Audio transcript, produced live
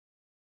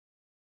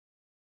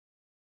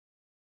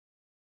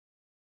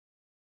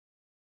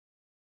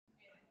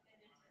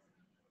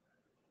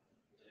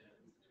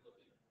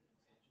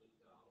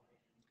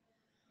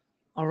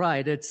All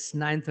right, it's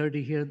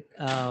 9:30 here.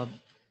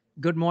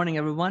 Good morning,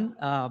 everyone.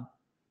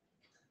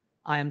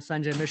 I am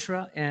Sanjay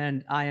Mishra,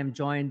 and I am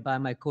joined by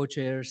my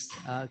co-chairs,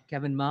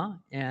 Kevin Ma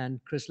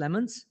and Chris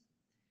Lemons.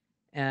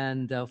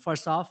 And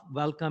first off,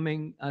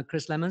 welcoming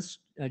Chris Lemons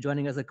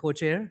joining as a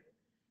co-chair.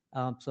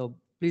 So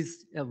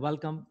please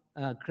welcome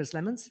Chris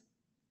Lemons.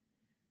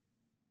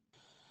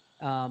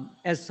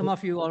 As some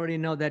of you already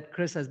know that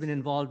Chris has been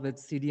involved with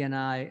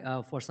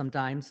CDNI for some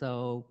time,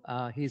 so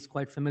he's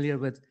quite familiar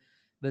with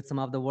some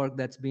of the work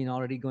that's been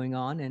already going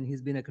on, and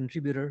he's been a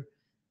contributor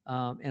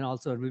and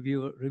also a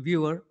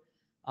reviewer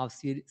of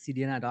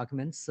CDNI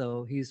documents,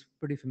 so he's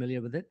pretty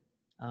familiar with it.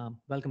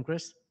 Welcome,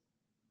 Chris.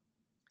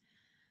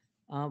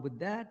 With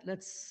that,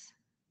 let's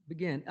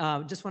begin.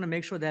 Just want to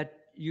make sure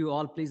that you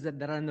all, please,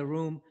 that are in the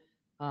room,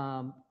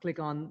 click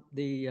on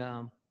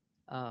the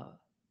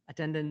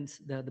attendance,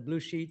 the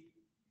blue sheet.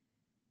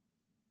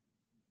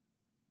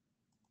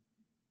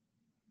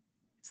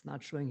 It's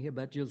not showing here,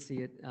 but you'll see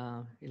it.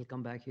 It'll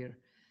come back here.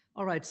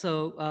 All right,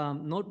 so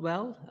note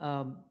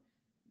well,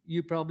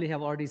 you probably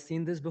have already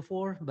seen this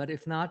before, but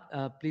if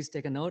not, please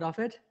take a note of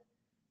it.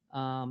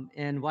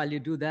 And while you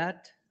do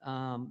that,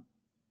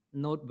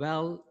 note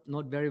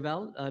very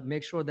well,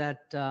 make sure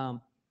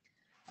that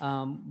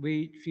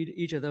we treat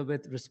each other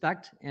with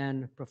respect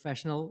and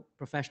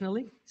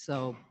professionally.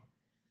 So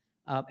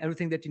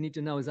everything that you need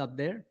to know is up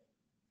there.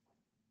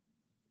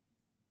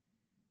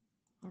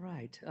 All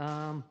right.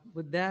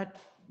 With that,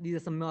 these are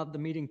some of the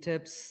meeting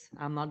tips.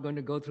 I'm not going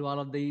to go through all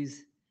of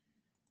these.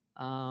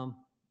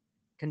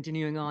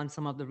 Continuing on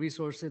some of the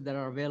resources that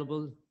are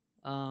available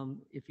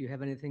if you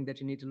have anything that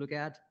you need to look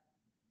at.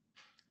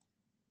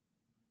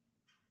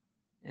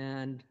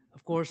 And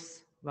of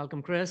course,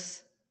 welcome,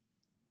 Chris.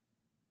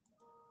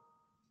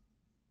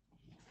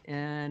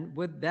 And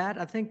with that,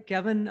 I think,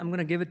 Kevin, I'm going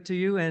to give it to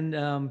you,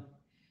 and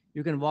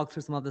you can walk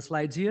through some of the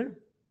slides here.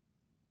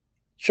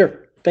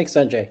 Sure. Thanks,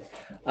 Sanjay.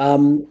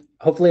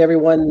 Hopefully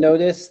everyone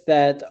noticed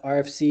that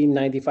RFC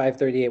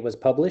 9538 was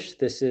published.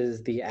 This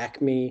is the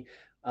ACME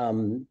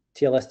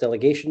TLS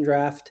delegation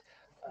draft,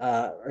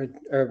 or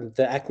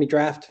the ACME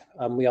draft.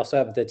 We also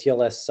have the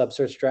TLS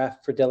subsearch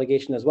draft for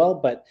delegation as well,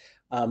 but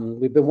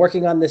we've been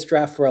working on this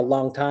draft for a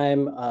long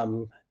time.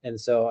 And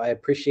so I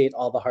appreciate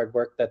all the hard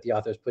work that the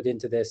authors put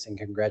into this, and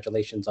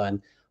congratulations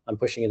on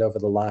pushing it over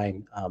the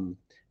line.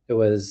 It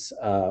was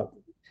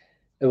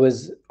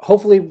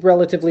hopefully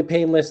relatively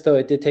painless, though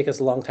it did take us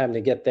a long time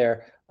to get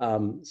there.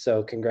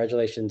 So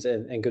congratulations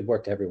and good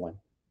work to everyone.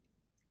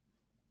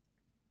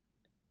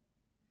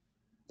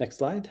 Next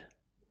slide.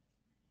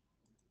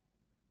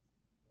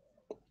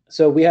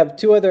 So we have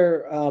two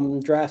other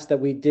drafts that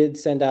we did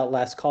send out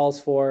last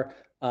calls for.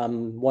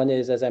 One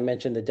is, as I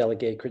mentioned, the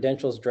delegate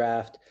credentials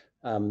draft.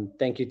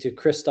 Thank you to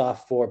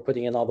Christoph for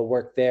putting in all the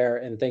work there.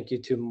 And thank you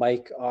to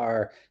Mike,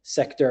 our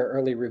sector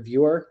early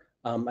reviewer.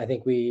 I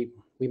think we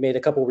made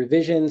a couple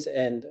revisions,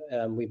 and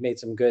we've made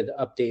some good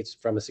updates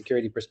from a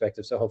security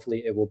perspective. So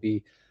hopefully it will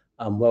be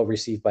well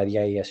received by the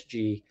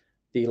IESG.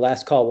 The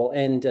last call will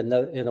end in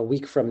a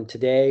week from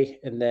today,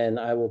 and then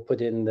I will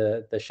put in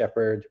the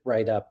Shepherd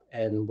write-up,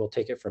 and we'll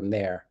take it from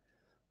there.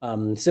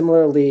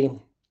 Similarly,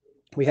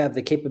 we have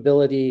the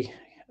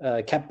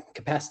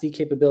capacity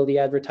capability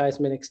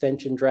advertisement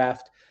extension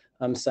draft.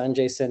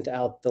 Sanjay sent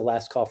out the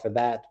last call for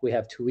that. We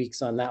have 2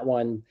 weeks on that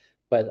one.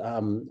 But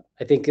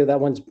I think that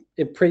one's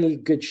in pretty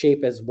good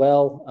shape as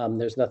well.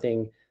 There's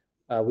nothing,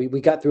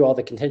 we got through all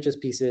the contentious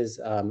pieces.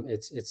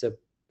 It's a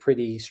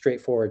pretty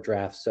straightforward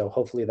draft, so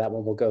hopefully that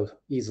one will go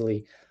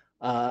easily.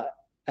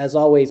 As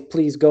always,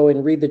 please go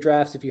and read the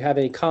drafts. If you have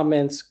any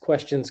comments,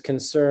 questions,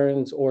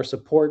 concerns, or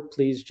support,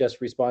 please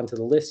just respond to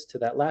the list to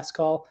that last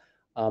call.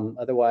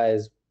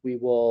 Otherwise, we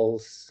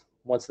will,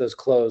 once those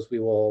close, we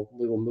will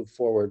move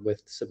forward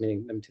with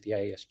submitting them to the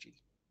IESG.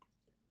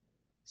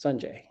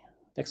 Sanjay,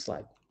 next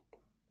slide.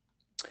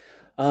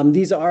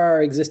 These are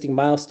our existing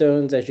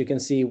milestones. As you can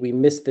see, we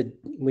missed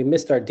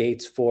our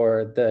dates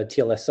for the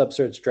TLS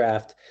subsearch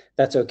draft.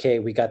 That's okay.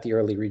 We got the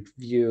early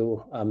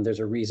review. There's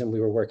a reason we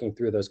were working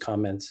through those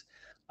comments.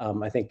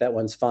 I think that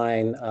one's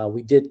fine.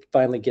 We did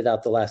finally get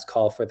out the last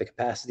call for the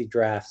capacity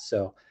draft,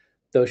 so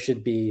those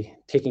should be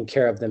taking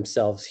care of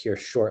themselves here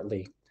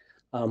shortly.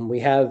 We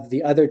have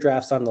the other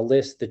drafts on the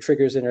list, the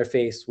triggers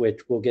interface,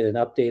 which we'll get an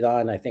update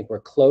on. I think we're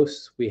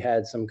close. We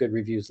had some good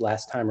reviews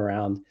last time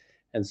around,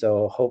 and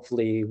so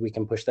hopefully we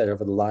can push that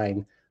over the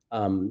line.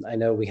 I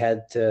know we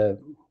had to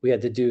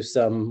do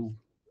some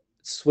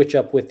switch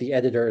up with the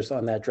editors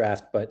on that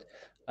draft, but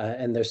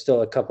and there's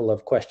still a couple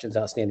of questions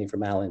outstanding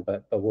from Alan,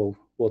 but we'll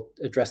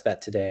address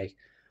that today.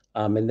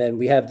 And then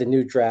we have the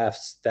new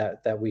drafts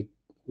that we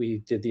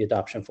did the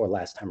adoption for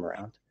last time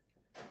around.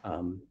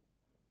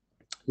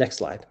 Next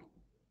slide.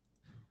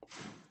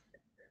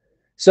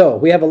 So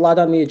we have a lot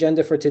on the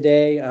agenda for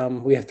today.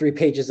 We have 3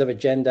 pages of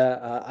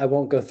agenda. I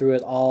won't go through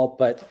it all,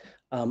 but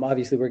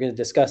obviously we're going to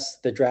discuss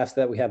the drafts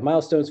that we have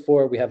milestones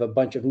for. We have a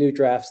bunch of new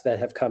drafts that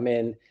have come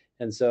in.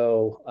 And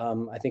so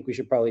I think we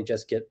should probably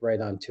just get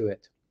right on to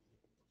it.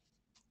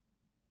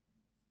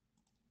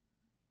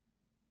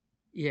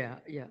 Yeah.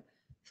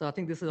 So I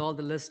think this is all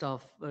the list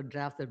of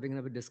drafts that we're going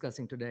to be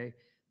discussing today.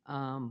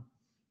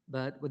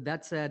 But with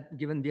that said,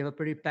 given we have a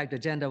pretty packed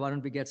agenda, why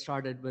don't we get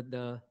started with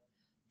the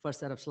first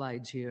set of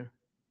slides here?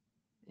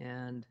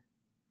 And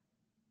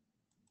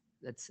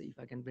let's see if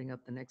I can bring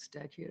up the next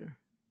deck here.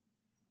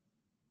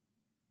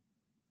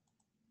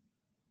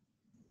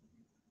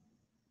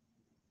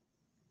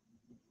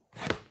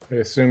 I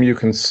assume you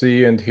can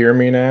see and hear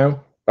me now.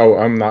 Oh,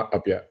 I'm not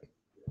up yet.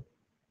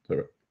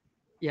 So.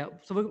 Yeah,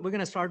 so we're going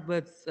to start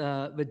with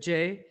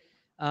Jay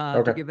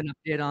Okay. to give an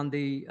update on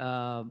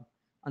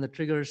the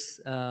triggers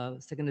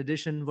second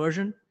edition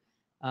version.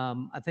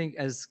 I think,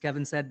 as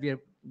Kevin said, we are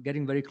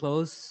getting very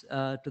close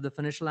to the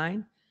finish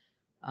line.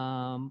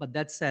 But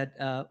that said,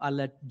 I'll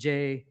let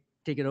Jay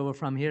take it over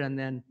from here and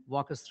then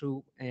walk us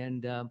through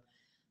and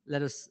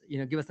let us,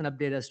 give us an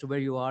update as to where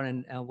you are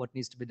and what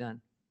needs to be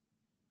done.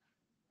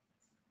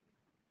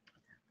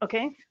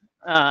 Okay.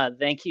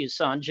 Thank you,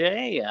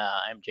 Sanjay.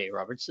 I'm Jay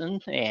Robertson,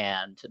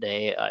 and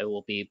today I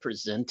will be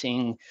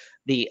presenting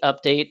the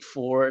update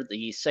for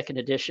the second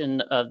edition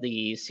of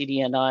the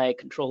CDNI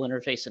control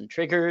interface and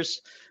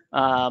triggers.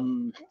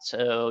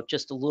 So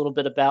just a little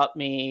bit about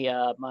me.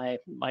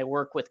 My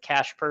work with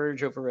Cache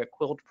Purge over at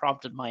Quilt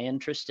prompted my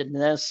interest in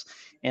this,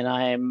 and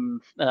I'm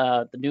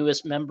the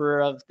newest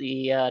member of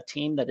the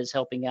team that is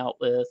helping out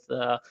with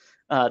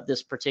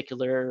this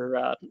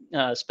particular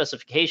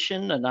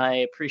specification, and I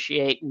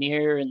appreciate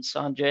Nir and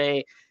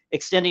Sanjay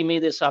extending me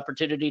this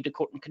opportunity to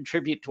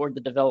contribute toward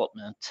the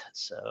development.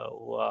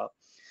 So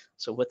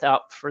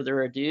without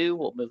further ado,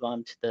 we'll move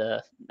on to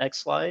the next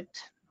slide.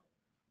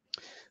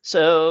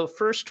 So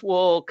first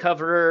we'll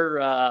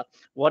cover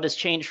what has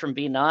changed from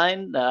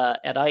V9.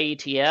 At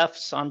IETF,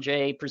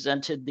 Sanjay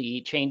presented the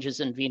changes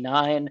in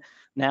V9.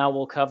 Now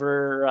we'll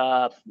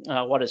cover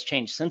what has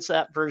changed since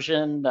that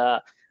version.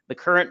 The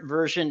current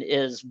version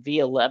is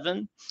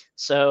V11.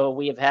 So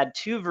we have had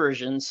two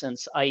versions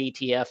since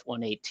IETF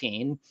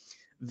 118.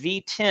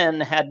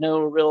 V10 had no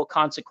real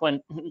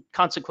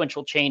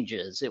consequential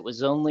changes. It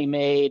was only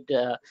made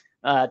to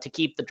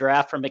keep the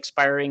draft from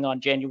expiring on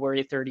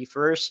January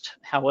 31st.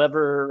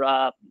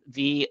 However,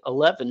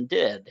 V11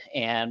 did,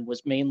 and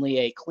was mainly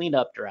a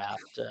cleanup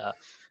draft.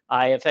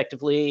 I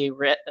effectively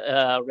read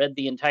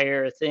the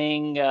entire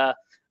thing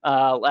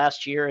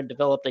last year and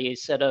developed a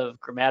set of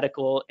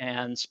grammatical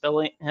and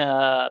spelling,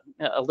 a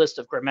list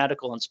of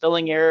grammatical and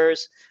spelling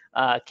errors.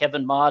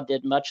 Kevin Ma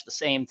did much the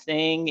same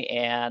thing,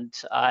 and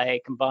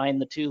I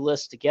combined the two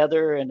lists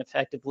together and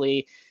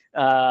effectively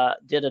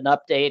did an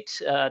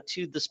update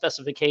to the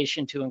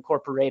specification to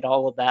incorporate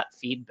all of that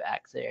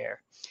feedback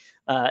there.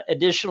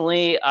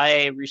 Additionally,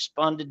 I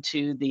responded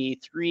to the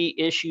 3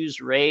 issues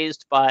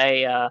raised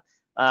by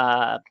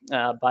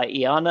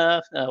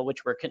IANA,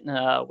 which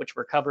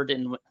were covered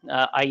in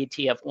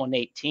IETF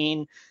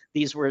 118.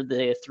 These were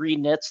the 3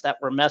 nits that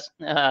were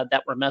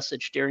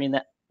messaged during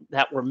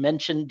that were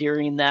mentioned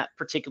during that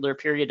particular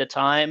period of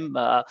time,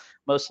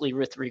 mostly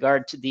with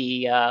regard to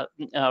the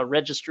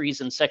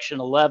registries in Section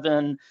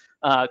 11,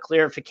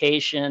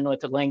 clarification with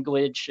the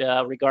language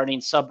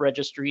regarding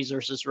sub-registries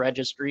versus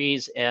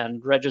registries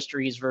and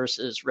registries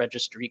versus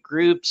registry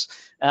groups,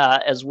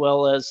 as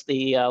well as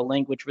the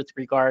language with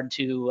regard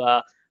to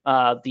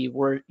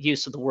the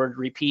use of the word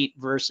repeat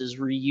versus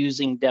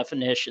reusing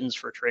definitions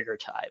for trigger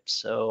types.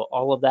 So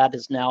all of that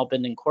has now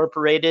been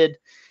incorporated.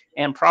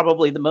 And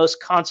probably the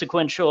most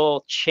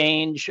consequential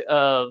change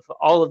of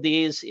all of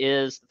these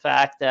is the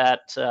fact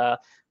that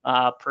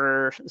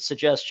per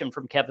suggestion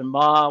from Kevin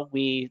Ma,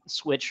 we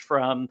switched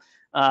from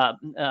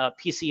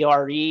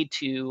PCRE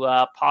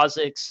to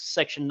POSIX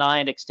Section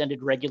 9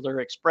 extended regular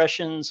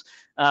expressions,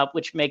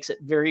 which makes it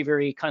very,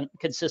 very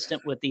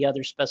consistent with the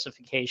other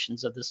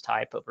specifications of this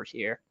type over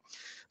here.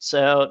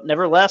 So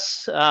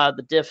nevertheless,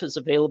 the diff is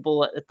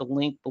available at the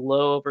link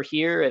below over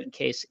here in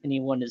case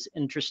anyone is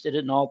interested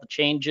in all the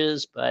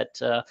changes, but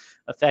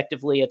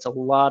effectively it's a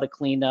lot of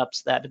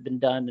cleanups that have been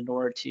done in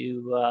order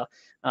to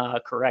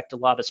correct a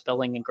lot of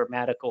spelling and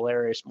grammatical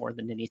errors more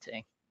than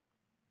anything.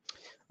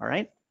 All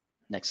right,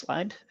 next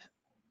slide.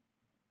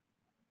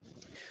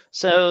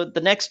 So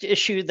the next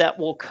issue that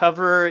we'll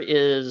cover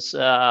is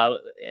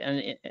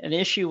an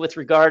issue with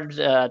regard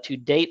to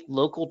date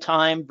local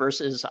time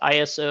versus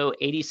ISO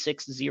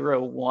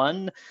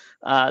 8601.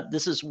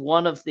 This is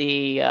one of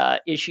the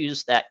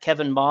issues that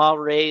Kevin Ma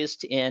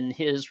raised in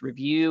his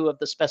review of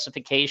the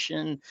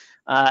specification.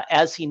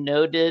 As he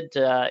noted,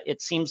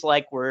 it seems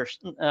like we're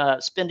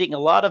spending a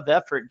lot of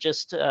effort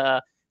just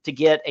to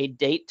get a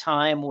date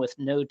time with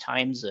no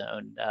time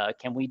zone.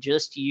 Can we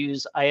just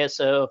use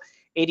ISO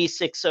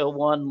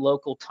 8601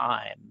 local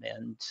time?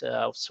 And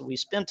so we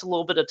spent a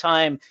little bit of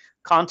time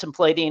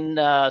contemplating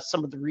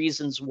some of the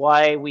reasons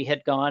why we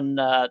had gone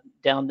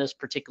down this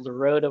particular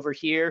road over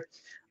here.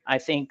 I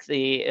think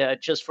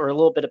just for a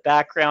little bit of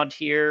background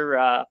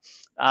here,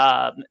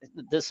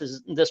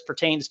 this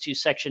pertains to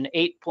section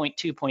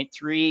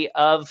 8.2.3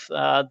 of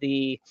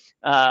the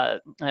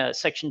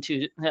section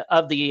 2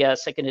 of the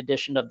second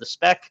edition of the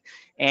spec,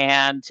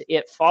 and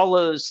it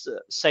follows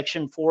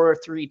section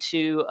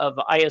 432 of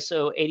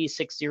ISO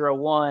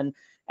 8601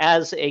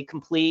 as a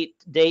complete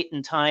date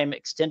and time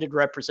extended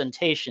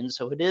representation.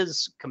 So it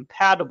is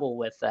compatible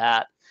with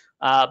that.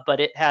 But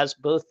it has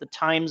both the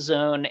time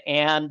zone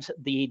and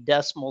the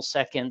decimal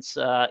seconds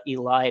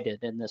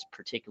elided in this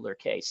particular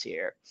case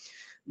here.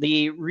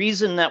 The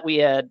reason that we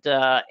had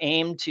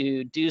aimed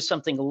to do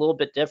something a little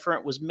bit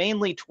different was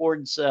mainly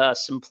towards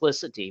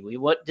simplicity. We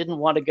didn't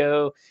want to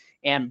go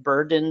and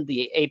burden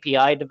the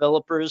API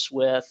developers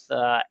with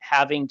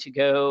having to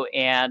go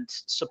and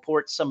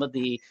support some of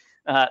the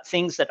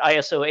things that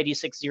ISO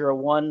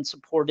 8601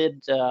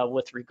 supported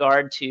with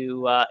regard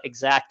to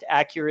exact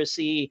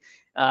accuracy,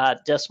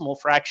 decimal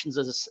fractions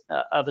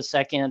of a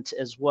second,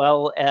 as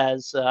well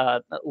as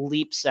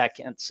leap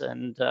seconds,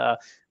 and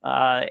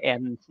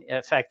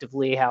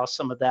effectively how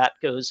some of that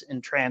goes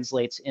and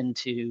translates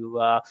into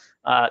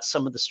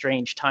some of the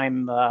strange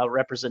time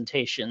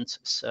representations.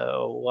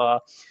 So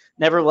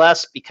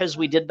nevertheless, because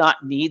we did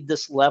not need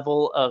this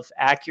level of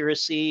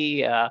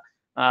accuracy,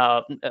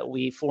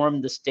 we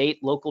formed this date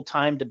local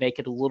time to make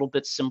it a little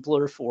bit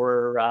simpler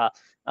for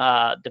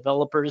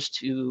developers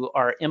who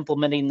are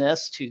implementing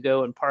this to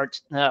go and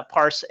parse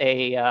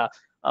a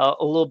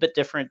little bit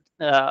different,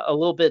 a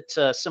little bit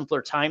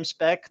simpler time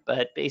spec.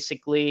 But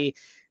basically,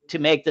 to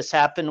make this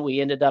happen,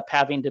 we ended up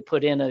having to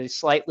put in a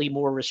slightly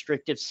more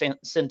restrictive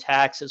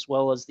syntax as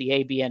well as the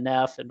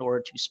ABNF in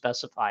order to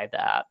specify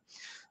that.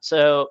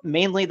 So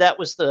mainly that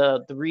was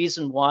the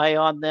reason why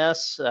on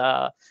this.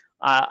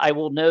 I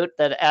will note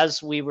that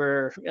as we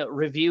were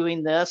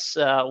reviewing this,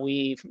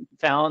 we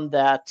found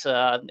that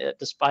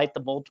despite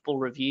the multiple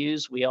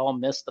reviews, we all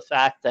missed the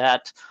fact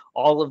that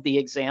all of the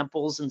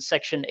examples in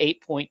section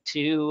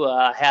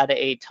 8.2 had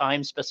a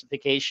time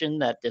specification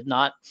that did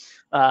not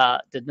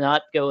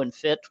go and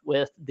fit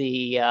with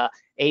the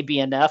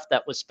ABNF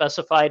that was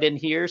specified in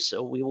here.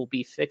 So we will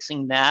be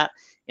fixing that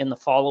in the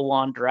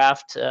follow-on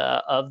draft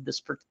of the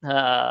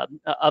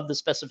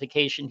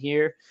specification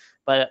here.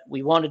 But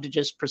we wanted to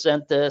just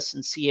present this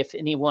and see if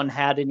anyone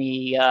had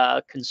any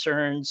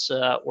concerns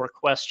or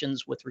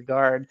questions with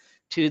regard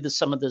to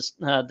some of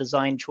the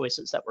design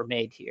choices that were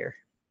made here.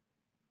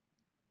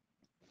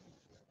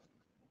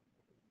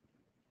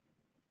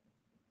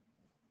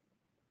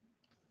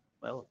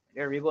 Well, if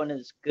everyone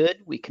is good,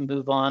 we can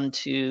move on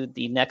to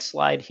the next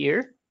slide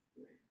here.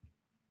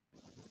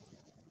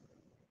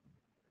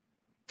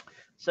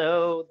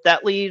 So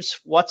that leaves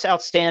what's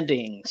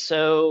outstanding.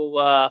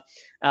 So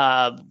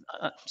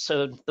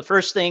the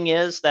first thing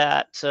is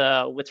that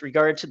with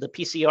regard to the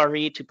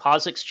PCRE to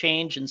POSIX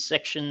change in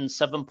section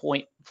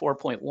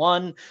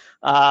 7.4.1,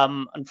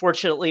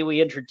 unfortunately,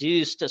 we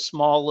introduced a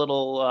small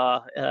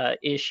little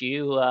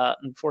issue.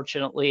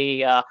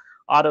 Unfortunately,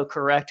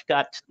 autocorrect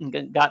got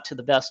to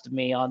the best of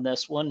me on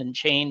this one and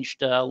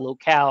changed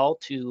locale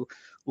to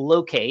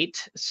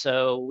locate.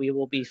 So we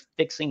will be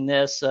fixing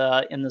this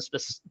in the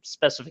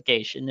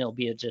specification. It'll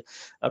be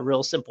a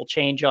real simple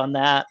change on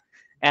that.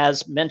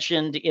 As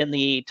mentioned in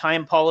the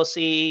time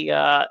policy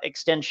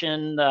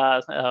extension,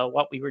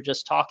 what we were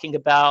just talking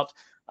about,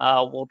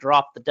 we'll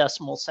drop the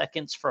decimal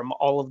seconds from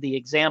all of the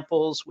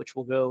examples, which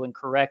will go and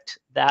correct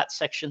that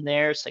section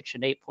there,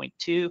 section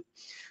 8.2.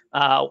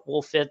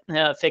 We'll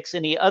fix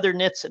any other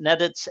nits and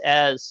edits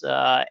as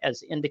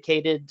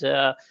indicated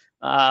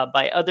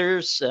by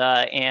others,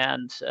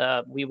 and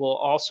we will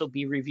also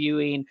be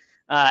reviewing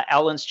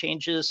Alan's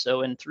changes.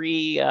 So in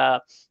three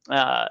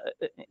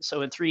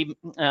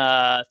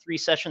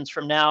sessions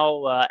from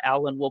now,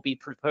 Alan will be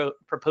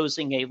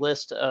proposing a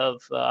list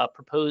of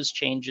proposed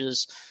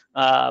changes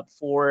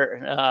for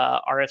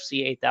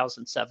RFC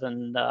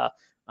 8007.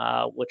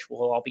 Which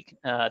we'll all be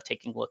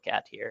taking a look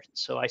at here.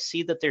 So I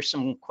see that there's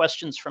some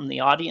questions from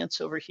the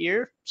audience over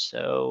here.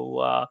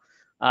 So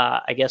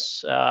I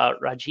guess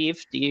Rajiv,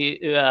 do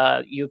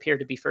you appear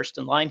to be first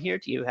in line here?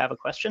 Do you have a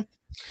question?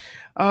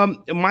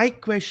 My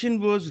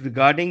question was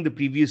regarding the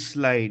previous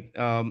slide,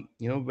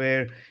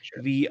 where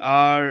sure. We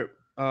are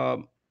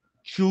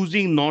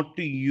choosing not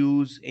to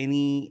use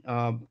any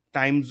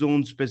time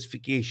zone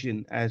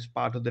specification as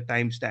part of the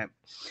timestamp.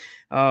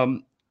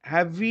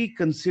 Have we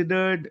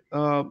considered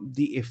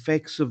the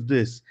effects of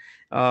this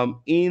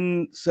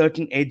in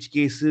certain edge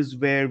cases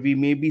where we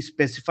may be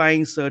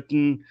specifying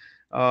certain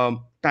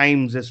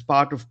times as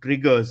part of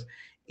triggers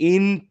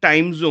in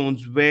time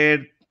zones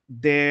where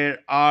there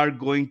are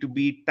going to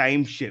be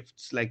time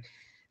shifts? Like,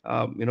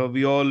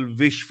 we all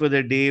wish for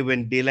the day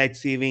when daylight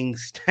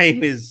savings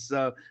time is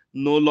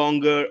no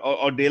longer,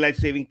 or daylight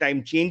saving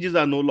time changes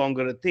are no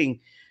longer a thing.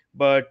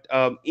 But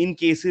in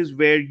cases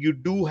where you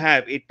do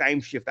have a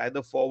time shift,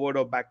 either forward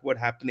or backward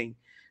happening,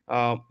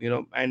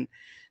 and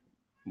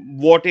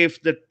what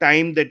if the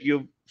time that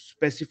you've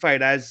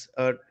specified as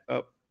a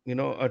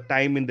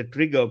time in the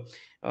trigger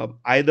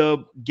either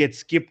gets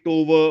skipped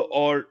over,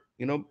 or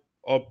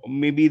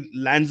maybe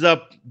lands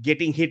up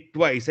getting hit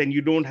twice, and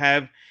you don't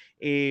have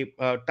a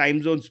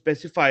time zone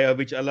specifier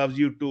which allows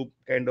you to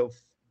kind of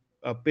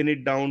pin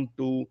it down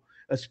to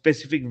a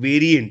specific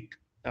variant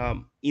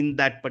in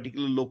that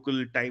particular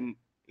local time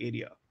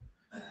area.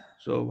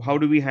 So how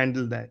do we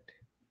handle that?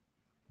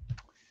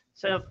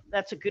 So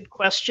that's a good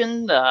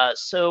question.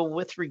 So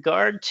with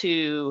regard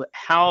to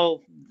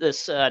how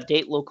this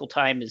date local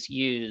time is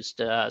used,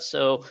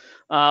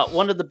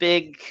 one of the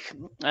big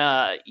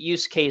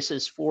use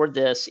cases for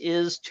this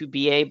is to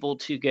be able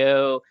to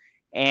go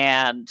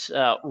and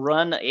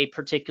run a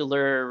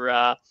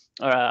particular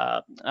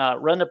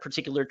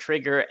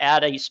trigger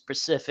at a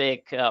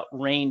specific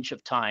range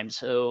of time.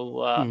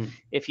 So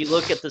if you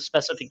look at the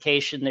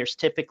specification, there's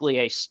typically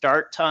a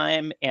start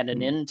time and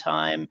an end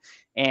time,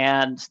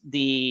 and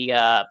the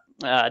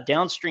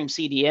downstream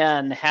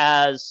CDN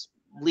has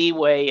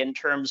leeway in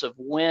terms of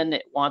when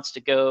it wants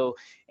to go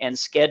and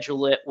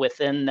schedule it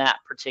within that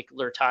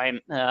particular time,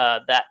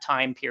 that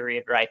time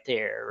period right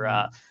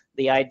there.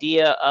 The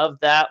idea of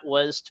that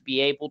was to be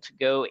able to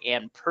go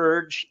and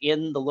purge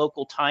in the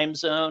local time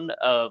zone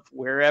of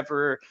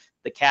wherever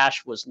the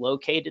cache was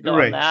located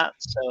on that.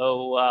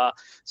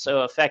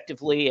 So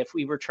effectively, if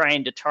we were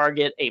trying to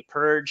target a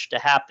purge to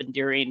happen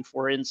during,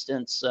 for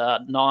instance,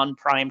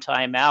 non-prime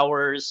time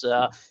hours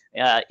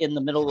in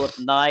the middle of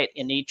the night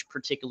in each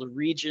particular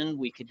region,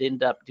 we could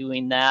end up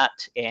doing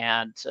that.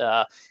 And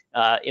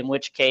in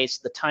which case,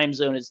 the time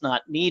zone is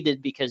not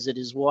needed because it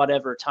is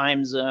whatever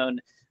time zone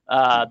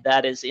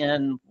that is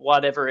in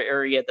whatever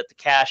area that the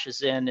cache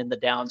is in the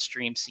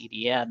downstream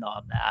CDN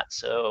on that.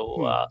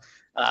 So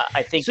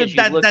I think So as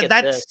you look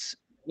at this,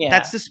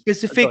 that's the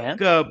specific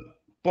ahead.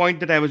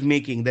 point that I was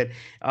making. That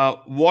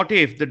what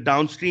if the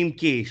downstream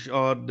cache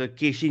or the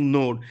caching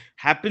node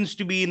happens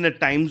to be in a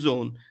time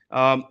zone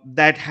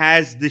that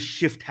has this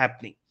shift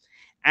happening,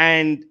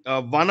 and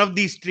one of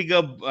these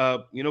trigger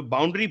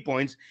boundary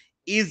points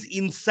is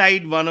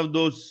inside one of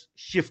those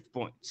shift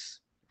points,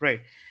 right?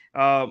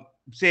 Uh,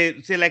 say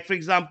like, for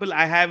example,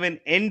 I have an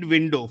end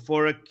window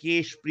for a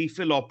cache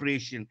prefill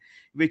operation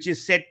which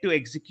is set to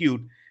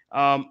execute,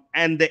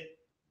 and the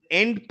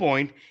end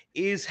point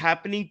is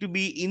happening to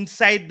be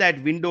inside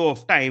that window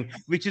of time,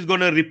 which is going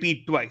to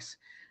repeat twice.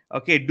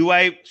 Okay, do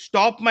I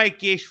stop my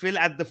cache fill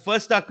at the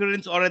first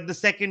occurrence or at the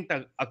second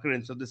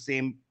occurrence of the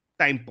same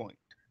time point?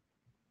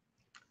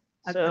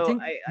 I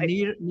think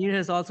Neer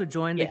has also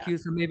joined the queue,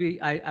 so maybe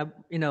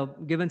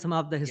given some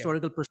of the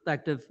historical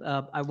perspective,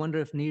 I wonder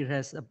if Neer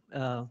has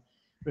a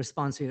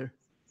response here.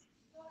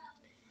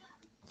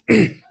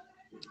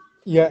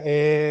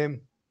 Yeah,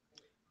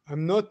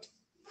 I'm not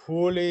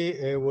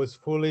was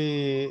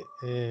fully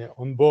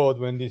on board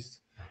when this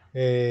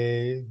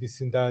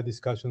entire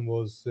discussion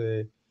was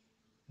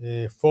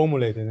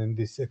formulated and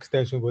this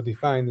extension was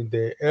defined in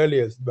the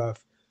earliest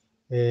draft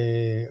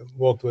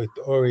worked with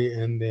Ori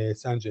and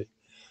Sanjay.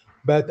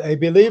 But I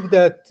believe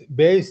that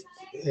based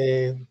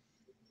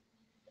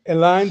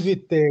aligned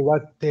with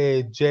what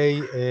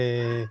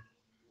Jay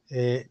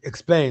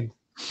explained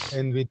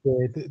and with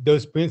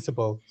those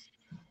principles,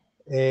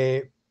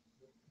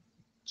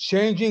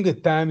 changing the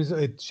time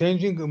zone,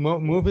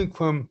 moving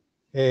from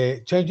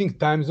changing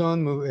time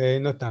zone,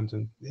 not time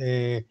zone,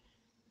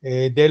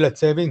 daylight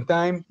saving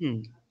time.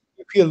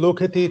 If you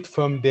look at it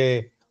from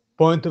the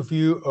point of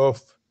view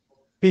of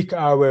peak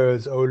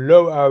hours or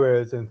low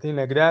hours and things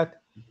like that,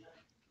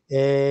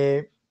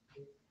 it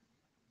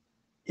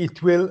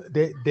will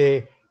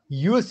the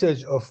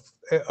usage of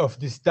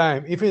this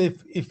time, even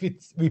if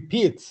it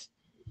repeats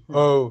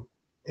or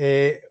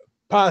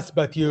pass,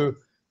 but you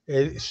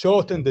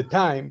shorten the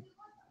time,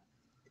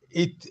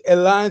 it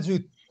aligns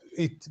with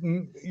it.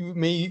 You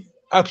may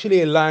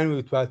actually align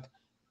with what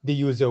the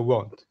user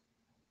want,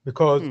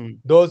 because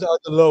those are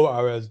the low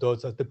hours,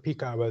 those are the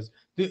peak hours.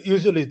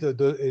 Usually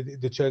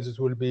the changes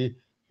will be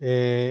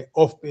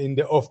off in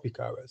the off peak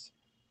hours.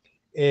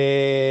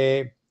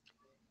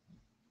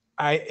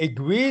 I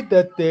agree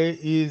that there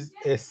is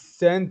a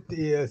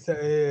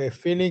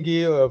feeling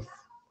here of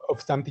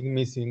something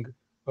missing,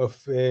 of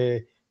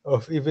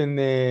even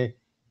the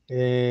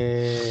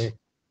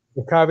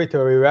cavity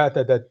or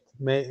errata that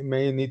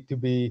may need to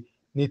be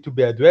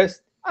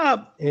addressed.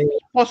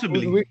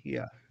 Possibly,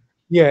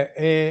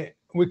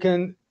 We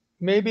can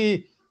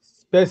maybe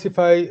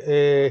specify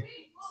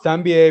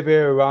some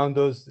behavior around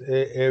those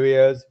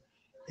areas,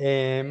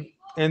 and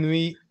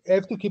we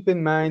have to keep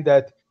in mind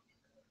that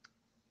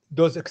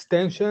those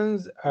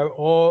extensions are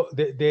all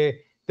the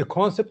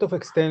concept of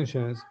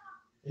extensions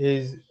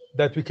is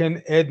that we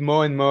can add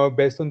more and more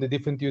based on the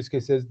different use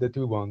cases that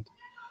we want.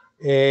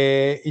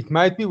 It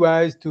might be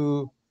wise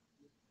to,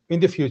 in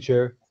the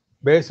future,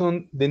 based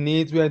on the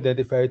needs we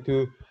identify,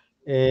 to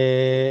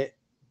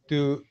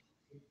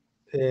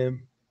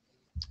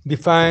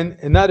define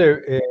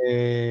another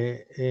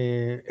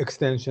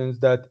extensions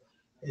that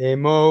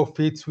more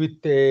fits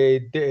with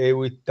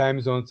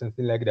time zones and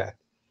things like that.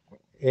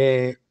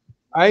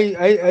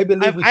 I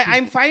believe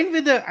I'm fine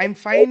with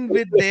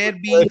there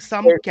being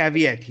some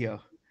caveat here,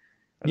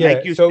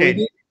 like you said.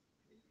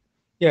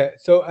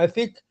 So I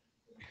think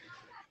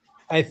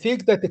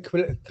that the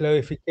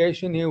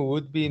clarification here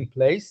would be in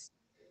place.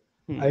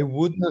 I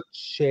would not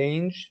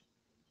change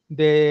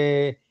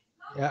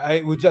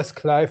I would just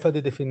clarify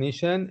the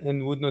definition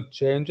and would not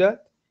change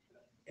that.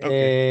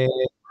 Okay.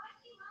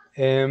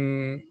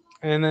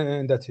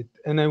 And that's it.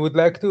 And I would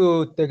like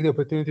to take the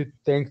opportunity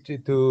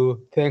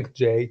to thank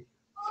Jay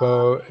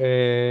for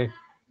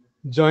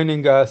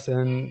joining us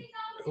and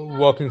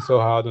working so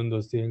hard on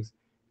those things.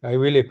 I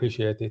really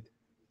appreciate it,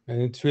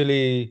 and it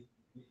really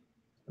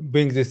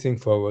brings this thing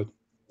forward.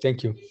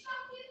 Thank you.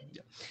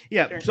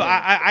 Yeah, so Certainly.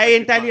 I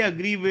entirely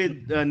agree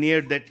with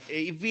Nir that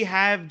if we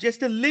have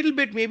just a little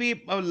bit,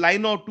 maybe a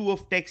line or two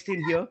of text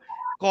in here,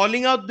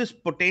 calling out this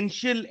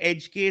potential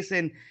edge case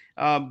and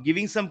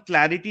giving some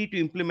clarity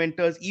to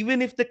implementers,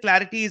 even if the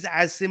clarity is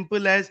as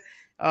simple as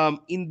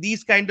in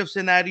these kind of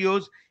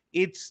scenarios,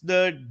 it's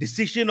the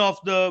decision of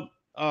the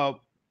uh,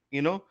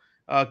 you know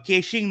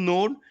caching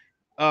node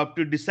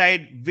to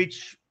decide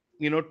which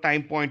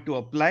time point to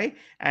apply,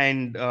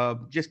 and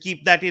just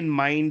keep that in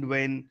mind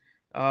when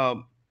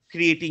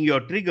creating your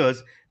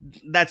triggers.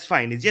 That's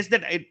fine. It's just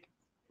that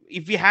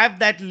if we have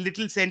that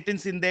little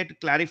sentence in there to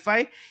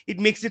clarify, it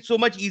makes it so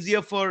much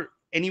easier for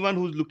anyone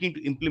who's looking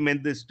to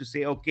implement this to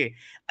say, okay,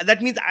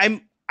 that means I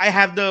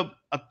have the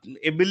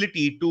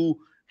ability to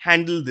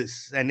handle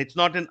this, and it's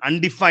not an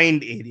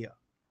undefined area.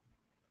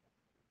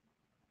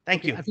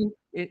 Thank Okay, you. I think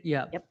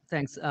yeah. Yep.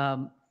 Thanks.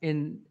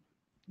 In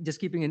just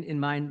keeping in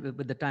mind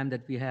with the time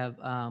that we have,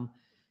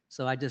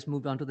 so I just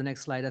moved on to the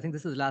next slide. I think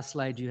this is the last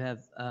slide you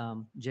have,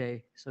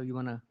 Jay. So you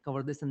want to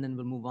cover this, and then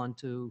we'll move on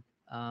to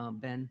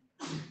Ben.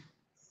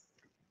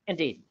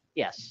 Indeed,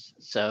 yes.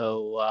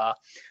 So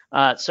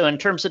in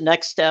terms of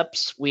next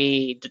steps,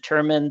 we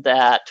determined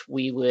that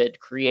we would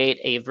create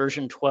a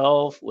version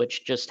 12,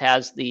 which just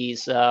has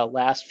these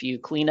last few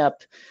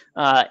cleanup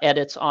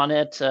edits on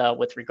it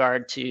with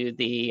regard to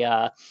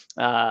the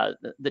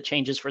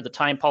changes for the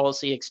time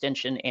policy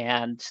extension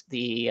and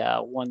the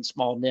one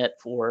small nit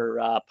for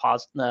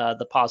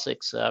the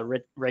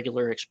POSIX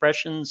regular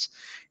expressions.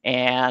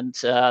 And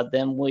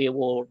then we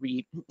will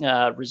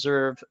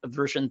reserve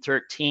version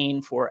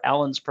 13 for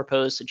Alan's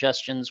proposed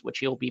suggestions, which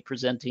he'll be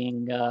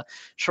presenting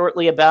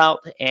shortly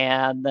about.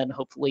 And then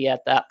hopefully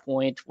at that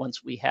point,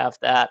 once we have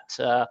that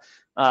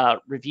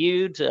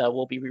reviewed,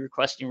 we'll be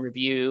requesting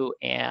review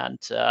and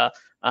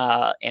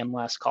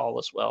last call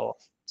as well.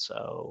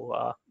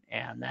 So,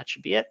 and that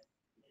should be it.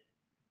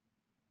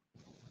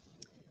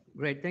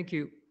 Great, thank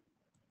you.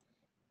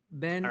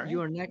 Ben, All right.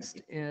 you are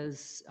next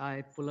as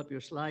I pull up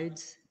your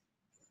slides.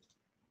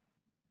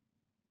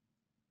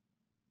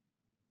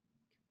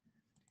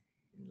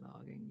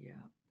 Logging, yeah.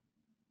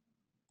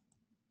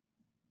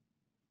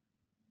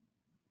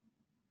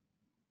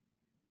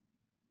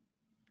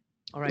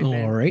 All right,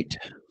 Ben. All right.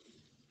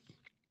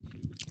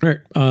 All right.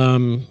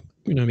 I'm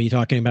going to be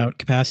talking about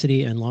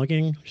capacity and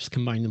logging. Just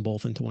combine them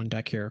both into one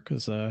deck here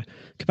because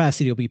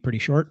capacity will be pretty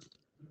short.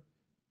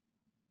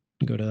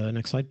 Go to the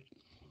next slide.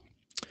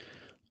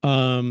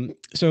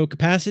 So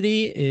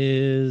capacity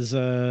is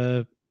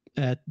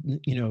at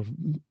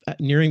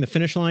nearing the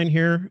finish line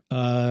here.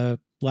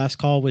 Last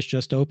call was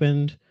just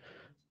opened,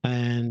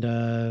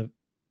 and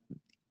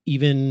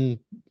even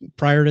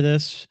prior to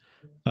this,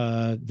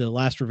 the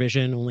last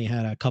revision only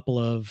had a couple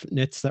of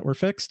nits that were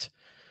fixed.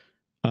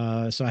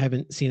 So I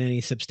haven't seen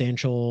any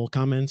substantial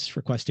comments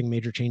requesting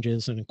major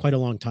changes in quite a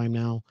long time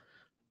now.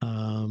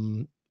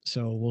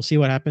 So we'll see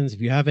what happens.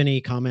 If you have any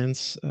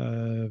comments,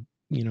 now's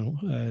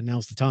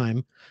the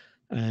time.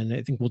 And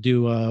I think we'll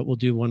do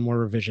one more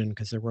revision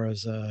because there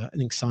was I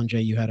think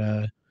Sanjay, you had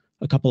a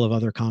couple of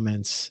other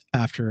comments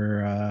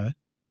after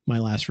my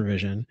last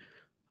revision.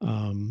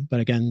 But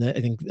again,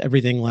 I think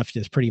everything left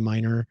is pretty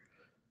minor,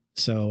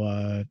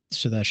 so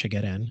that should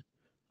get in.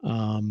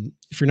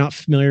 If you're not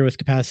familiar with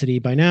capacity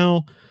by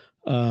now,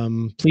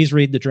 please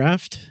read the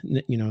draft.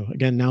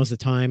 Again, now's the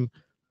time.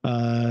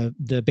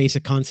 The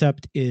basic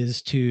concept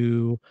is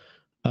to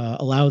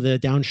allow the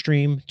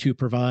downstream to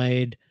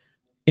provide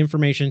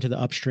information to the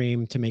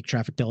upstream to make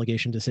traffic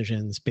delegation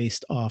decisions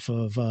based off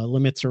of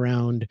limits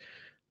around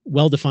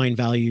well-defined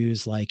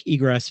values like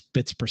egress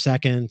bits per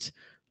second,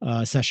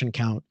 session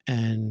count,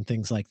 and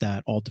things like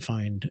that, all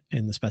defined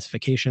in the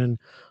specification,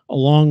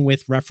 along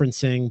with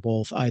referencing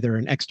both either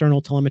an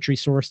external telemetry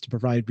source to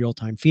provide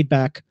real-time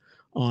feedback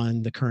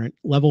on the current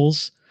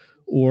levels,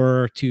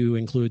 or to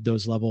include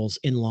those levels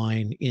in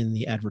line in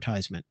the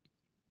advertisement.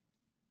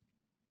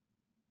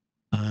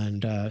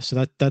 And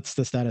so that's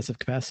the status of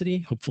capacity.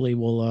 Hopefully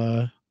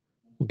we'll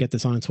get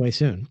this on its way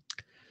soon.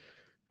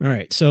 All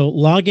right, so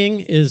logging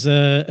is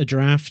a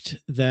draft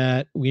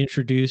that we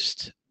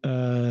introduced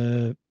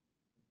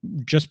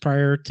just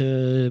prior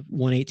to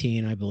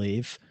 118, I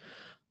believe.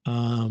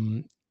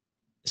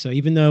 So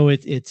even though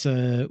it's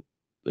a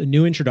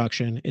new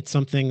introduction, it's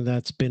something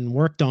that's been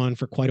worked on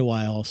for quite a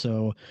while.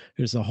 So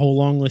there's a whole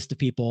long list of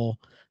people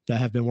that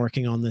have been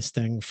working on this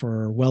thing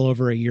for well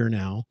over a year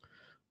now.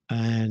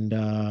 And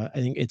I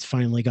think it's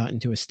finally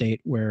gotten to a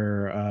state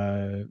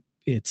where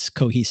it's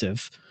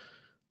cohesive.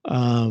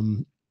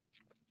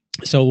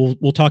 So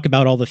we'll talk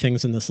about all the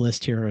things in this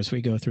list here as we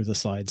go through the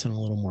slides in a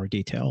little more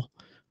detail.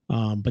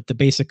 But the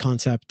basic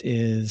concept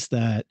is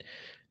that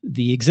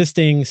the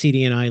existing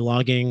CDNI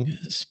logging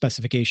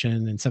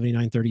specification in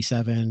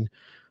 7937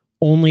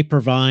 only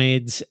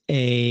provides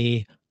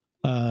a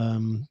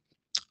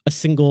a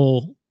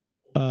single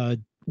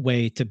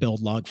way to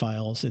build log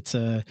files. It's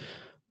an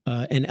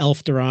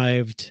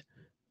ELF-derived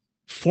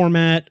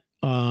format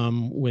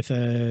with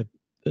a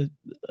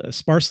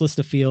sparse list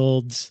of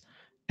fields,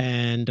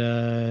 and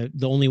the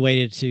only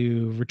way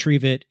to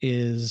retrieve it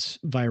is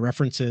via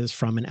references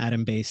from an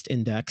atom-based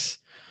index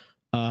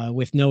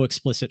with no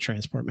explicit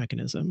transport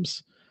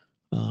mechanisms.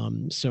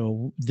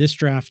 So this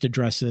draft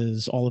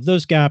addresses all of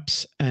those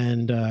gaps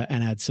and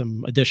adds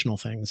some additional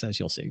things, as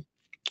you'll see.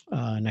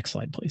 Next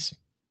slide, please.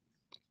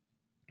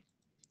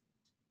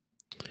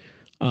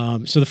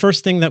 So the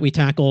first thing that we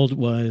tackled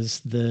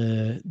was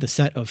the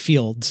set of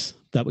fields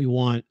that we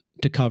want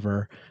to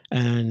cover.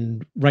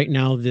 And right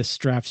now, this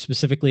draft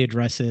specifically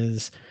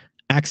addresses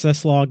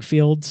access log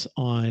fields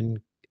on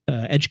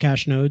edge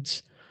cache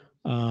nodes.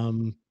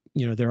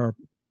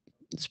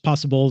 It's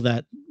possible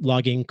that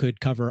logging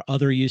could cover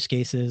other use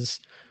cases,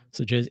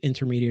 such as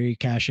intermediary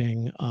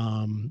caching,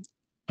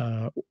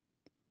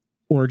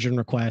 origin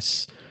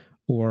requests,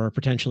 or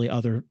potentially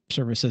other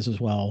services as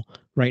well.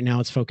 Right now,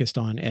 it's focused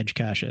on edge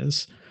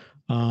caches.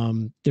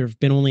 There have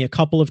been only a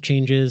couple of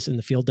changes in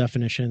the field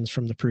definitions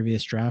from the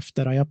previous draft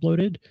that I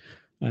uploaded,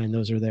 and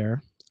those are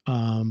there.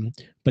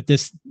 But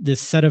this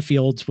set of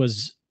fields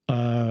was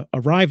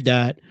arrived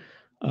at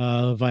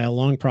via a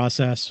long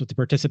process with the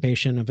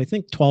participation of, I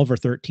think, 12 or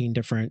 13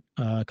 different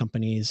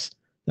companies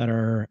that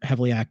are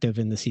heavily active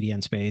in the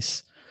CDN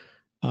space.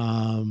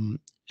 And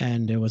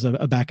it was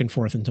a back and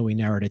forth until we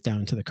narrowed it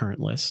down to the current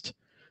list.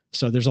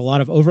 So there's a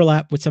lot of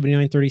overlap with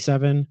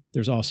 7937.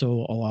 There's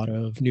also a lot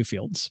of new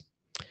fields,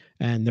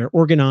 and they're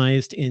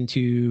organized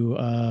into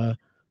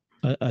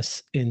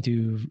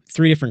into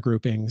 3 different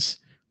groupings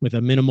with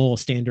a minimal,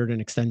 standard, and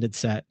extended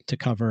set to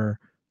cover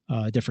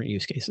different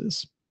use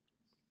cases.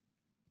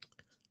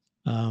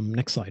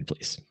 Next slide,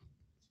 please.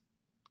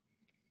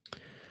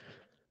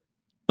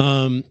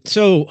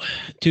 So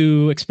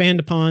to expand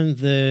upon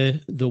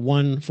the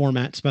one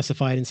format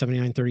specified in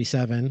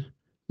 7937,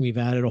 we've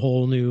added a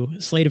whole new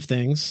slate of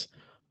things,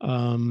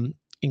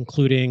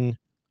 including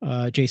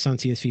JSON,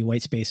 CSV,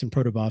 whitespace, and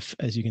protobuf,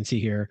 as you can see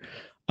here.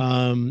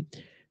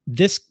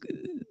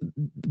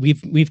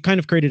 We've kind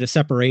of created a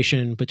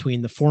separation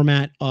between the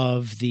format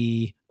of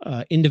the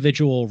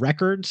individual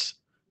records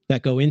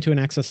that go into an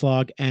access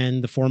log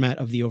and the format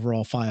of the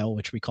overall file,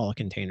 which we call a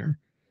container.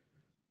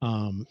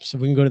 So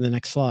we can go to the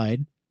next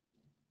slide.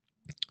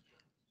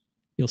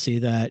 You'll see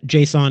that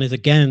JSON is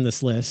again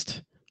this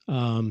list,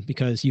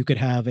 because you could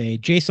have a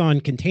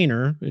JSON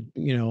container,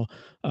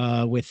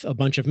 with a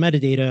bunch of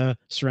metadata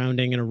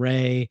surrounding an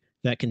array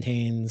that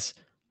contains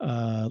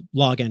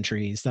log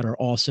entries that are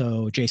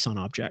also JSON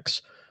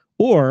objects.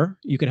 Or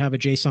you could have a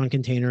JSON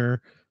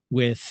container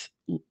with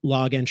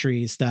log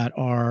entries that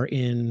are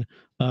in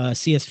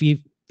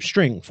CSV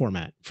string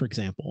format, for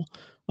example.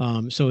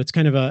 So it's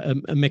kind of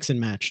a mix and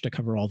match to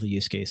cover all the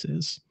use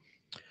cases.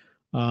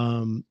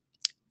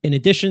 In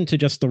addition to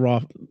just the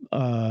raw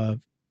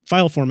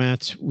file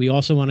formats, we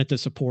also wanted to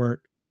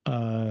support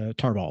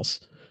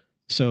tarballs.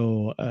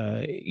 So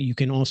you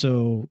can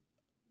also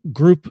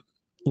group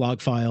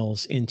log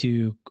files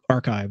into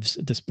archives.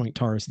 At this point,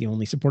 tar is the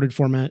only supported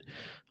format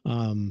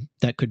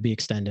that could be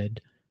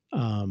extended.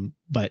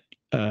 But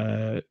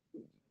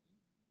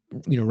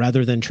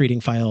rather than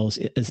treating files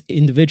as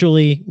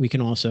individually, we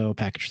can also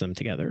package them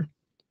together.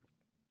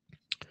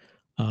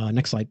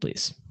 Next slide,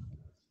 please.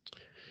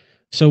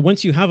 So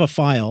once you have a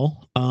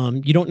file,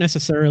 you don't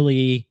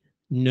necessarily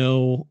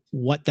know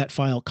what that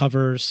file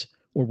covers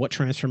or what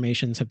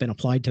transformations have been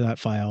applied to that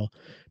file.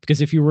 Because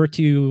if you were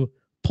to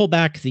pull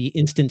back the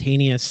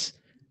instantaneous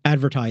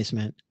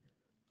advertisement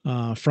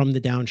from the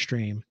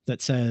downstream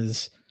that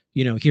says,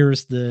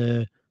 here's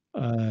the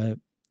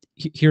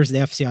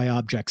FCI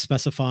object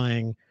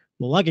specifying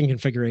the logging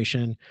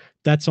configuration,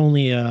 that's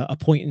only a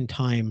point in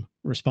time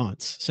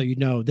response. So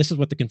this is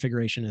what the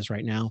configuration is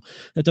right now.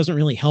 That doesn't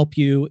really help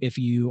you if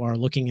you are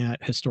looking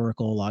at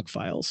historical log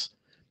files.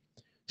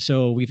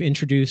 So we've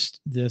introduced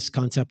this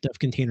concept of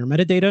container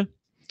metadata,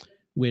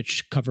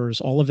 which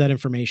covers all of that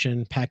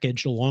information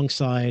packaged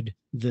alongside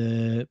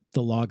the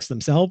logs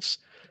themselves.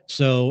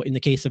 So in the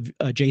case of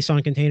a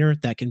JSON container,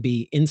 that can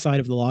be inside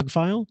of the log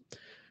file.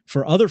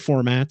 For other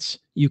formats,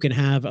 you can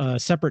have a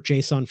separate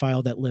JSON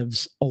file that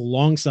lives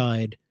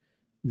alongside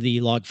the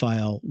log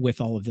file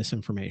with all of this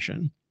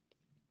information.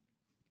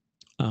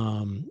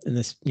 And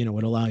this,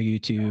 would allow you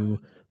to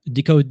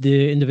decode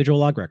the individual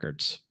log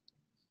records.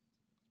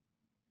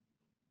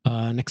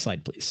 Next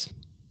slide, please.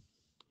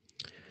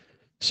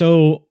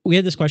 So we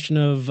had this question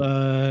of,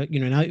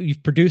 now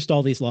you've produced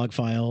all these log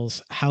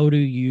files, how do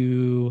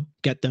you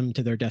get them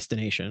to their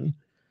destination?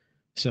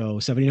 So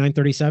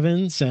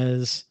 7937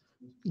 says,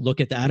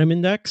 look at the atom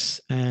index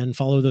and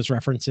follow those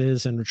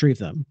references and retrieve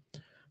them.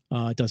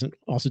 It doesn't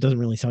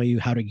really tell you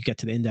how to get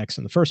to the index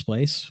in the first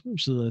place,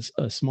 which is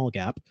a small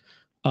gap.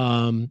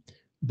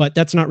 But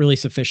that's not really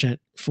sufficient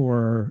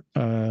for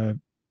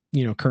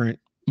current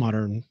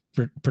modern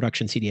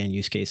production CDN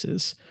use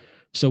cases.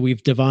 So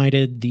we've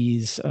divided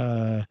these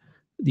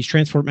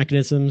transport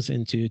mechanisms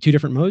into 2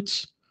 different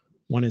modes.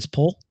 One is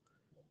pull,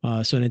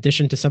 So in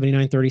addition to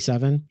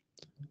 7937,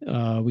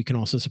 we can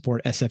also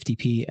support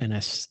SFTP and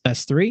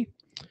S3.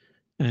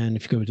 And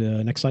if you go to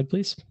the next slide,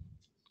 please.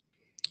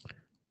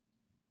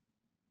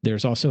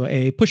 There's also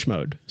a push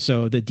mode.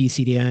 So the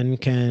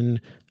DCDN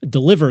can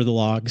deliver the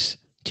logs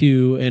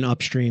to an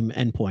upstream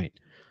endpoint.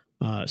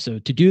 So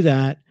to do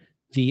that,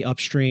 the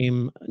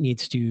upstream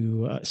needs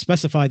to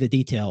specify the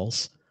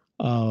details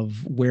of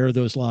where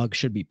those logs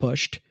should be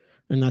pushed.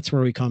 And that's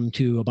where we come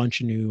to a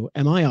bunch of new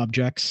MI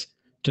objects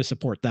to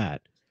support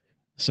that.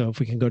 So if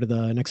we can go to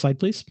the next slide,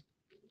 please.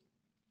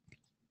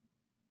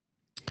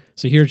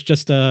 So here's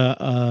just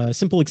a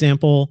simple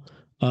example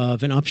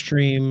of an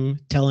upstream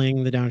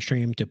telling the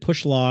downstream to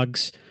push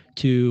logs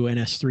to an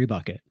S3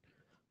 bucket.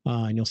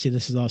 And you'll see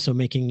this is also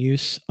making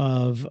use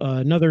of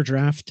another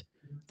draft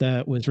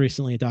that was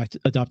recently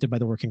adopted by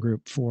the working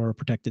group for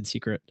protected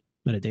secret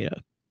metadata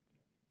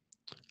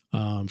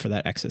for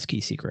that access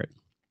key secret.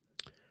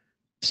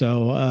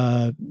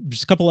 So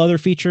just a couple other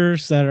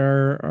features that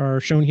are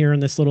shown here in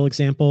this little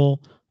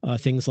example,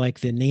 things like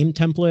the name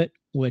template,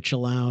 which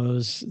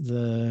allows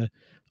the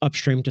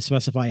upstream to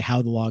specify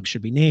how the log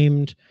should be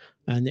named,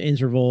 and the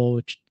interval,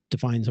 which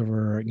defines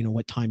over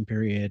what time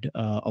period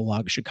a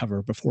log should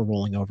cover before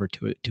rolling over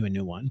to a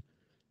new one.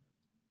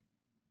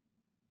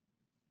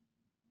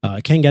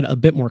 It can get a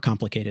bit more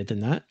complicated than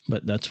that,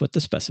 but that's what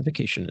the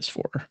specification is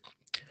for.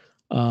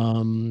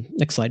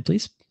 Next slide,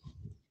 please.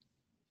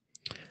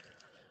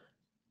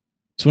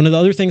 So one of the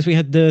other things we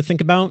had to think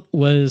about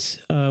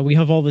was we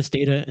have all this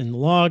data in the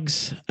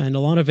logs, and a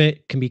lot of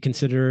it can be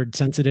considered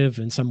sensitive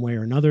in some way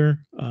or another.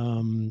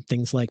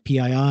 Things like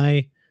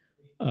PII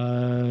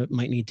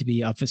might need to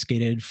be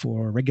obfuscated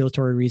for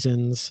regulatory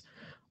reasons.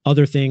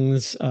 Other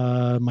things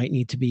might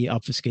need to be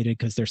obfuscated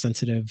because they're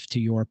sensitive to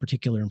your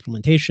particular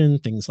implementation,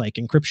 things like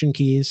encryption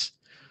keys.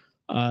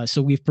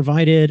 So we've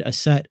provided a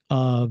set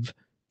of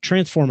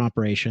transform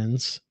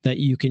operations that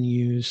you can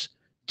use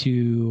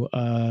to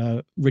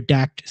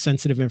redact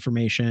sensitive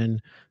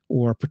information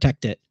or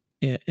protect it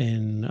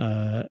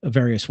in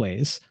various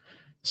ways.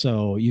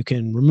 So you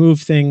can remove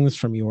things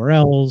from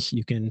URLs,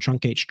 you can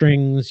truncate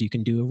strings, you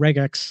can do a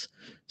regex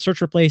search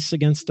replace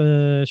against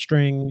a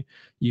string,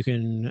 you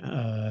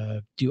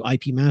can do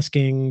IP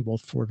masking,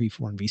 both for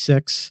v4 and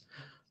v6,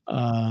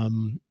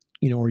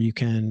 or you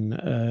can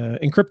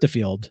encrypt a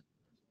field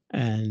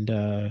and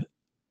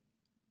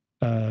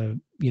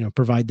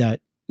provide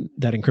that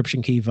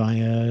encryption key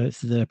via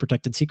the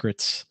protected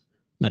secrets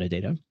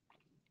metadata.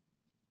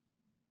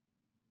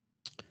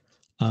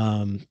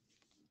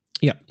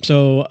 Yeah,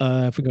 so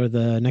if we go to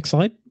the next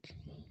slide,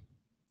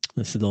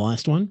 this is the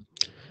last one.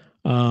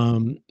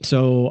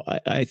 So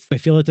I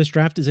feel that this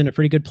draft is in a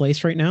pretty good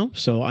place right now.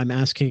 So I'm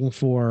asking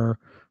for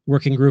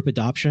working group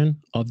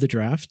adoption of the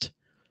draft.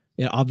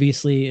 It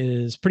obviously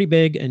is pretty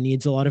big and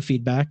needs a lot of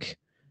feedback.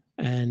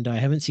 And I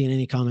haven't seen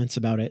any comments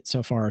about it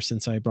so far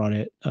since I brought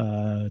it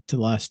to the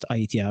last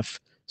IETF.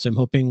 So I'm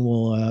hoping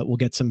we'll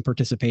get some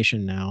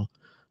participation now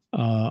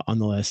on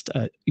the list,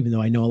 even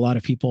though I know a lot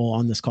of people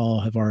on this call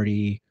have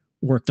already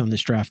worked on this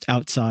draft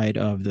outside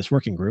of this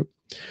working group.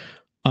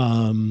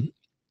 And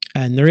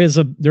there is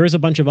a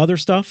bunch of other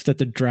stuff that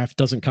the draft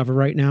doesn't cover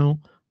right now,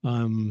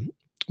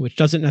 which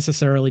doesn't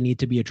necessarily need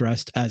to be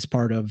addressed as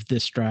part of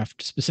this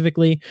draft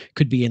specifically.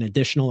 Could be an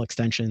additional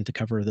extension to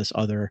cover this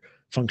other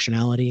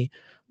functionality.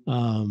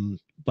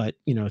 But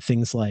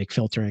things like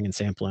filtering and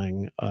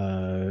sampling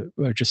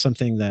are just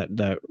something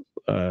that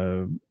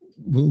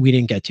we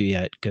didn't get to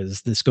yet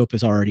because the scope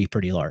is already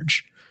pretty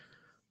large.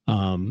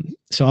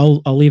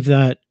 So I'll leave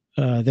that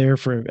there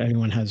for if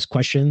anyone has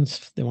questions,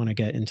 if they want to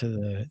get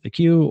into the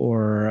queue,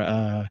 or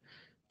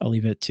I'll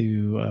leave it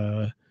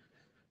to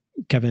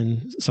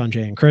Kevin,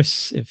 Sanjay, and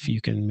Chris, if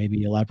you can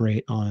maybe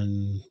elaborate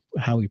on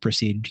how we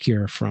proceed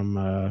here from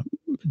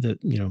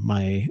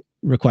my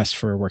request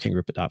for working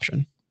group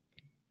adoption.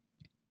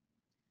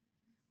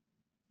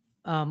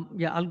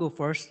 Yeah, I'll go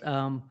first.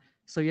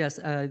 So yes,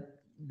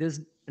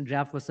 this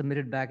draft was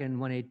submitted back in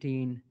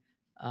 118,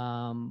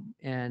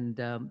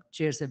 and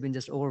chairs have been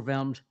just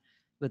overwhelmed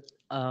with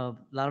a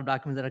lot of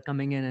documents that are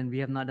coming in, and we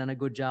have not done a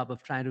good job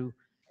of trying to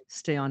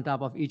stay on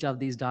top of each of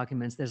these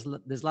documents. There's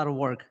a lot of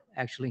work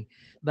actually,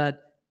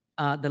 but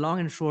the long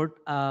and short,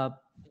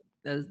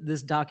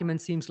 this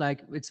document seems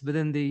like it's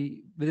within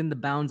the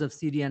bounds of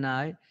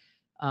CDNI.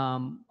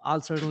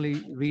 I'll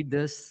certainly read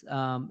this,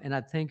 and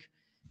I think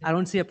I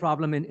don't see a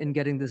problem in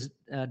getting this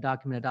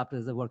document adopted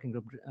as a working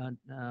group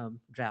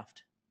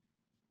draft.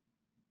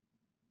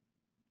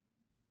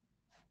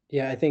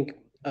 Yeah, I think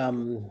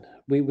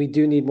we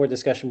do need more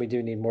discussion. We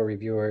do need more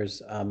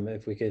reviewers.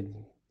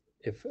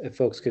 If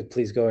folks could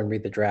please go and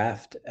read the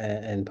draft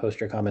and post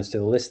your comments to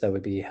the list, that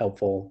would be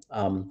helpful.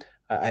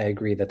 I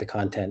agree that the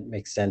content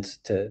makes sense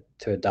to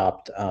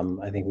adopt.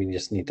 I think we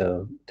just need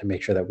to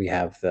make sure that we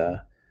have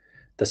the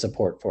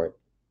support for it.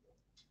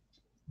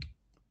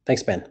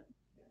 Thanks, Ben.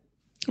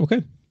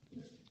 Okay.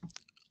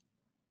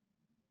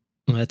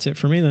 Well, that's it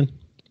for me then.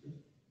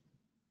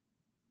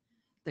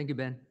 Thank you,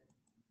 Ben.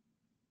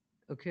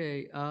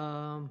 Okay.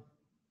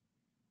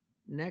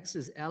 Next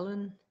is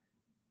Ellen.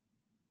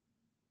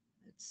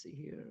 let's see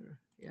here.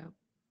 Yeah.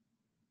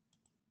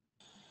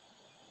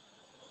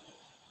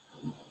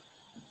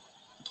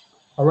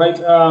 All right.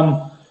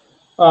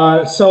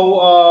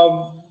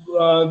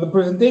 The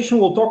presentation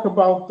will talk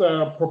about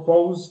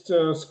proposed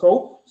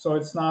scope. So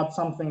it's not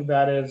something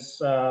that is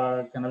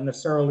kind of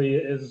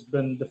necessarily has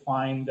been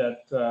defined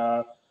at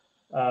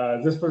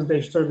this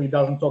presentation. Certainly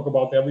doesn't talk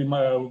about every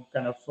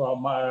kind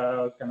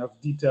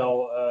of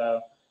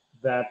detail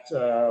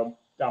that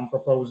I'm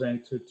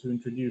proposing to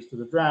introduce to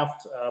the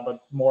draft,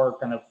 but more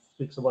kind of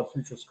speaks about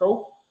future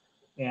scope,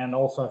 and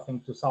also I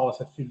think to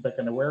solicit feedback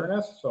and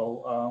awareness.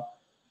 So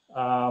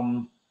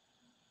I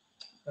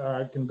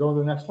can go to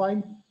the next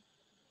slide.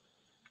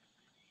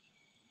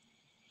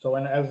 So,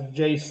 and as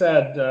Jay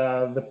said,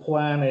 the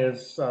plan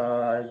is,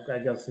 I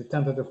guess the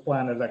tentative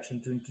plan is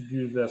actually to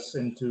introduce this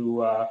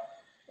into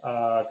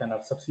kind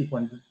of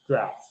subsequent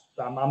drafts.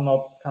 I'm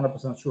not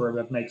 100% sure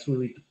that makes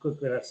really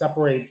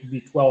separate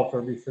V12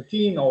 or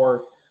V13,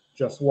 or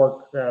just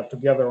work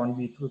together on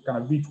V12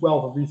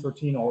 or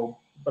V13, or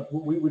but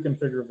we can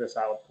figure this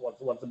out.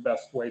 What's the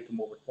best way to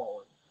move it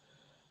forward?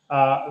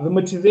 The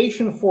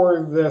motivation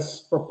for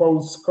this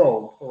proposed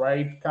scope,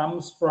 right,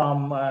 comes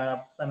from,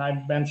 and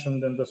I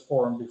mentioned in this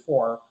forum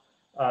before,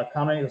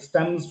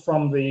 stems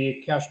from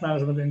the cash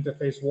management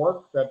interface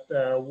work that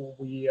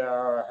we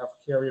have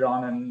carried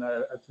on in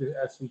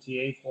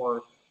SVTA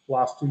for the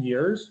last 2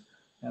 years.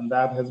 And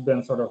that has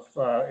been sort of,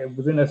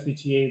 within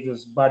SVTA,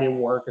 this body of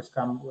work is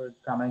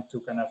coming to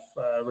kind of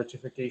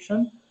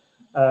rectification.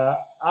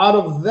 Out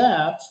of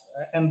that,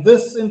 and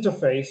this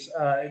interface,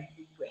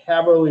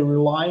 heavily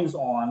relies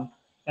on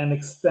and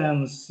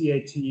extends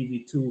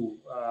CITEV2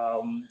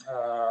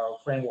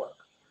 framework.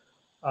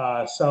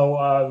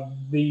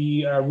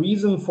 The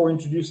reason for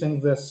introducing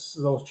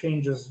those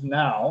changes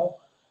now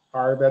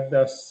are that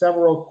there are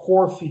several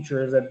core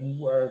features that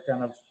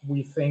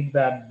we think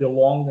that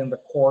belong in the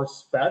core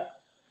spec,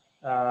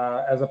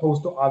 as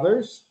opposed to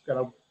others.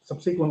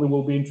 Subsequently,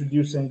 we'll be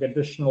introducing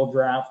additional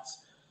drafts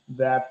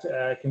that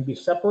can be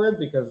separate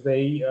because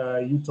they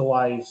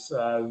utilize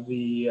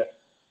the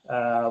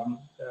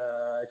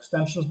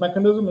extensions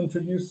mechanism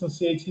introduced in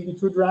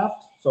CITEV2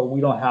 draft. So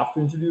we don't have to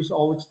introduce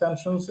all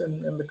extensions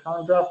in the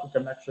current draft. We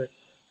can actually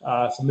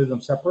submit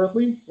them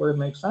separately where it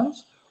makes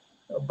sense.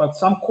 But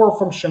some core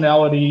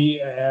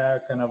functionality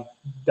kind of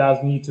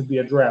does need to be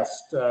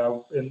addressed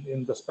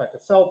in the spec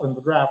itself, in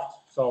the draft.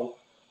 So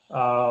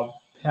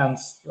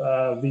hence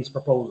these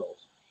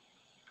proposals.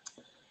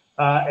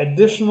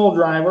 Additional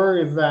driver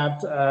is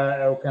that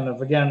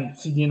again,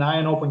 CDNI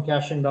and open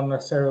caching don't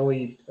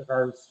necessarily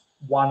are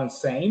one and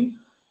same.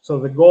 So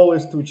the goal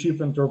is to achieve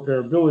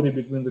interoperability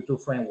between the two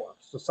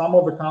frameworks. So some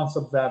of the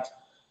concepts that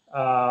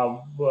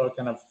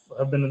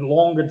have been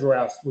long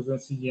addressed within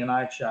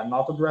CDNI actually are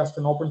not addressed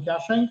in open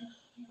caching.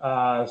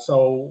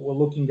 So we're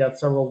looking at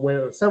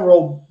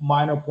several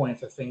minor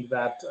points, I think,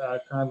 that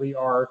currently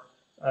are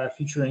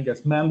featuring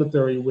as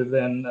mandatory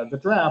within the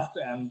draft,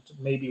 and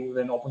maybe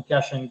within open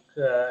caching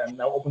and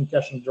now open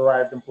caching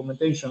derived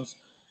implementations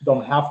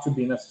don't have to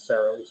be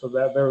necessarily. So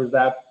that there is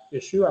that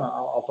issue, and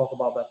I'll talk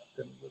about that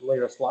in the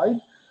later slide.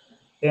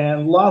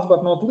 And last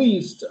but not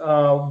least,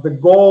 the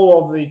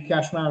goal of the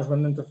cache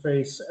management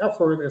interface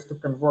effort is to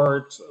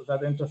convert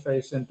that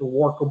interface into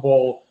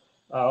workable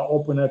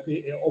open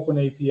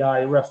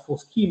API RESTful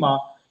schema,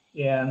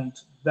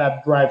 and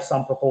that drives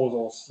some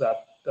proposals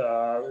that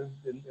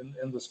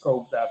in the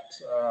scope that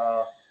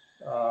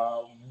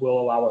will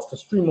allow us to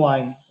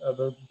streamline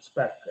the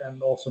spec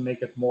and also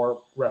make it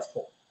more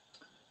RESTful.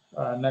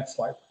 Next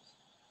slide.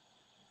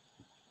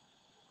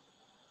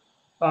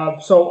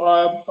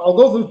 I'll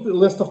go through the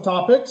list of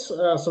topics.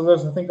 So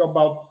there's, I think,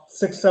 about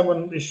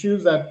 6-7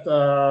 issues that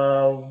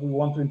we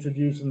want to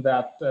introduce in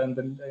that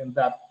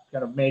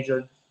kind of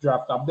major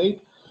draft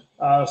update.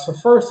 So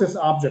first is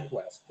object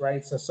list,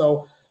 right?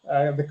 So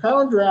the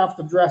current draft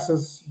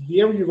addresses,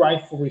 very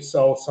rightfully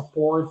so,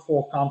 support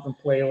for content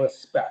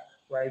playlist spec,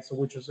 right? So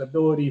which is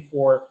ability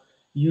for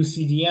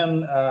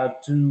UCDN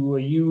to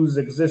use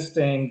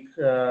existing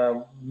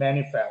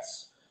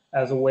manifests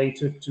as a way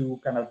to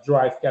kind of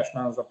drive cache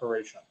management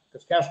operation.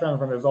 Because cache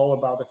management is all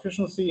about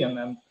efficiency and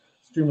then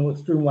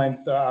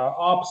streamlined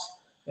ops,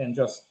 and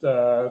just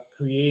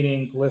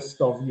creating list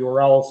of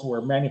URLs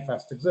where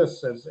manifest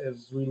exists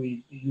is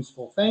really a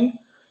useful thing.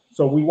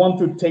 So we want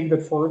to take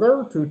that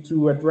further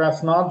to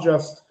address not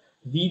just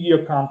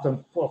video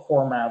content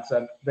formats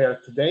that there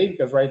today,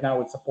 because right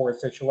now it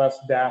supports HLS,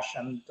 Dash,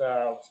 and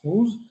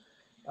Smooth,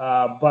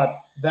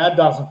 but that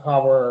doesn't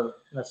cover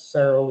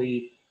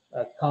necessarily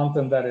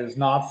content that is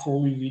not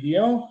fully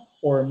video,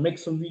 or a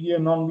mix of video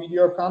and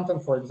non-video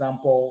content. For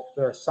example,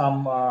 there are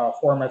some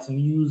formats in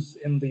use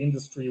in the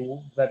industry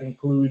that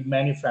include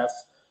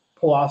manifests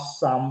plus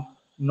some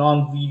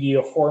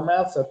non-video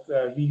formats, that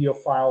video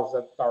files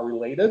that are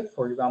related,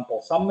 for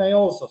example,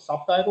 thumbnails or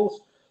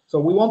subtitles. So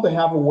we want to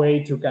have a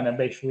way to kind of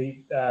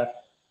basically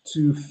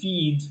to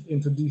feed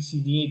into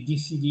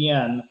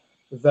DCDN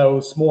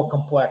those more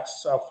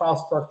complex file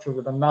structures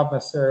that are not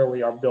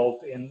necessarily are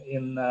built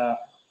in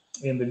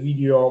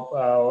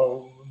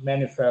video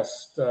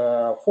manifest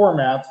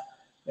format,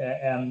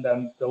 and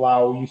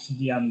allow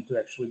UCDN to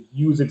actually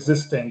use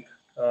existing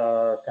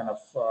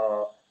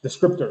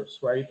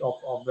descriptors, right,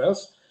 of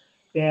this.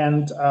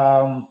 And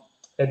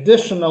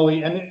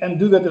additionally, and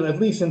do that at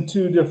least in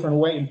two different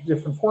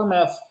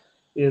formats,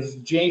 is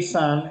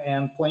JSON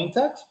and plain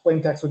text.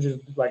 Plain text, which is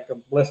like a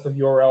list of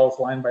URLs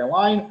line by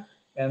line,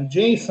 and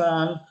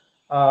JSON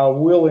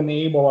will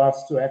enable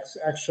us to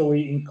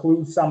actually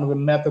include some of the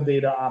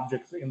metadata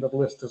objects in the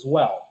list as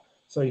well.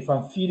 So if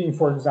I'm feeding,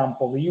 for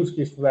example, the use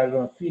case for that is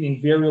I'm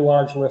feeding very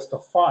large list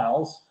of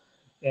files,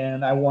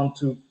 and I want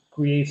to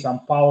create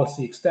some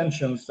policy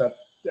extensions that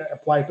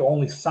apply to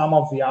only some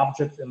of the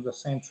objects in the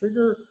same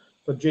trigger,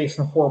 the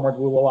JSON format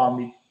will allow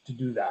me to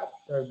do that.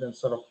 There's been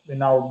sort of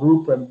in our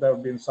group, and there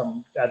have been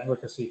some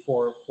advocacy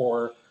for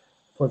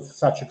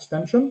such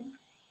extension.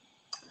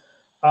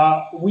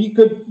 We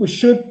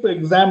should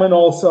examine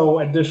also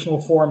additional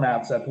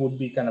formats that would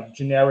be kind of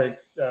generic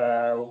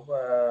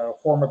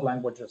format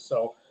languages.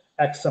 So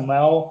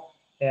XML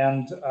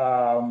and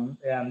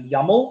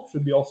YAML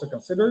should be also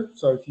considered.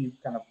 So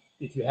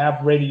if you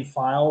have ready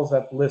files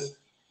that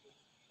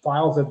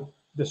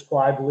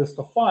describe a list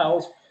of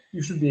files,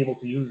 you should be able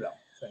to use them.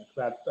 I think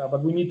that,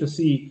 but we need to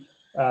see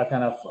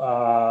kind of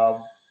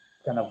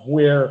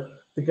where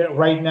to get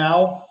right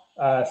now.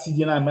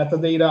 CDNI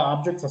metadata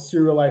objects are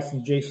serialized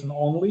in JSON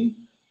only.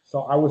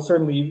 So I would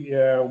certainly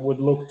would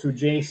look to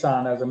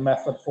JSON as a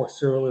method for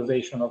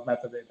serialization of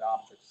metadata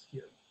objects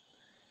here.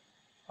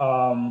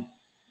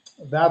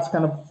 That's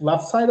kind of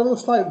left side of the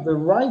slide. The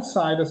right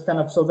side is kind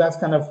of, so that's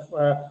kind of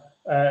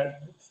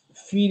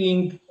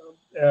feeding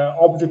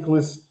object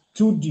lists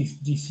to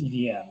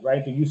DCDN,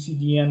 right? The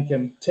UCDN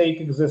can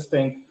take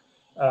existing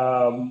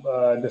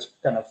this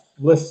kind of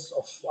lists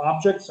of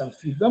objects and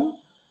feed them.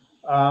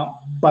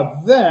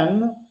 But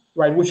then,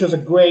 right, which is a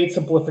great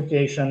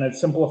simplification. It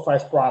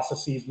simplifies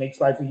processes, makes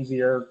life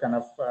easier, kind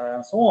of,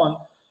 and so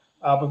on.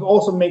 But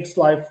also makes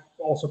life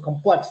also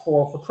complex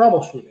for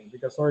troubleshooting,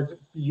 because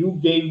you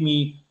gave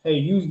me, hey,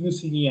 use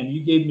UCDN,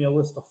 you gave me a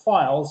list of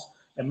files,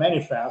 a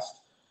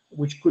manifest,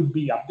 which could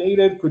be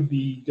updated, could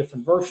be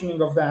different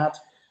versioning of that.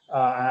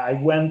 I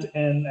went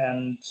in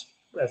and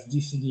as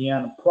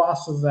DCDN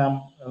process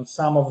them, and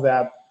some of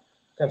that.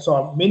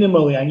 So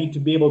minimally, I need to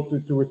be able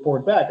to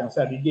report back and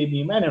say, you gave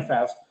me a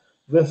manifest.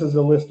 This is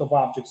a list of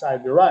objects I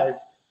derived.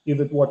 Is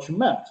it what you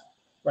meant,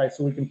 right?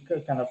 So we can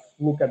kind of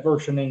look at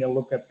versioning and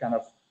look at kind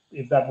of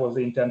if that was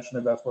the intention,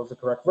 if that was the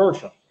correct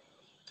version.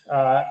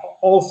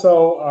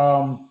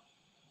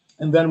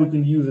 And then we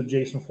can use a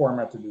JSON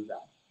format to do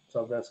that.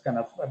 So that's kind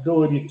of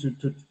ability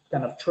to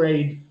kind of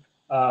trade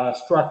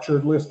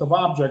structured list of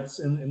objects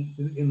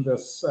in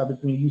this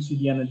between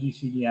UCDN and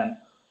DCDN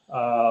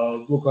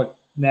look like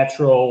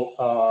natural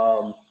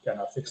kind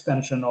of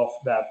extension of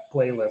that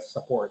playlist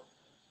support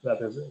that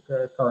is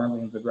currently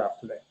in the draft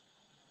today.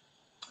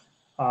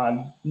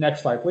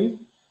 Next slide, please.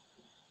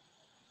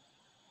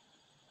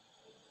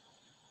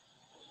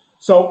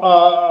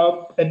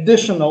 So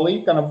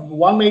additionally, kind of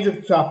one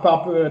major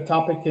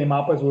topic came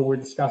up as we were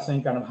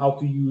discussing kind of how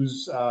to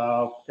use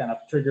kind of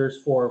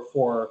triggers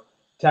for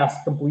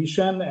task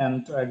completion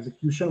and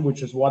execution,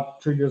 which is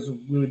what triggers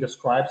really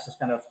describes as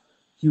kind of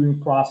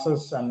queuing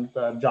process and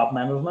job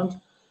management.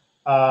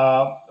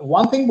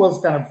 One thing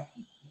was kind of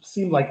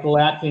seemed like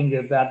lacking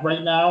is that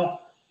right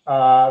now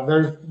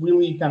there's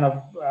really kind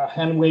of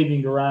hand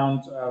waving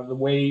around the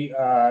way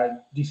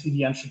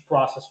DCDN should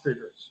process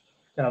triggers.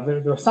 Kind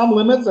of there are some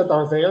limits that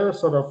are there,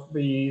 sort of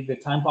the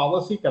time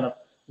policy, kind of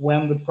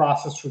when the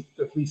process should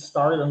at least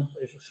start and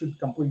it should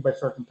complete by a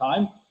certain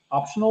time,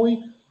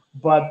 optionally.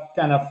 But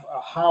kind of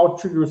how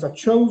triggers are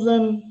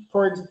chosen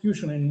for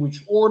execution, in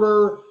which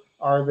order,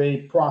 are they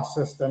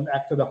processed and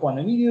acted upon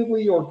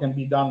immediately, or can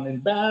be done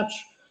in batch?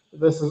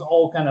 This is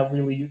all kind of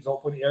really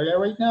open area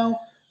right now.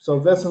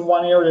 So this is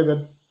one area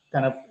that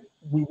kind of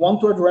we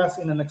want to address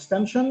in an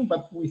extension,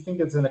 but we think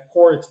it's in a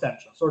core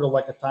extension, sort of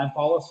like a time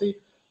policy,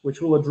 which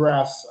will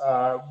address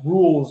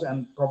rules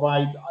and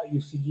provide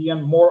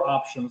UCDN more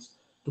options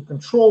to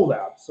control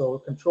that. So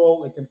it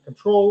can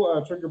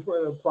control trigger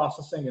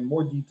processing in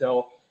more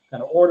detail,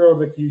 kind of order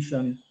of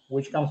execution,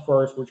 which comes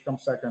first, which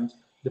comes second,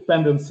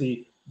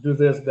 dependency, do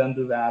this, then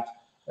do that,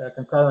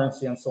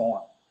 concurrency, and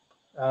so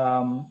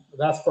on.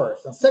 That's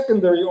first. And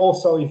secondary,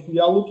 also, if we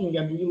are looking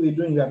at really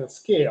doing that at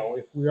scale,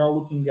 if we are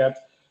looking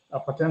at a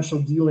potential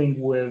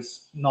dealing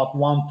with not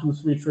 1, 2,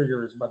 3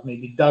 triggers, but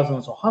maybe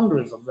dozens or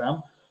hundreds of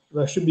them,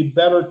 there should be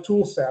better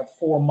tool set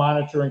for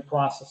monitoring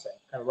processing.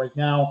 And right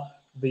now,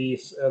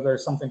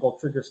 there's something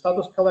called trigger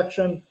status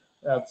collection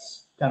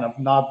that's kind of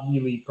not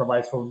really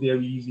provides for a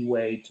very easy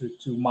way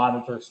to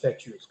monitor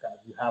statues. Kind of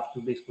you have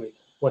to basically,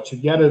 what you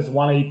get is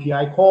one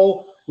API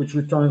call, which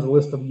returns a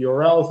list of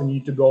URLs, and you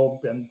need to go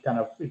and kind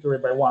of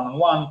iterate by one on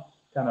one.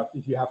 Kind of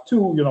if you have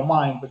 2, you don't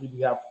mind, but if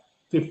you have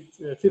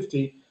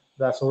 50,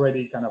 that's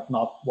already kind of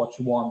not what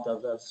you want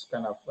as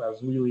kind of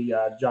as really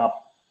a job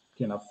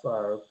kind of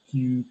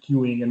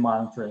queuing and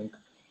monitoring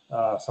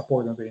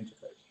support in the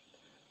interface.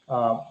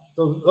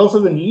 Those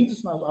are the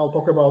needs. I'll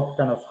talk about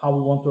kind of how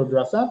we want to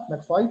address that.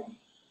 Next slide.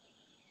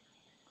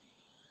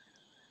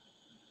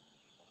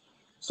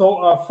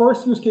 So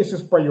first use case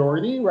is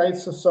priority, right?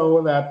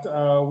 So that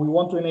we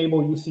want to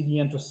enable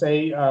UCDN to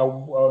say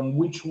on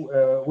which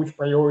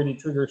priority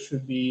trigger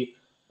should be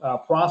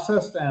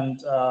processed, and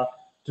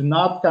to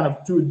not kind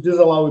of to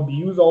disallow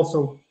abuse,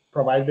 also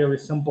provide very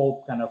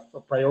simple kind of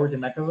priority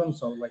mechanism.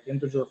 So like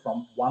integer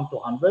from 1 to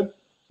 100,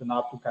 so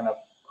not to kind of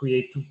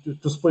create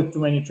to split too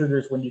many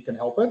triggers when you can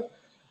help it.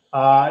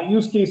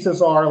 Use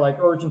cases are like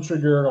urgent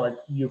trigger, like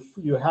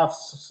you have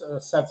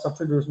sets of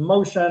triggers in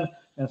motion,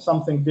 and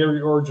something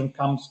very urgent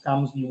comes,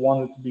 you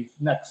want it to be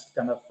next,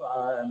 kind of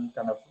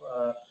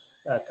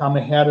come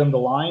ahead in the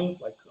line,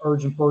 like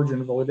urgent purge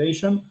and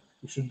validation.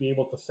 You should be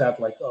able to set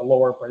like a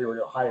lower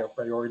priority or higher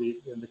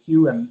priority in the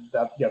queue, and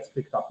that gets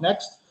picked up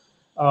next.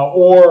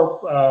 Or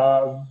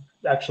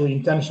actually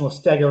intentional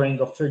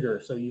staggering of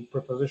triggers. So you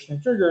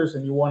prepositioning triggers,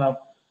 and you want to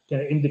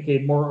kind of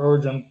indicate more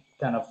urgent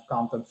kind of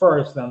content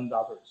first than the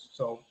others.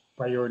 So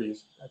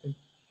priorities, I think,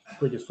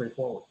 pretty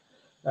straightforward.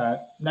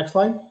 Next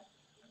slide.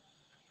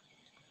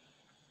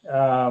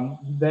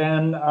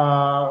 Then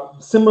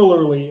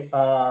similarly,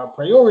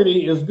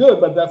 priority is good,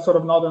 but that's sort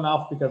of not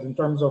enough, because in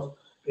terms of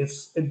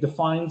it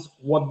defines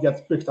what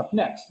gets picked up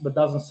next, but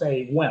doesn't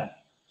say when.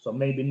 So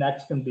maybe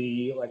next can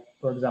be like,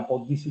 for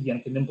example,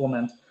 DCDN can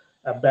implement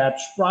a batch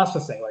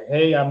processing, like,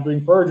 hey, I'm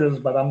doing purges,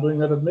 but I'm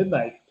doing it at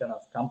midnight. Kind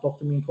of come talk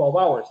to me in 12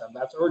 hours, and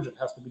that's urgent,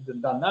 has to be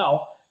done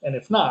now. And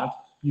if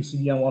not,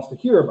 UCDN wants to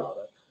hear about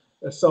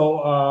it.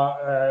 So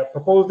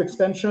proposed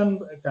extension,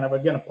 kind of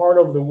again, a part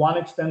of the one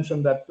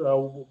extension that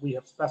we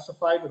have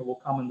specified and will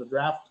come in the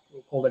draft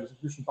called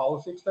execution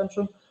policy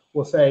extension,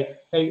 will say,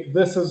 hey,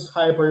 this is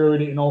high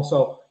priority, and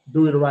also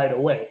do it right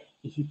away.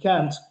 If you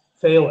can't,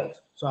 fail it,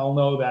 so I'll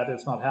know that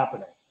it's not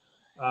happening.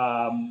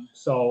 And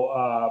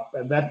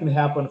that can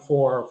happen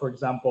for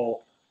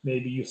example,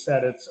 maybe you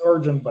said it's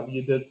urgent, but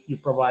you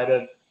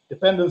provided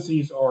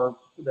dependencies, or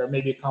there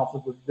may be a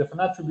conflict with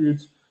different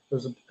attributes.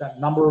 There's a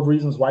number of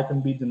reasons why it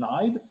can be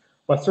denied,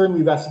 but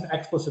certainly that's an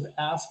explicit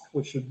ask,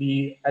 which should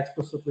be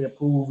explicitly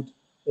approved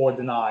or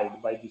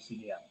denied by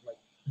DCDN. Like,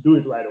 do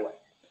it right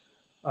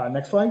away.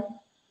 Next slide.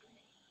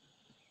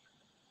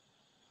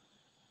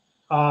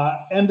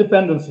 And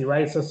dependency,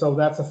 right? So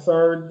that's a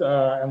third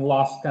and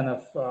last kind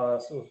of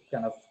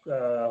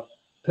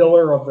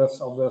pillar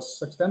of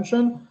this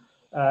extension.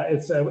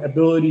 It's an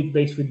ability to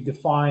basically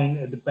define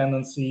a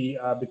dependency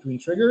between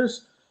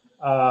triggers,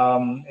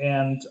 so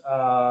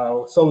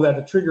that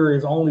the trigger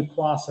is only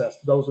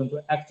processed, goes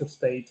into active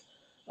state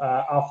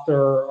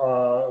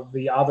after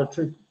the other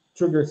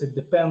triggers it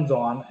depends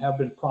on have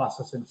been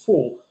processed in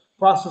full.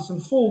 Processed in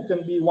full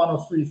can be one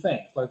of three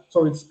things. Like,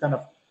 so it's kind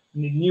of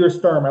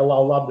nearest term, I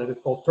loved it.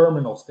 It's called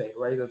terminal state,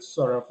 right? It's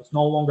sort of, it's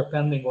no longer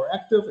pending or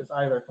active. It's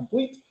either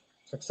complete,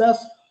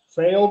 success,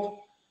 failed,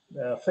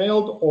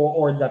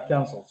 or it got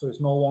canceled. So it's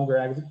no longer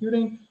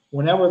executing.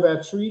 Whenever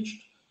that's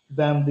reached,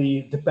 then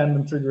the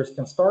dependent triggers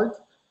can start.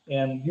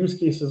 And use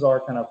cases are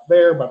kind of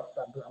there, but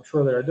I'm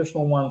sure there are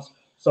additional ones.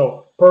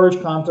 So purge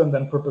content,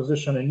 then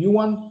preposition a new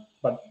one,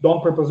 but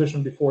don't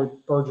preposition before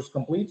purge is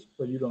complete,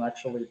 so you don't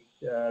actually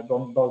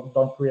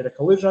don't create a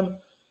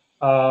collision.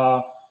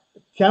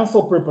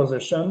 Cancel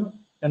preposition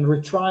and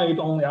retry it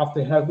only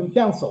after it has been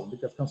canceled,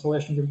 because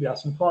cancellation can be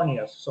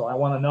asynchronous. So I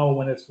want to know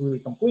when it's really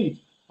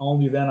complete.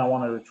 Only then I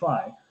want to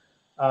retry.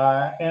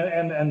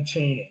 And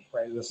chaining,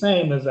 right? The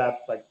same as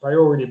that, like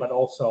priority, but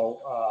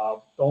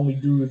also only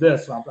do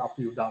this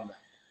after you've done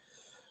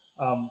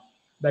that.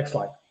 Next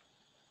slide.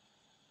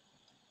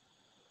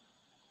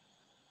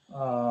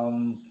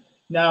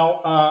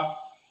 Now,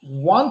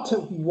 one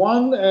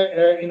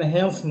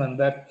enhancement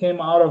that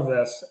came out of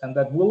this, and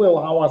that will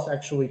allow us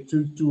actually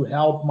to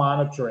help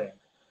monitoring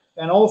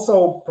and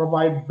also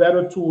provide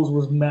better tools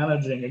with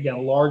managing,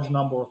 again, large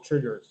number of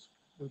triggers,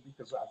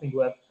 because I think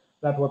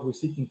that's what we're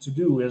seeking to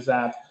do, is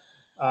that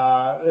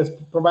is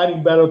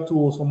providing better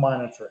tools for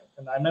monitoring.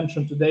 And I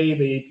mentioned today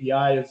the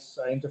API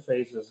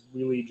interface is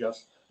really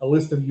just a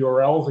list of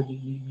URLs that you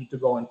need to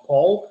go and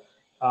pull,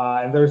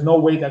 and there's no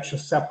way to actually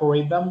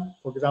separate them.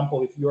 For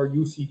example, if you're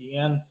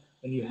UCDN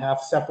and you have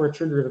separate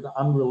triggers that are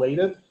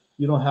unrelated,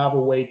 you don't have a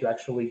way to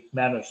actually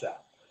manage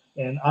that.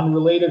 And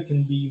unrelated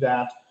can be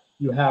that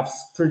you have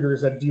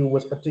triggers that deal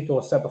with a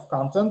particular set of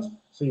content.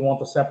 So you want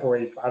to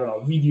separate, I don't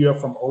know, video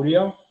from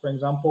audio, for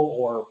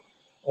example,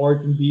 or it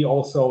can be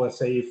also, let's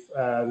say, if,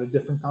 the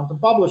different content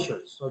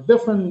publishers, so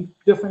different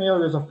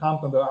areas of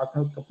content that are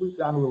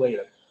completely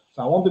unrelated.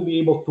 So I want to be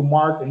able to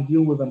mark and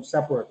deal with them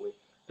separately,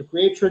 to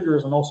create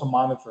triggers and also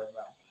monitoring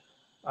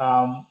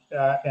them.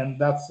 And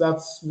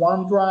that's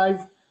one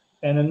drive.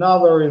 And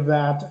another is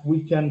that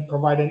we can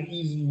provide an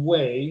easy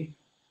way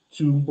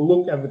to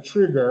look at the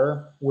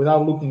trigger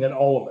without looking at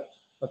all of it.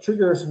 The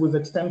triggers with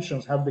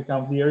extensions have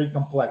become very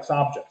complex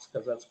objects,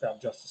 because that's got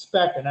just a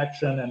spec, an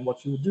action, and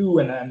what you do,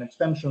 and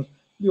extensions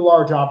be a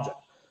large object.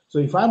 So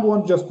if I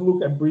want just to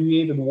look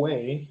abbreviated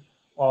way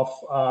of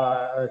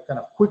kind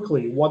of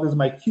quickly what is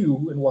my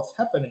queue and what's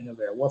happening in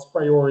there, what's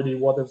priority,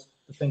 what is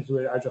the things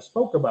I just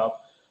spoke about.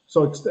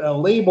 So a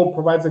label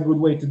provides a good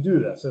way to do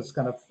this. It's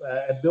kind of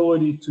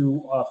ability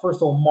to first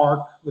of all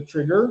mark the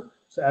trigger.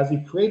 So as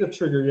you create a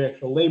trigger, you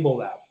actually label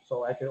that.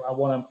 So I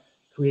want to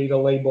create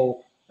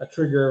a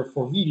trigger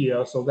for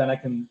video, so then I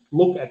can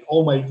look at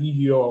all my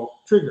video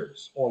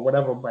triggers or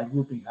whatever my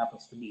grouping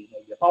happens to be,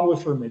 maybe a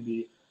publisher,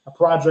 maybe a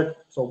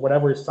project, so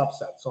whatever is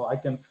subset. So I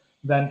can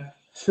then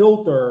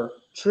filter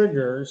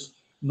triggers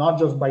not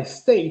just by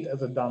state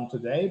as it's done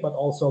today, but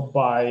also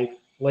by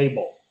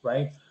label,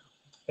 right?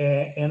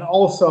 And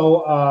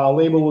also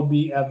label would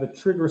be at the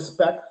trigger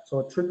spec, so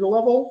a trigger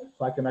level,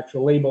 so I can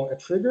actually label a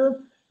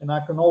trigger, and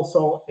I can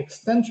also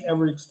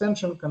every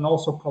extension can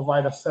also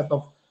provide a set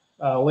of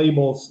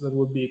labels that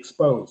would be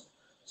exposed.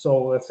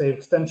 So let's say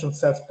extension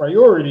sets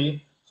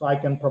priority, so I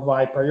can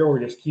provide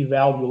priority as key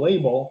value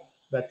label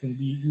that can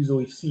be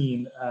easily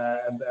seen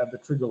at the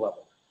trigger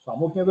level. So I'm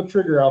looking at the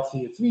trigger, I'll see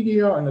its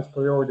video and its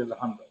priority is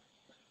 100.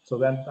 So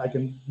then I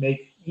can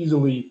make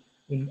easily,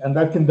 and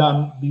that can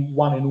be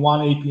one in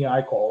one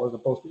API call as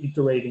opposed to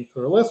iterating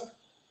through a list.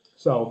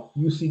 So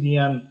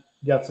UCDN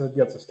gets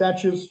a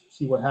status,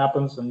 see what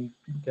happens, and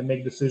can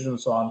make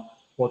decisions on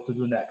what to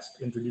do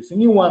next. Introduce a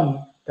new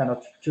one, kind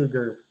of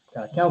trigger,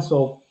 kind of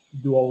cancel,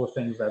 do all the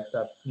things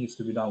that needs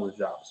to be done with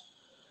jobs.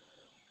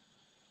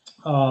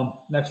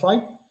 Next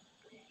slide.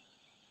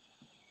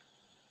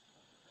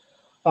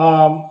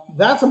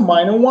 That's a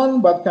minor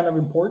one, but kind of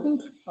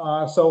important.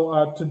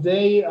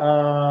 Today, there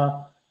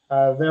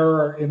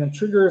are in the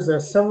triggers, there are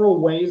several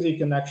ways you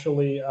can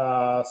actually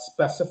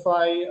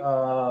specify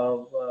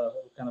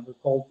kind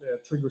of called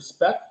trigger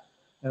spec,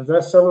 and there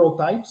are several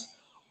types.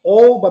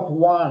 All but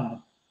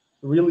one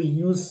really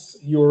use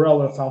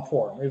URL in some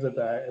form. Is it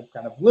a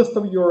kind of list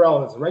of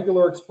URL? Is it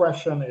regular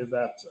expression? Is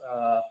that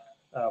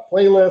a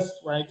playlist,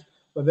 right?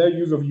 But their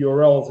use of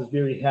URLs is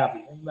very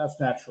heavy, and that's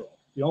natural.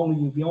 The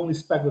only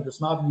spec that is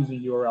not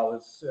using URL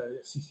is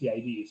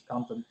CCID, is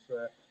content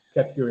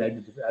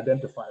category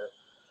identifier.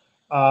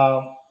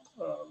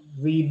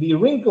 The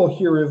wrinkle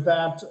here is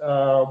that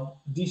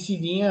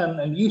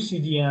DCDN and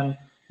UCDN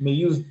may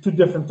use two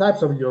different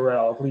types of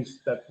URL, at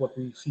least that's what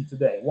we see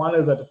today. One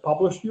is a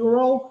published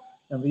URL,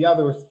 and the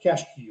other is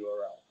cache key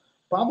URL.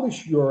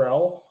 Published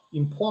URL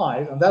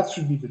implies, and that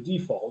should be the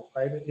default,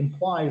 right? It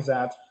implies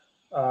that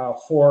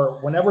for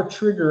whenever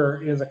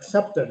trigger is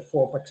accepted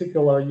for a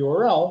particular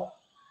URL,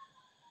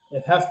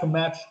 it has to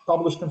match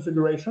published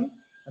configuration,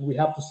 and we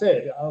have to say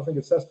it. I don't think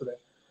it says today.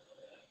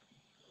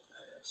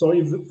 So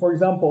if, for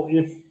example,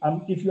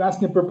 if you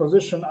ask a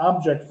preposition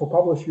object for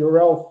published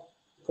URL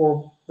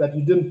for that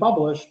you didn't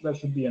publish, that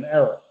should be an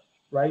error,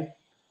 right?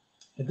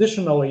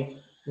 Additionally,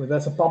 when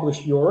that's a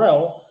published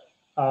URL,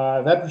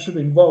 that should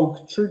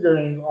invoke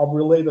triggering of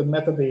related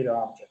metadata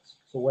objects.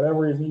 So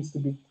whatever it needs to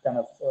be kind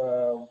of,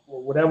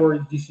 whatever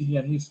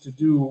DCDN needs to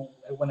do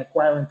when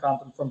acquiring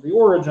content from the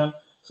origin.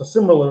 So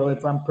similarly,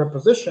 if I'm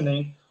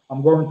prepositioning,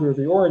 I'm going through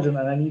the origin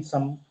and I need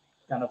some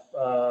kind of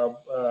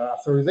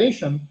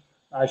authorization,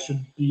 I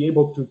should be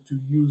able to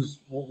use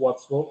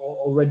what's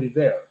already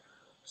there.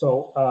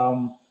 So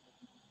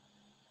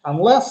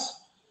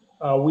unless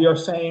we are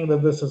saying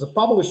that this is a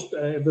published,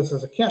 this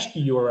is a cache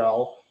key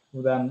URL,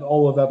 then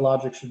all of that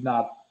logic should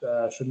not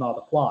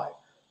apply.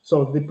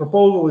 So the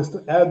proposal is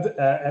to add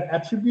an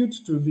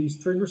attribute to these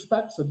trigger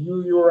specs of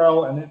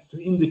URL and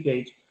to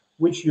indicate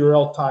which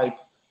URL type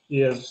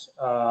is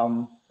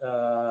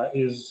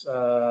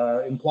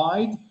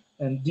implied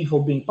and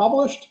default being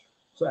published.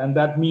 So, and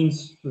that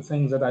means the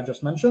things that I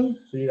just mentioned.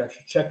 So you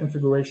actually check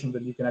configuration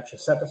that you can actually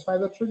satisfy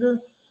that trigger.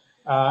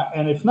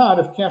 And if not,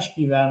 if cache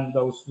key, then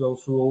those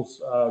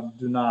rules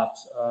do not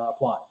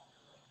apply.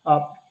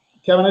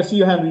 Kevin, I see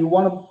your hand. Do you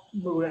want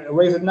to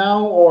raise it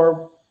now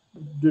or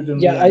do it in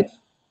the end?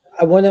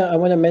 I want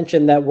to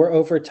mention that we're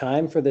over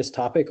time for this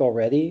topic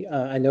already.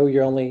 I know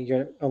you're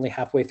only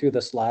halfway through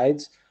the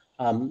slides.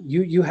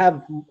 You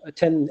have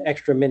 10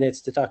 extra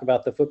minutes to talk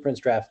about the footprints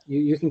draft.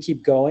 You can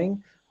keep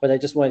going, but I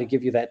just wanted to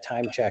give you that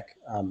time check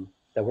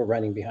that we're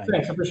running behind.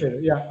 Thanks, I appreciate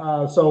it.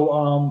 Yeah.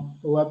 So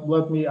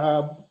let me.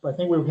 I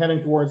think we're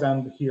heading towards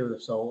end here.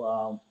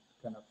 So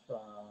kind of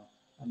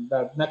and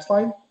that next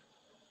slide.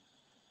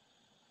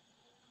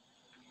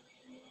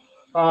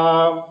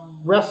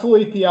 RESTful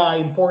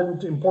API,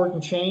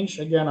 important change.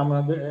 Again,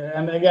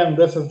 and again,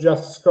 this is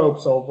just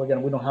scope. So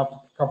again, we don't have to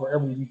cover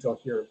every detail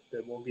here.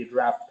 There will be a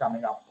draft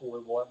coming up.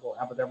 We'll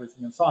have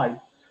everything inside.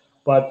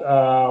 But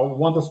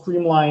want to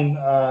streamline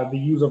the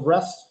use of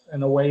REST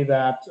in a way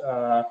that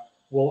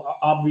will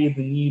obviate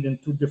the need in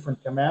two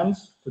different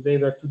commands. Today,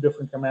 there are two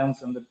different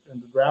commands in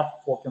the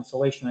draft for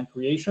cancellation and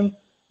creation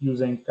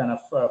using kind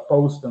of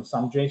post and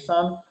some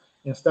JSON.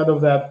 Instead of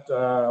that,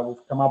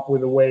 we've come up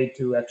with a way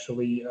to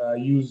actually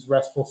use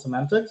RESTful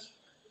semantics,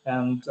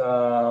 and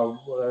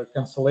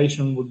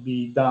cancellation would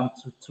be done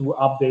through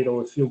update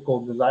of a field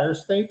called desired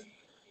state.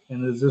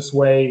 And in this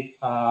way,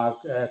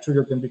 a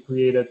trigger can be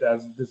created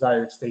as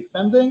desired state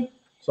pending.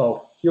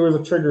 So here is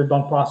a trigger,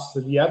 don't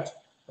process it yet.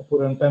 I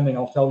put it in pending.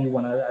 I'll tell you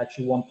when I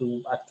actually want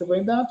to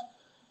activate that.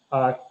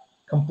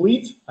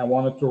 Complete, I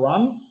want it to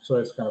run, so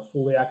it's kind of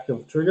fully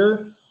active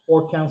trigger,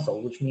 or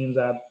cancel, which means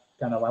that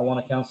kind of I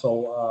want to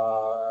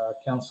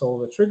cancel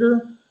the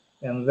trigger,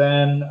 and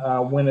then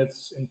when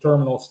it's in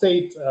terminal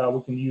state,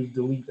 we can use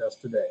delete as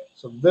today.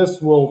 So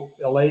this will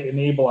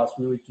enable us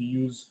really to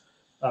use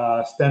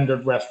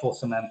standard RESTful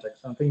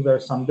semantics. I think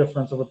there's some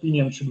difference of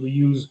opinion. Should we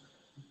use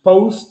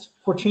post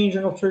for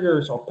changing of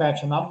triggers or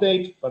patch and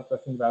update? But I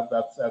think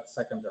that's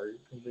secondary.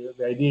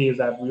 The idea is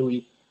that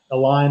really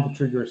align the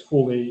triggers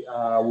fully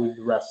with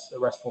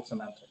RESTful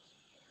semantics.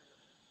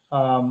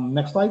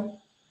 Next slide.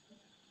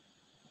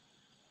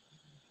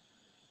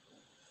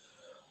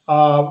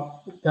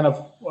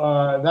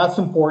 That's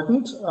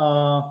important.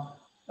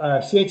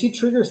 CIT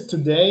triggers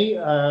today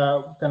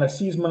kind of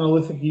sees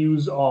monolithic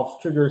use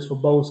of triggers for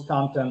both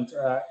content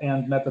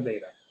and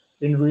metadata.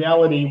 In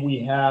reality, we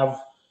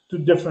have two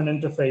different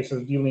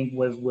interfaces dealing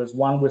with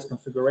one with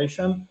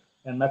configuration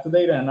and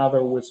metadata,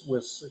 another with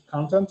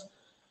content.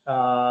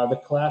 The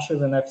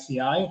clashes in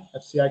FCI.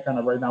 FCI kind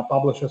of right now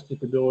publishes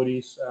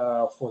capabilities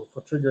for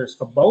triggers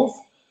for both.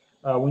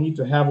 We need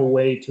to have a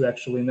way to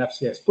actually in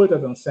FCI split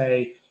it and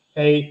say,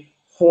 hey,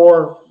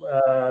 for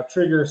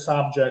trigger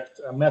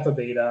subject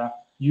metadata,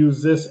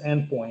 use this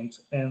endpoint,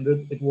 and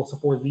it will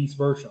support these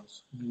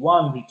versions,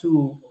 V1,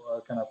 V2,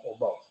 kind of, or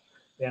both.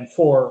 And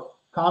for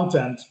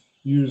content,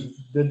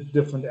 use the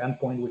different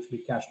endpoint, which be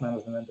cache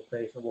management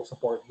interface, that will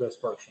support this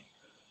version.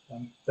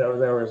 And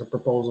there is a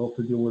proposal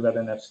to deal with that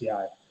in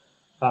FCI.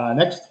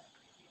 Next.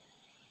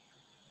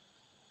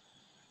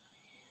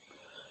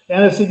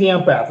 And a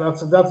CDN path,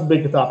 that's a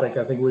big topic.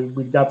 I think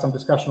we've got some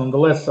discussion on the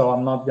list, so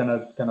I'm not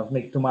gonna kind of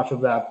make too much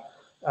of that.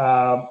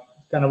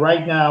 Kind of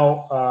right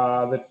now,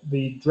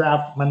 the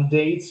draft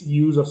mandates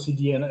use of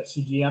CDN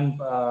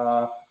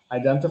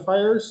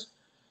identifiers,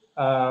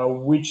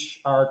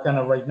 which are kind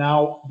of right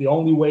now, the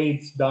only way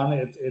it's done,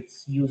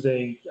 it's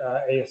using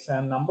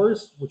ASN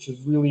numbers, which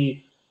is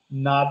really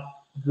not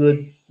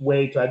good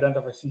way to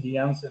identify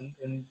CDNs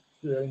in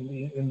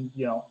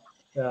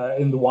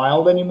the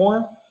wild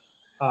anymore.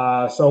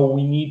 So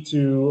we need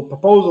to,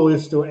 proposal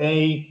is to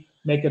A,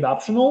 make it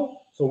optional,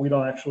 so we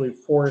don't actually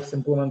force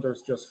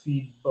implementers just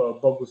feed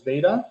bogus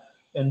data,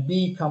 and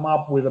B, come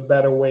up with a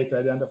better way to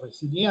identify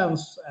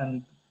CDNs,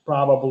 and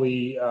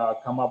probably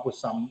come up with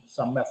some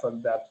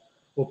method that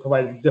will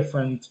provide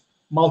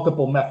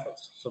multiple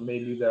methods. So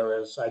maybe there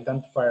is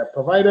identifier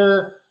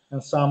provider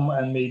and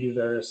maybe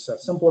there is a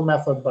simpler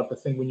method, but the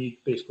thing we need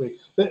basically,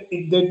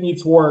 it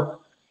needs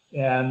work.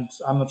 And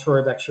I'm not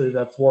sure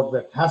that's work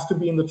that has to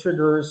be in the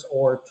triggers,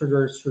 or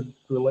triggers should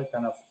really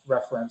kind of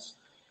reference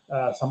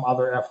some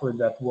other effort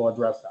that will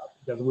address that,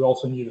 because we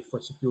also need it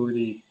for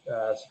security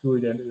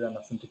and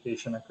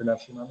authentication and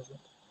credential management.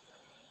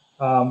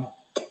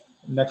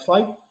 Next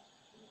slide.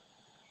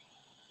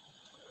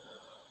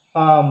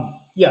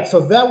 Yeah, so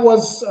that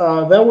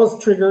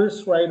was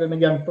triggers, right? And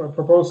again,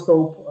 proposed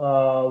scope,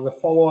 the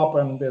follow-up,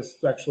 and is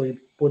to actually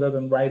put it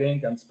in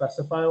writing and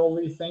specify all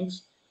these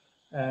things.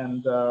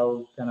 And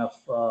I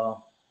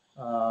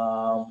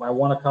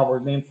want to cover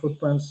named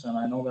footprints, and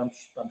I know that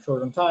I'm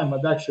short on time,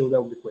 but actually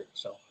that would be quick.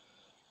 So,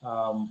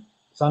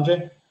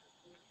 Sanjay?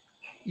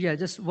 Yeah,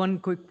 just one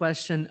quick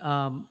question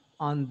on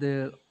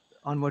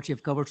what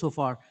you've covered so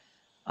far.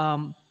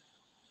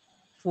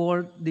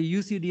 For the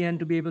UCDN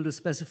to be able to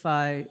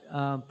specify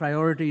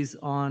priorities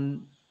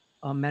on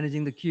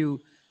managing the queue,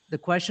 the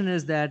question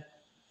is that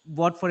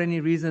what, for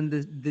any reason,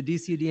 the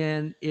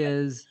DCDN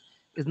is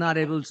not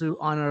able to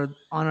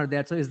honor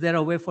that. So is there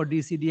a way for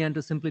DCDN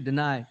to simply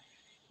deny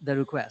the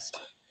request?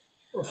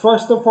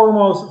 First and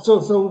foremost,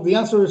 so the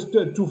answer is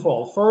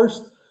twofold.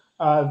 First,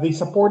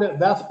 that's part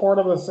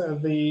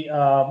of the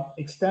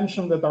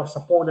extension that are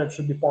supported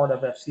should be part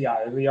of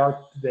FCI. They are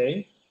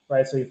today,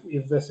 right? So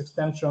if this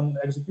extension,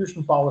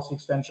 execution policy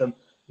extension,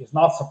 is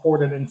not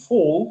supported in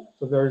full,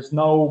 so there is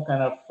no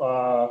kind of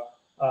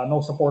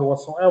no support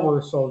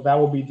whatsoever, so that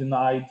will be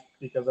denied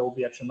because that will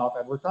be actually not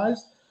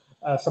advertised.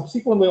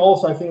 Subsequently,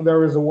 also, I think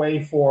there is a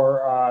way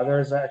for there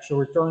is an actual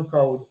return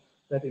code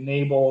that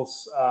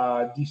enables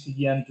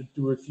DCDN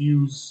to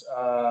refuse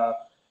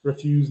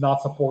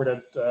not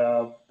supported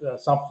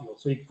subfields.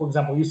 So, for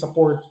example, you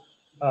support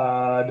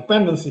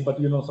dependency, but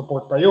you don't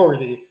support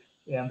priority,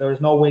 and there is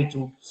no way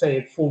to say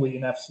it fully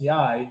in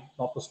FCI,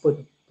 not to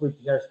split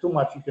hairs too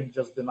much. You can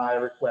just deny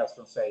a request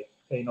and say,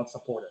 hey, not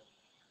supported.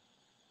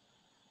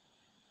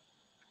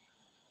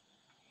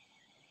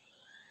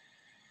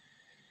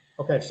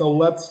 Okay, so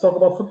let's talk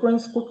about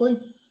footprints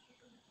quickly.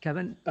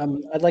 Kevin?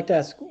 I'd like to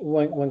ask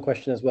one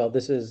question as well.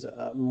 This is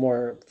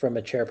more from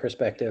a chair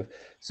perspective.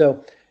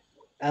 So,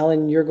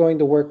 Alan, you're going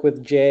to work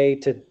with Jay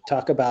to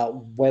talk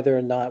about whether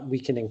or not we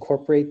can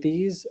incorporate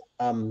these.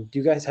 Do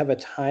you guys have a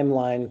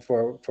timeline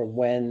for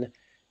when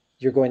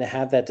you're going to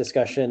have that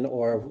discussion,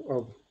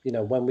 or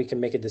when we can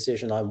make a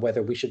decision on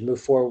whether we should move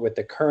forward with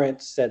the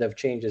current set of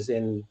changes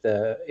in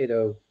the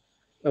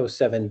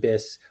 8007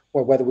 BIS,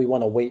 or whether we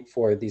want to wait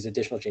for these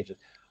additional changes?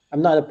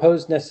 I'm not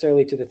opposed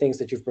necessarily to the things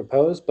that you've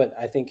proposed, but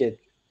I think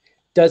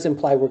does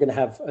imply we're going to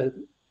have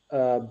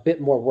a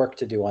bit more work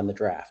to do on the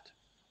draft.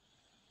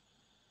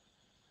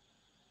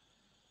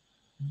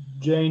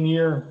 Jay,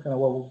 Neer, kind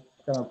of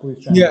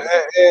please. Yeah,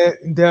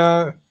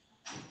 there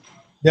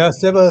are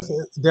several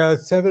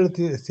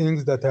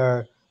things that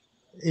are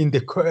in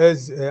the,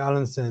 as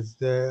Alan says,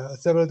 there are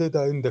several that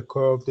are in the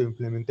core of the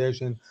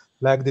implementation,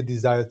 like the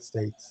desired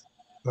states,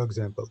 for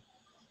example.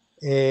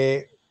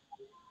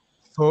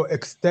 For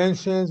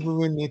extensions, we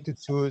will need to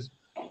choose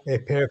a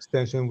pair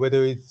extension,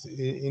 whether it's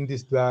in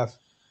this draft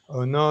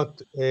or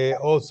not.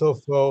 Also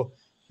for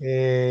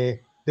the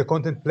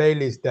content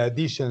playlist, the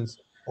additions,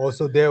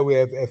 also there we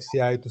have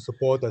FCI to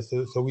support us,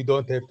 so we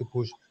don't have to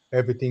push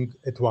everything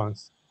at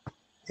once.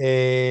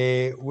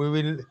 I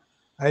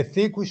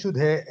think we should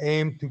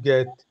aim to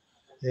get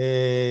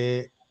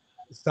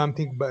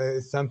something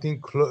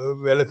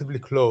relatively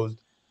closed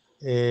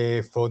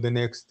for the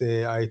next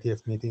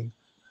IETF meeting.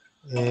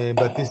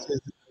 But this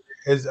is,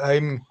 as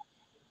I'm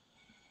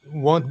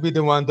won't be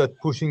the one that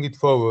pushing it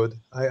forward.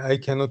 I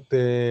cannot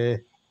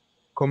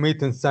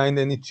commit and sign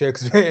any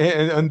checks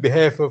on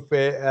behalf of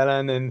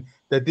Alan, and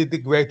that did a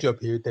great job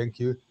here. Thank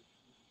you,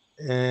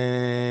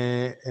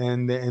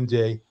 and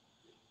Jay.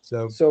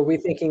 So are we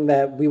thinking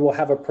that we will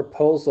have a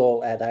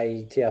proposal at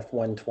IETF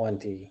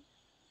 120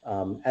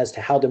 as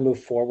to how to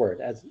move forward,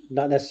 as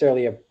not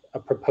necessarily a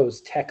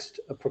proposed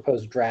text, a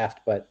proposed draft,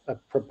 but a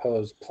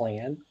proposed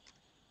plan?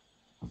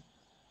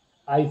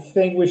 I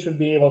think we should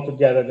be able to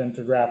get it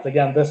into draft.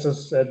 Again, this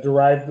is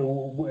derived.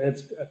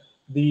 It's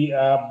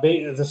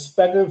the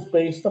spec is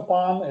based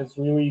upon. It's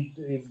really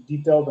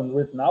detailed and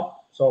written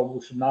up. So we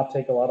should not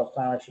take a lot of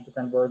time actually to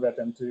convert that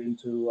into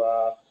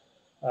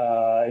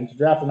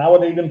draft. And I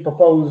would even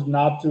propose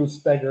not to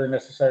stagger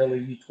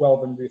necessarily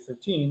V12 and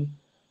V13,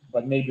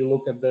 but maybe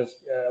look at the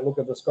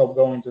scope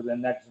going to the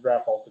next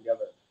draft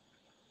altogether.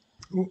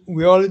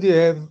 We already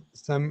have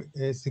some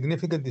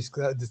significant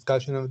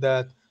discussion of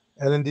that.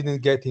 Alan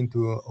didn't get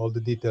into all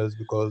the details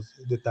because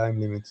of the time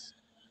limits.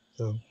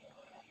 So,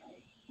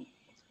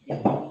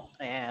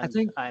 And I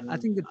think the I'm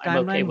okay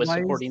with timeline-wise-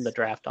 supporting the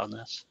draft on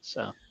this.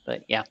 So,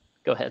 but yeah,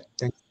 go ahead.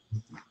 thanks.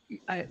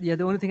 Yeah,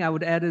 the only thing I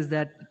would add is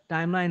that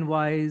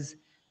timeline-wise,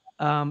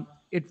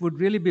 it would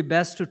really be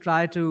best to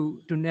try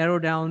to narrow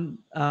down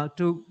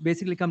to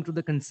basically come to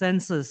the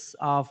consensus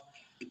of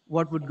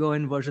what would go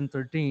in version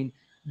 13.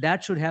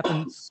 That should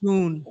happen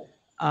soon,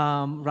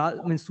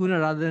 sooner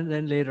rather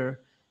than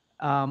later.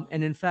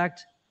 And in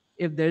fact,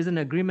 if there's an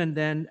agreement,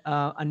 then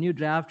a new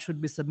draft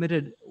should be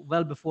submitted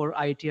well before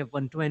IETF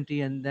 120,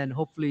 and then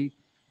hopefully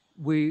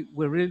we're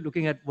really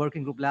looking at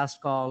working group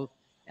last call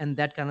and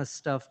that kind of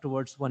stuff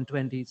towards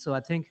 120. So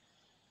I think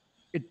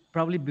it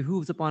probably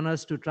behooves upon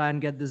us to try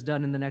and get this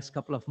done in the next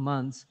couple of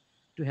months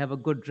to have a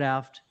good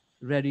draft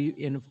ready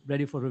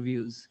for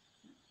reviews.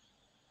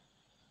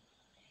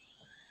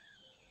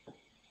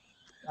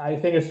 I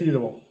think it's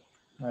feasible.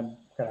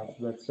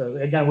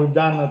 Again, we've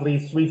done at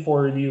least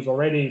 3-4 reviews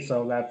already,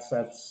 so that's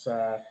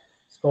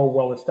scope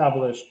well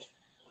established.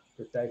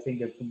 But I think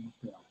it,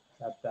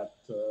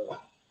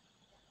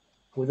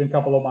 within a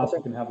couple of months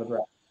we can have the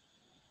draft.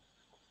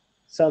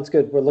 Sounds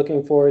good. We're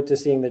looking forward to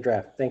seeing the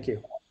draft. Thank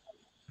you.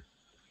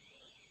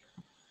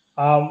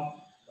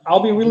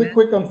 I'll be really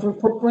quick on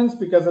footprints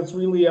because it's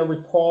really a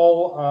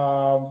recall.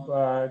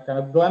 Kind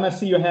of, Glenn, I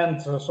see your hand,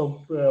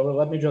 so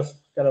let me just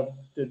kind of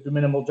do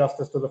minimal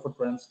justice to the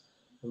footprints.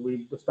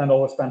 We spend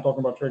all this time talking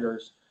about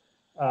triggers.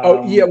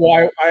 Yeah,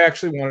 well, I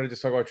actually wanted to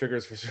just talk about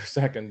triggers for a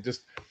second.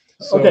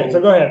 Okay,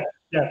 so go ahead.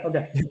 Yeah,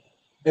 okay.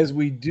 As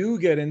we do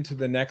get into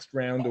the next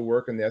round of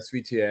work in the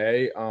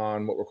SVTA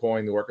on what we're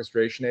calling the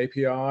orchestration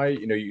API,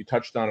 you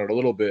touched on it a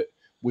little bit.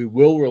 We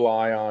will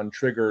rely on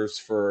triggers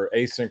for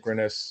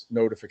asynchronous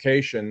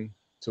notification,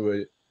 so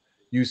a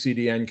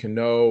UCDN can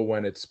know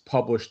when it's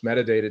published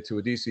metadata to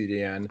a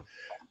DCDN.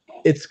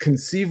 It's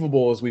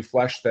conceivable as we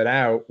flesh that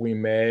out, we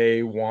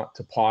may want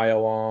to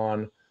pile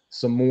on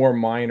some more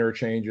minor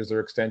changes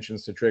or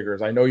extensions to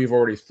triggers. I know you've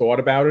already thought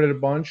about it a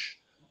bunch,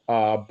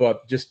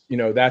 but just,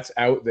 that's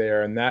out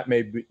there, and that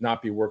may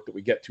not be work that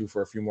we get to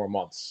for a few more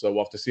months. So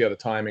we'll have to see how the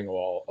timing of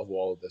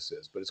all of this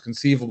is, but it's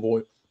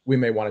conceivable we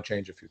may want to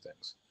change a few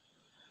things.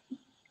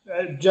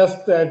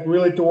 Just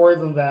really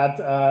towards that,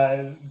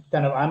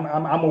 kind of,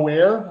 I'm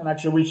aware, and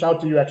actually reach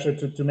out to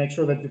you to make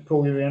sure that you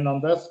pull you in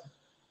on this.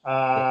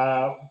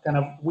 Kind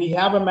of, we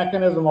have a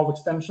mechanism of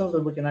extensions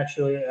that we can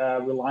actually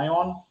rely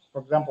on.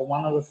 For example,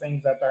 one of the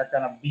things that are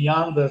kind of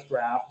beyond this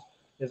draft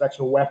is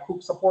actually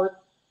webhook support.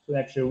 So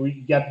actually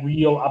we get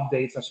real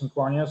updates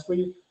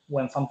asynchronously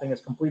when something is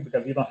complete,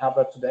 because you don't have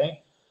that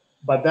today.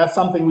 But that's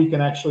something we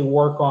can actually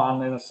work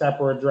on in a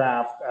separate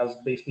draft, as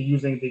basically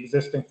using the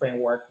existing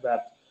framework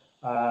that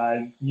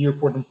Neer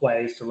put in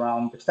place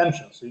around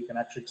extensions. So you can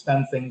actually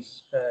extend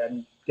things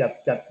and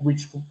get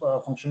rich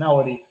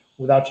functionality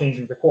without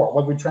changing the core.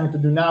 What we're trying to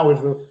do now is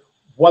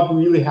what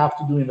we really have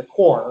to do in the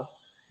core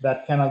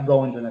that cannot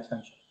go into an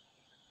extension.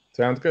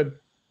 Sounds good.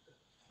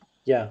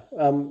 Yeah,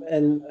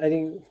 and I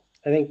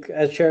think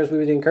as chairs, we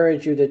would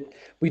encourage you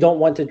we don't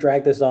want to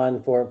drag this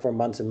on for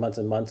months and months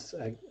and months.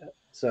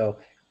 So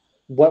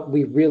what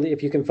we really,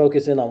 if you can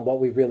focus in on what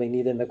we really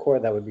need in the core,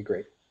 that would be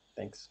great.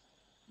 Thanks.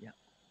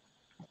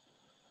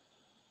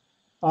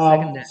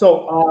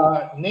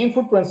 Name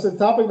footprints, the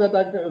topic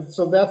that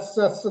so that's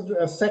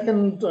a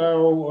second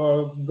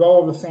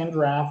go of the same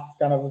draft.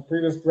 Kind of the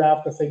previous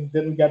draft, I think,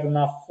 didn't get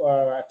enough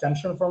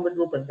attention from the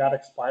group and got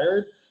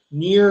expired.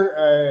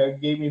 Nir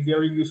gave me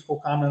very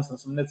useful comments and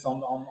some nits on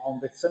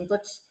the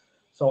syntax.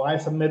 So I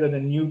submitted a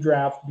new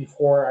draft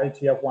before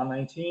IETF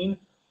 119.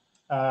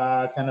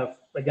 Kind of,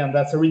 again,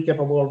 that's a recap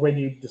of what we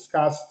already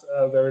discussed.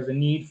 There is a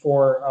need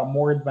for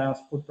more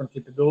advanced footprint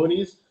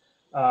capabilities.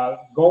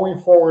 Going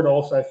forward,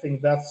 also, I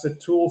think that's a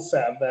tool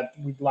set that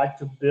we'd like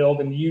to build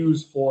and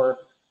use for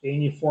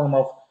any form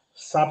of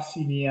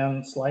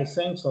sub-CDN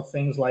slicing. So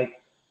things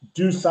like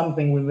do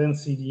something within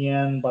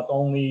CDN, but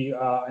only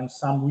in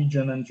some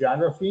region and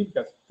geography.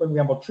 Because, for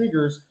example,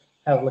 triggers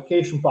have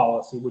location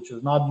policy, which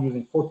is not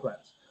using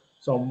footprints.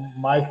 So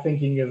my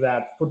thinking is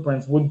that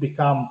footprints would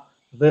become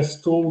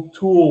this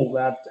tool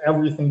that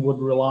everything would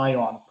rely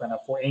on kind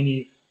of for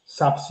any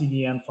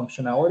sub-CDN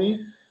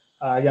functionality.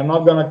 I'm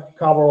not going to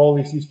cover all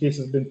these use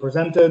cases been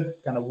presented,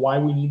 kind of why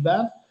we need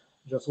that.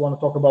 Just want to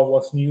talk about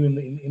what's new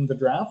in the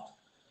draft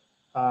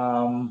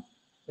and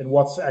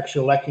what's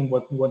actually lacking,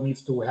 what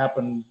needs to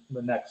happen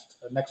the next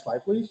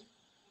slide, please.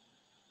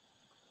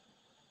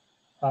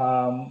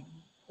 In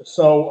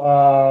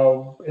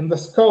the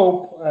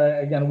scope,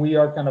 again, we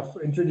are kind of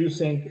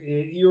introducing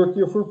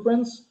hierarchy of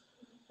footprints.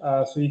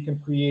 So you can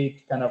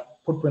create kind of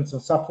footprints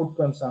and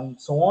sub-footprints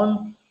and so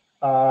on,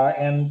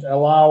 and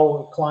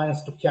allow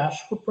clients to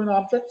cache footprint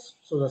objects.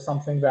 So there's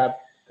something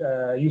that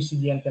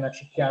UCDN can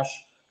actually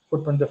cache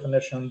footprint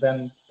definition,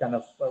 then kind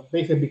of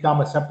basically become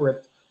a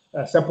separate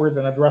and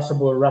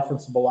addressable or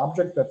referenceable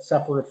object that's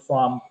separate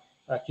from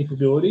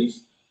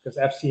capabilities, because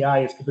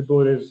FCI is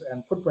capabilities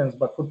and footprints,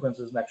 but footprints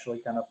is actually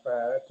kind of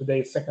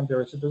today's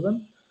secondary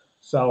citizen.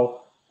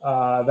 So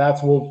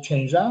that will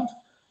change that.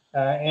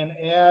 And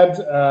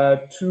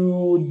add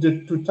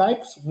two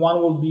types.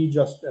 One will be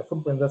just a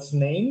footprint that's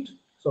named,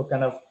 so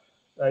kind of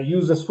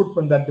use this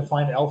footprint that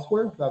defined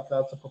elsewhere.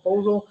 That's a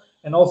proposal,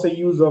 and also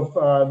use of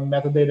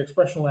metadata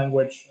expression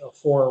language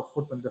for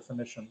footprint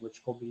definition,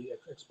 which could be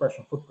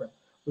expression footprint.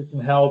 We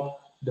can help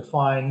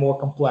define more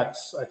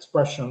complex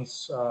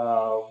expressions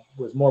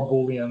with more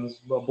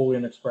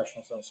Boolean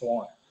expressions, and so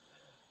on.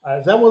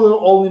 That was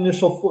all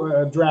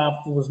initial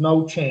draft. There was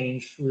no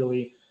change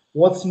really.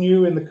 What's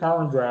new in the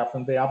current draft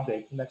and the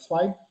update? Next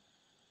slide.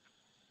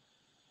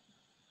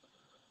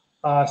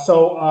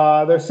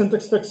 There's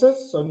syntax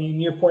fixes. So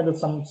Nir pointed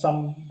some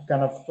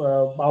kind of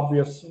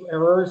obvious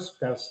errors,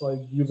 because like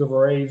use of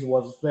arrays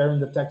was there in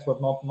the text, but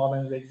not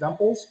in the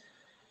examples.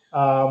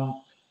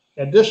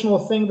 Additional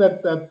thing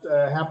that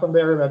happened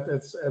there, that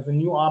it's the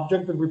new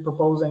object that we're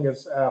proposing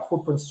is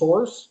footprint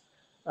source.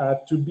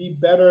 To be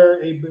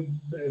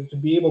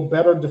able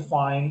better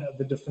define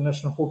the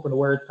definition of footprint,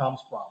 where it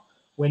comes from.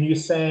 When you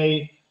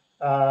say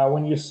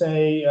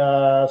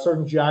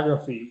certain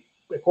geography,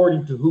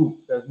 according to who?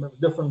 There's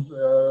different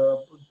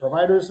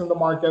providers in the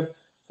market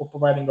for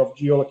providing of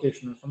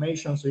geolocation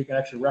information, so you can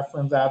actually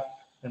reference that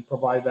and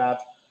provide that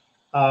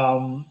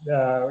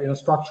in a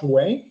structured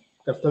way.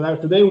 Because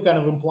today we're kind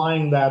of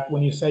implying that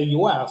when you say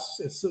US,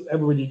 it's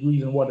everybody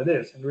agrees on what it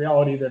is. In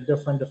reality, there are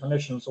different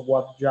definitions of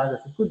what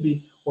geography could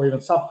be, or even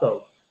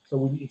subcode.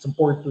 So it's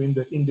important to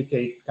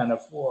indicate kind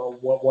of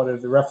what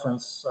is the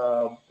reference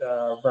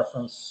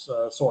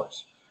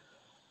source.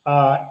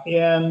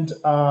 And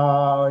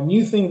a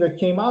new thing that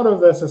came out of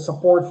this is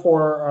support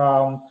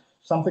for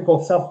something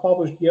called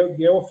self-published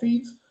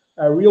geofeeds.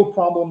 A real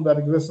problem that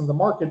exists in the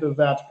market is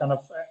that kind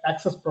of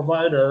access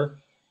provider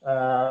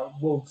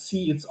will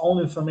see its own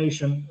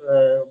information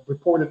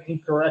reported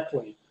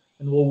incorrectly,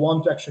 and will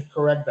want to actually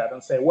correct that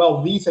and say,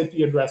 well, these IP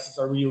addresses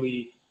are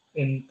really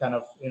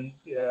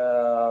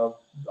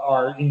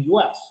are in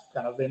US.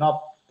 Kind of, they're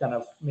not kind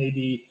of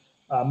maybe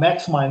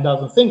MaxMind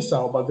doesn't think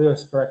so, but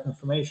there's correct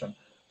information.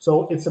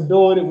 So its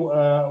ability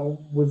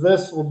with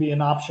this will be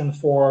an option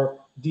for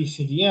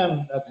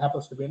DCDN that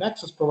happens to be an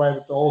access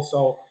provider to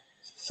also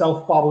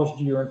self-publish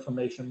geo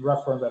information,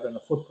 reference that in a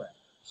footprint.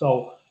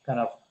 So kind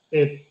of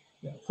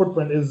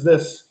footprint is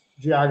this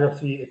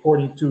geography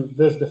according to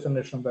this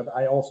definition that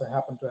I also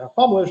happen to have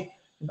published,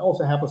 and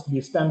also happens to be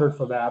a standard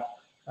for that,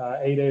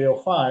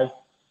 8805.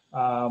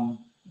 I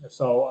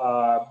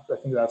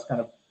think that's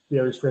kind of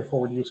very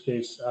straightforward use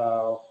case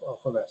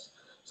for this.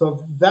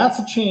 So that's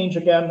a change.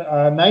 Again,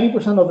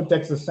 90% of the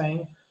text is the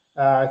same.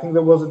 I think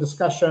there was a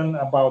discussion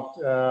about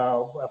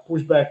a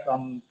pushback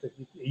a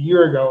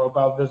year ago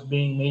about this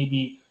being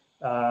maybe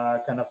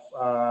kind of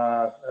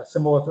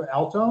similar to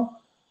Alto.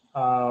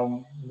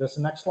 This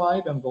next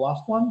slide and the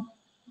last one.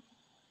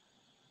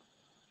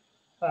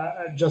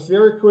 Just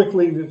very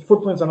quickly, the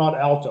footprints are not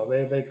Alto.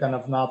 They kind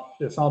of not,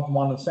 it's not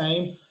one and the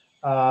same.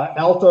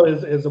 Alto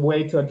is a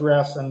way to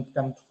address and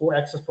for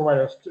access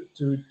providers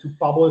to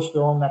publish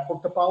their own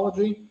network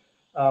topology.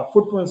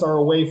 Footprints are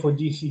a way for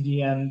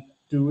DCDN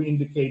to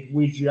indicate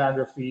which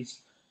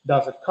geographies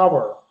does it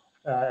cover.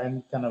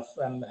 and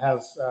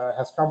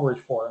has coverage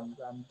for,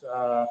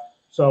 and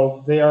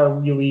so they are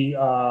really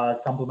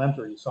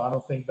complementary. So I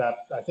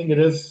think it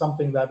is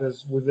something that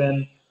is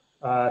within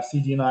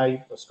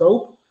CDNI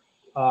scope,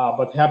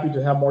 but happy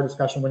to have more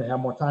discussion when we have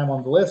more time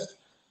on the list.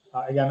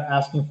 Again,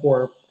 asking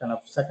for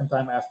second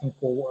time asking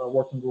for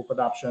working group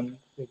adoption.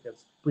 I think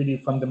it's a pretty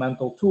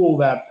fundamental tool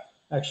that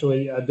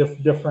actually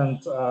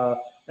different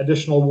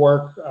additional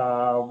work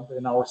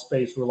in our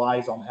space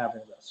relies on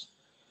having this.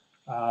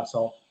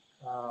 So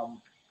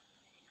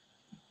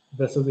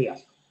this is the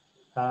yes.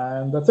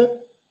 And that's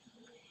it.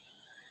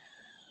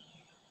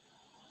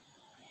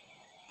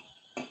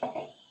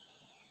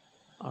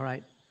 All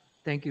right.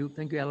 Thank you.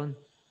 Thank you, Alan.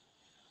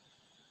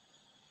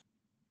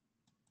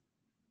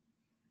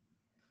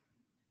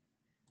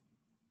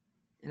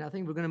 And I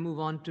think we're going to move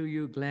on to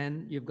you,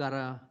 Glenn. You've got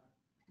a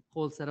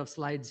whole set of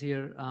slides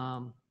here.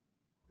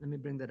 Let me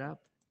bring that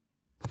up.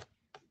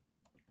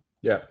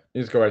 Yeah,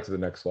 you just go right to the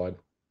next slide.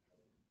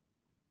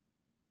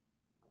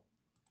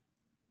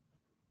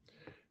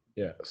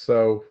 Yeah,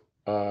 so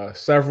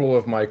several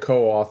of my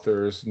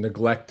co-authors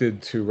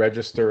neglected to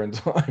register in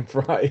time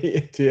for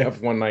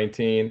IETF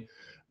 119.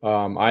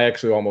 I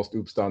actually almost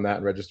oopsed on that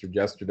and registered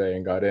yesterday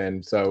and got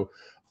in. So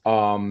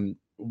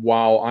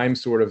while I'm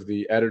sort of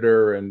the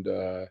editor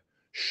and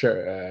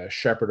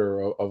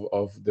shepherder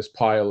of this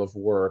pile of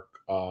work,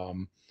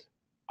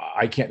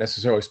 I can't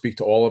necessarily speak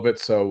to all of it.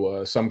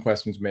 So some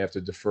questions may have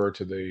to defer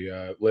to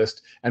the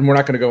list. And we're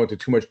not going to go into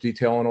too much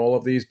detail on all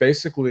of these.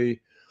 Basically,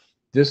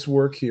 this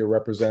work here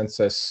represents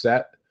a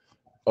set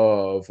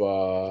of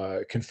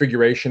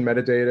configuration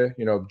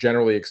metadata,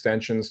 generally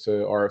extensions to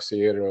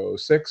RFC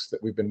 8006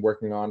 that we've been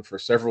working on for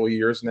several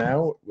years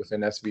now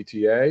within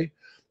SVTA.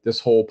 This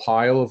whole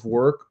pile of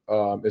work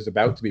is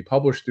about to be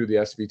published through the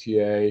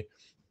SVTA,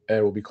 and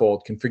it will be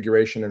called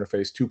Configuration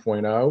Interface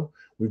 2.0.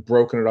 We've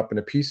broken it up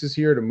into pieces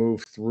here to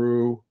move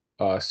through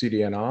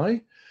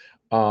CDNI.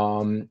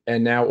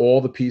 And now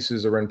all the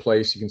pieces are in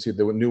place. You can see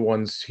the new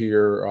ones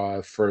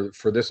here for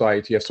this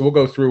IETF. So we'll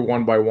go through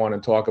one by one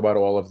and talk about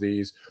all of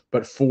these,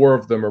 but 4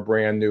 of them are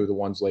brand new, the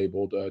ones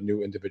labeled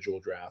new individual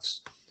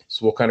drafts.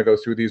 So we'll kind of go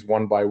through these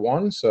one by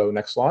one. So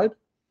next slide.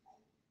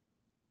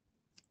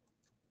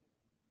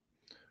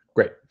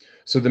 Great.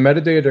 So the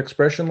metadata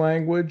expression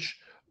language,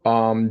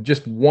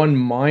 just one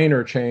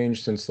minor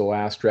change since the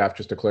last draft,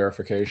 just a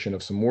clarification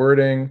of some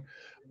wording.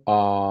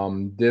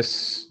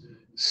 This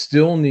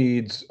still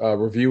needs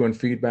review and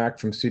feedback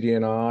from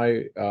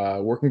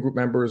CDNI working group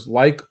members.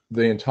 Like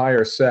the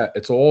entire set,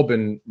 it's all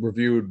been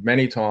reviewed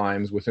many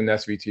times within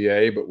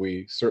SVTA, but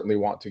we certainly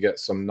want to get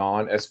some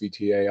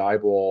non-SVTA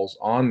eyeballs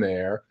on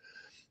there.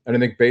 And I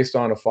think based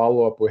on a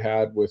follow-up we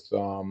had with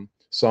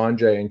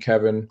Sanjay and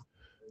Kevin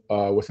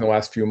within the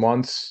last few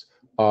months,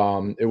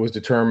 it was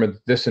determined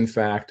this, in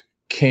fact,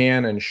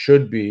 can and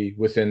should be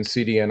within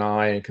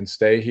CDNI and can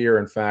stay here.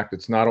 In fact,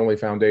 it's not only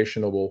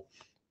foundational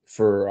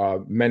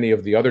for many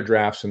of the other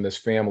drafts in this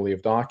family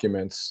of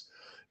documents.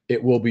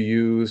 It will be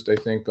used, I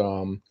think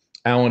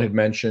Alan had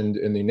mentioned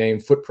in the name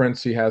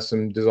footprints, he has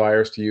some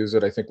desires to use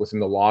it. I think within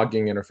the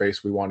logging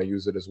interface, we want to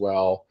use it as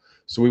well.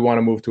 So we want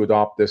to move to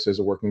adopt this as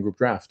a working group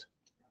draft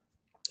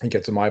and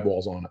get some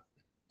eyeballs on it.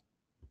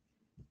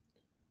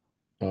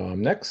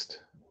 Next.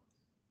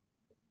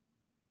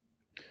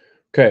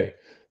 Okay,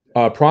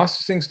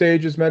 processing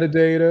stages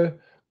metadata.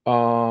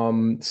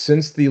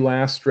 Since the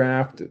last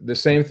draft, the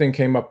same thing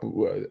came up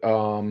with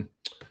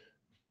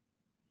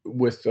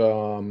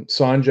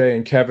Sanjay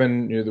and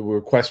Kevin. We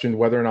were questioned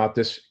whether or not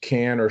this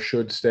can or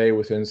should stay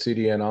within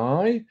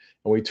CDNI, and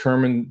we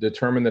determined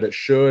that it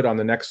should. On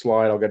the next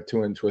slide, I'll get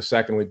to into a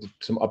second. We did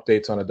some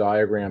updates on a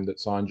diagram that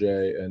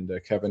Sanjay and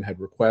Kevin had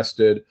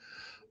requested.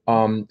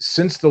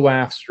 Since the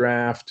last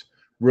draft,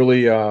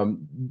 really a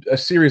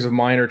series of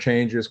minor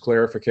changes,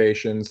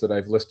 clarifications that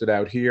I've listed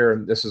out here.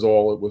 And this is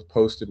all that was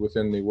posted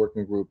within the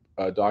working group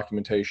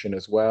documentation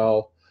as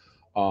well.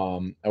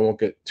 I won't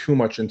get too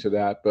much into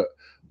that, but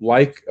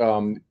like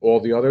all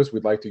the others,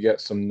 we'd like to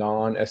get some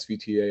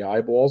non-SVTA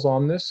eyeballs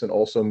on this and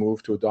also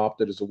move to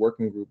adopt it as a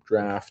working group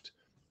draft.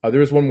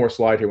 There is one more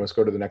slide here. Let's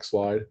go to the next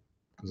slide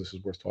because this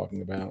is worth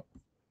talking about.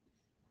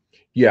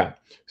 Yeah.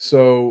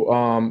 So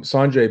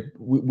Sanjay,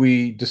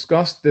 we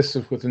discussed this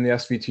within the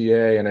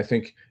SVTA, and I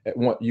think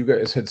what you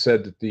guys had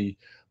said that the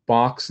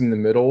box in the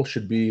middle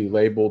should be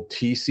labeled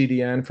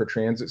TCDN for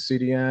transit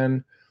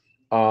CDN.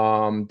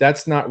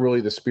 That's not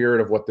really the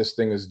spirit of what this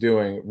thing is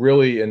doing.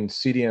 Really, in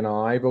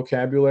CDNI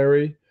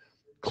vocabulary,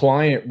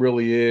 client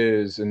really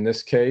is, in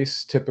this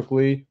case,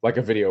 typically like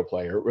a video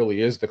player. It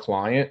really is the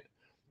client.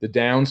 The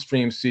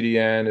downstream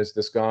CDN is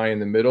this guy in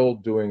the middle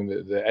doing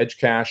the edge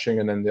caching,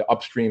 and then the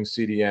upstream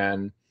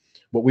CDN,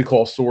 what we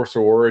call source or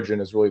origin,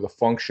 is really the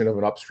function of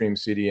an upstream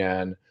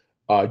CDN,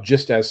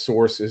 just as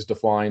source is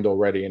defined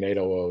already in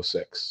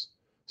 8006.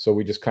 So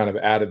we just kind of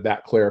added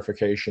that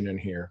clarification in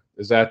here.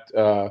 Is that,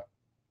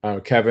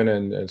 Kevin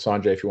and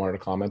Sanjay, if you wanted to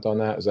comment on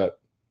that, does that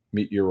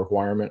meet your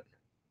requirement?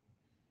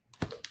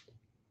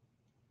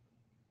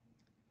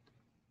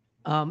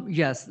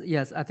 Yes,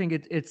 yes. I think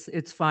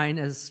it's fine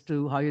as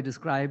to how you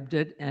described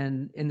it,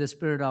 and in the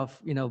spirit of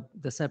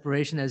the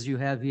separation as you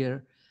have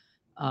here,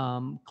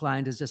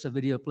 client is just a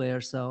video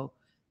player. So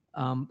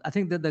I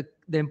think that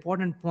the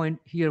important point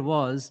here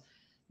was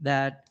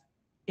that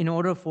in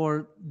order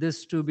for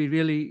this to be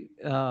really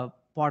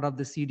part of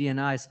the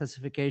CDNI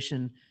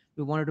specification,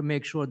 we wanted to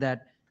make sure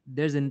that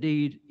there's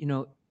indeed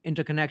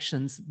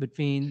interconnections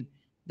between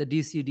the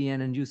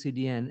DCDN and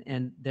UCDN,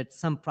 and that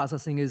some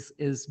processing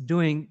is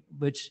doing,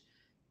 which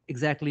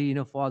exactly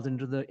falls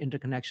into the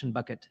interconnection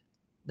bucket.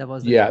 That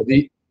was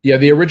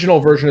the original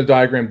version of the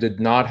diagram did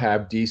not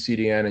have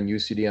DCDN and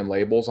UCDN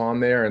labels on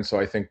there, and so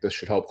I think this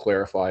should help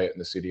clarify it in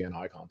the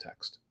CDNI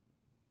context.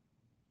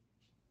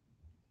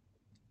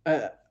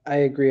 I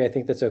agree. I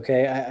think that's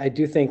okay. I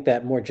do think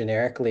that more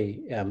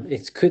generically,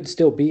 it could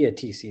still be a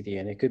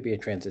TCDN. It could be a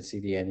transit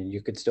CDN, and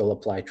you could still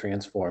apply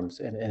transforms,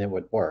 and it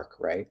would work,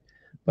 right?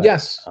 But,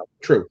 yes,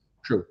 true.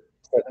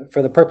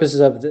 For the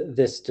purposes of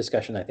this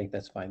discussion, I think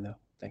that's fine, though.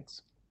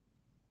 Thanks.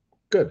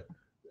 Good.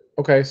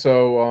 Okay,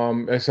 so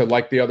I said,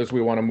 like the others,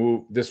 we want to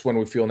move. This one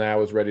we feel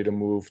now is ready to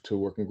move to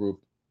working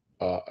group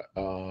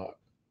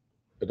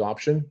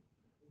adoption.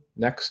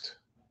 Next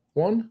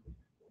one.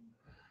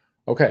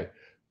 Okay.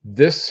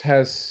 This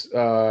has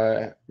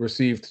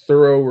received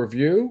thorough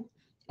review.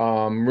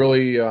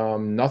 Really,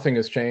 nothing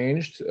has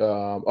changed.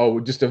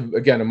 Just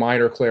again, a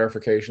minor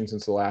clarification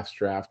since the last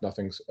draft.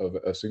 Nothing's of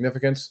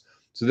significance.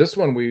 So this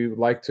one we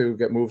like to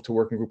get moved to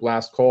working group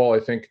last call. I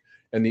think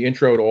in the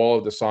intro to all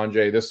of the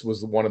Sanjay, this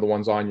was one of the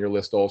ones on your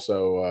list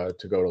also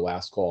to go to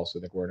last call. So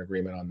I think we're in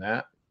agreement on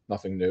that.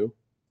 Nothing new.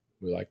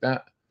 We like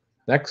that.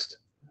 Next.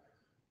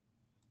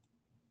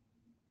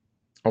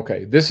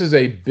 Okay, this is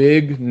a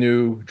big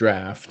new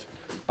draft.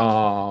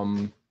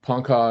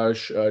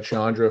 Pankaj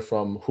Chandra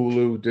from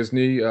Hulu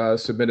Disney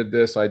submitted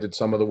this. I did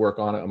some of the work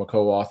on it. I'm a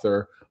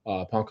co-author.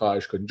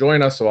 Pankaj couldn't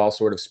join us, so I'll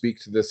sort of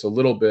speak to this a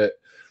little bit.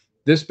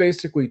 This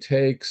basically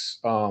takes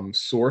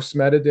source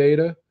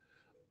metadata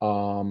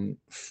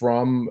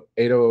from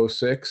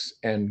 8006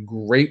 and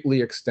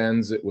greatly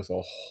extends it with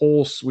a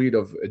whole suite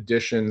of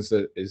additions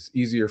that is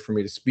easier for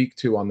me to speak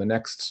to on the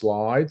next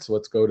slide. So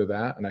let's go to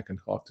that, and I can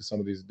talk to some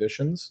of these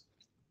additions.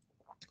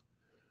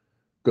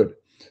 Good.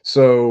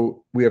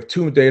 So we have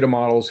two data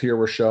models here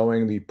we're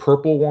showing. The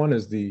purple one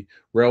is the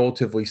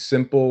relatively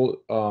simple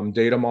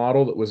data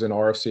model that was in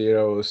RFC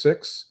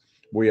 8006.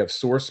 We have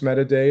source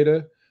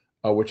metadata,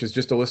 which is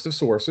just a list of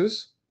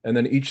sources. And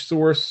then each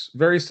source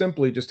very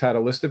simply just had a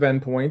list of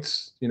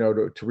endpoints,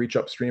 to reach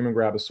upstream and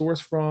grab a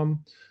source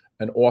from,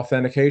 an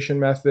authentication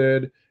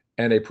method,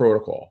 and a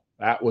protocol.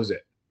 That was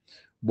it.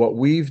 What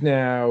we've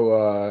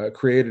now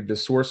created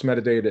is source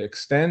metadata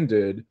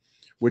extended,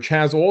 which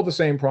has all the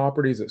same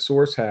properties that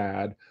source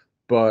had,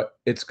 but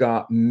it's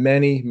got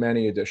many,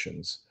 many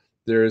additions.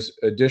 There's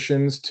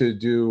additions to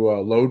do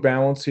load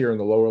balance here in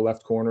the lower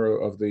left corner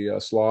of the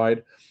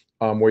slide,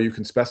 where you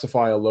can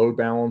specify a load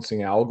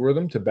balancing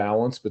algorithm to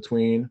balance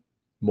between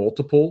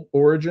multiple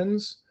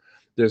origins.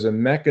 There's a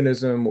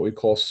mechanism, what we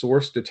call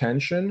source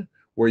detention,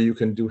 where you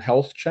can do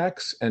health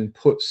checks and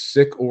put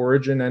sick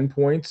origin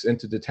endpoints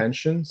into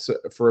detention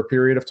for a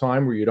period of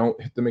time where you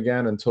don't hit them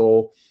again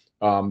until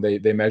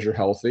they measure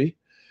healthy.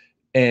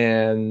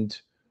 And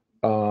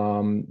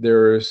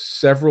there are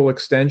several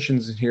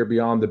extensions in here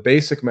beyond the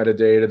basic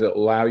metadata that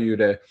allow you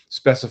to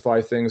specify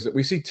things that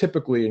we see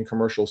typically in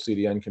commercial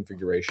CDN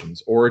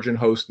configurations: origin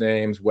host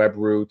names, web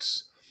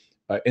routes,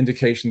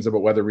 indications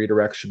about whether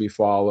redirects should be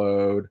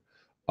followed,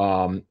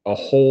 a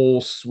whole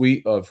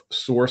suite of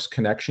source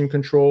connection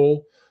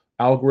control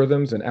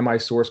algorithms. And MI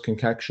source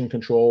connection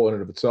control in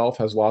and of itself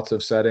has lots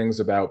of settings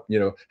about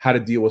how to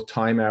deal with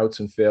timeouts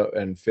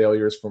and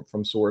failures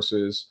from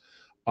sources.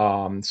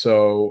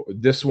 So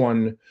this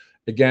one,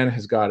 again,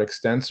 has got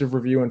extensive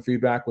review and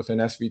feedback within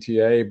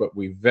SVTA, but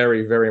we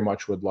very, very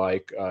much would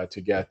like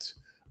to get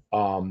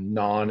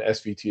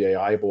non-SVTA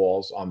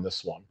eyeballs on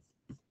this one.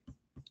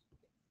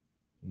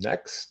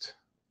 Next.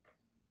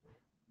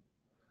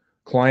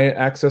 Client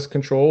access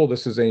control.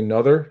 This is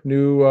another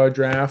new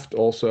draft.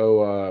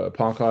 Also,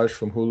 Pankaj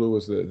from Hulu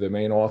was the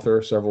main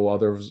author. Several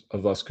others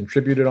of us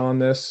contributed on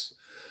this.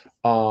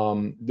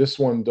 This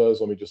one does,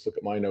 let me just look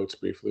at my notes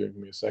briefly. Give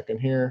me a second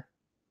here.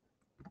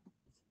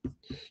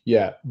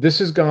 Yeah, this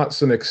has got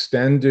some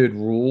extended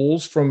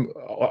rules from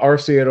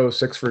RFC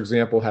 806, for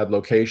example, had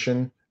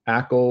location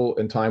ACL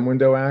and time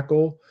window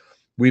ACL.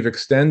 We've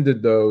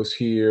extended those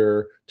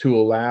here to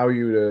allow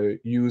you to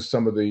use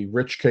some of the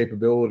rich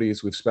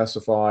capabilities we've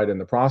specified in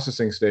the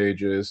processing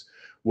stages,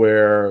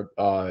 where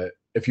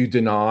if you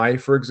deny,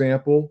 for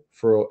example,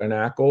 for an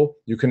ACL,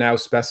 you can now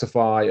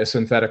specify a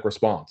synthetic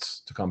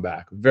response to come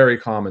back. Very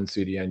common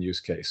CDN use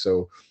case.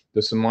 So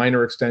there's some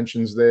minor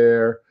extensions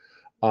there.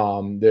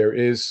 There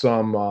is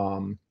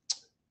some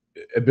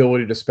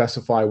ability to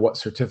specify what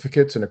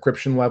certificates and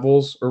encryption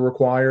levels are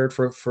required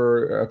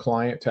for a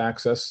client to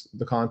access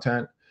the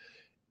content.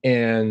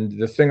 And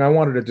the thing I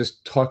wanted to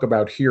just talk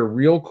about here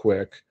real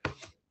quick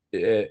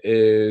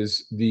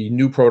is the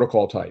new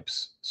protocol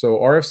types. So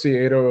RFC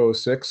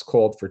 8006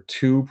 called for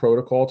 2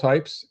 protocol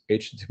types,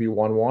 HTTP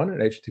 1.1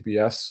 and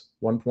HTTPS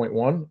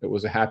 1.1. It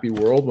was a happy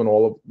world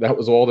when that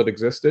was all that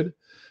existed.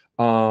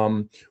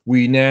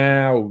 We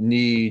now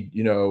need,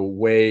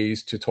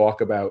 ways to talk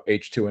about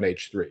H2 and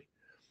H3.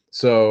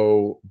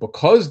 So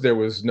because there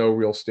was no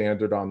real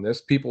standard on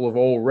this, people have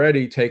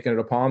already taken it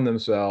upon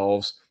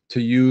themselves to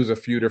use a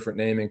few different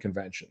naming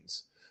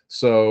conventions.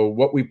 So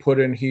what we put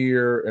in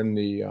here in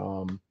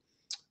the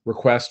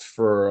request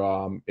for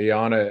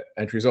IANA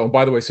entries. Oh, and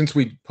by the way, since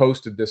we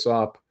posted this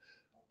up,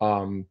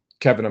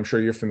 Kevin, I'm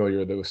sure you're familiar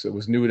with this. It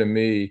was new to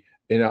me.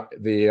 The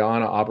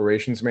IANA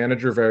operations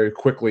manager very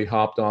quickly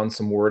hopped on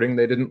some wording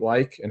they didn't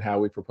like and how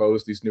we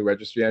proposed these new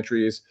registry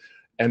entries.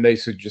 And they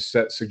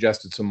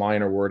suggested some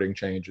minor wording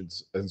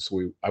changes. And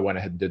so I went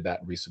ahead and did that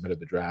and resubmitted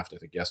the draft, I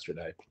think,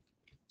 yesterday.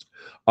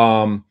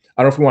 I don't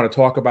know if we want to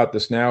talk about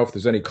this now, if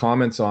there's any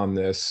comments on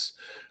this.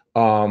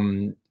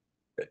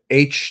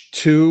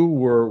 H2,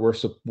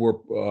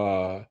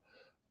 we're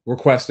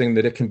requesting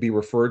that it can be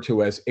referred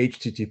to as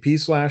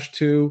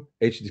HTTP/2,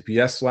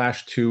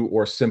 HTTPS/2,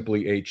 or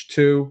simply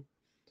H2.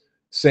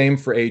 Same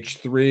for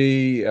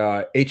H3.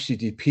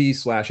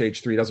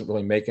 HTTP/H3 doesn't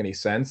really make any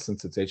sense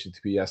since it's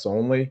HTTPS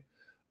only.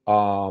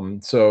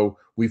 So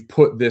we've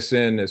put this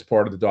in as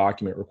part of the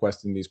document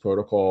requesting these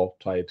protocol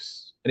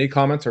types. Any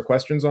comments or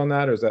questions on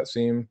that, or does that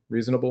seem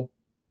reasonable?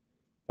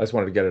 I just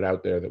wanted to get it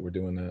out there that we're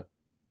doing that.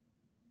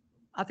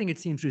 I think it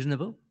seems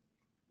reasonable.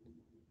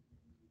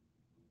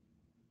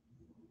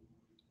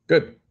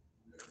 Good.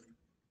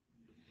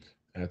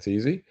 That's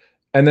easy.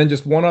 And then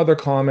just one other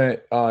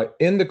comment.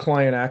 In the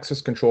client access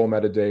control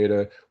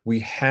metadata, we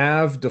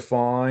have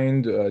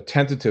defined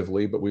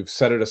tentatively, but we've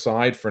set it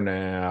aside for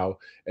now,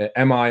 an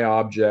MI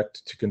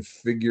object to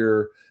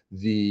configure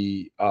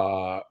the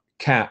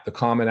CAT, the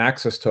common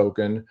access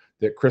token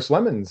that Chris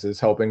Lemons is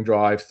helping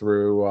drive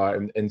through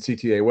in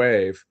CTA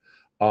Wave.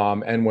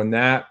 And when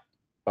that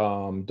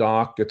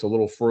doc gets a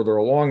little further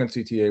along in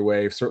CTA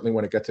Wave, certainly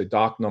when it gets a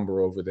doc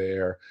number over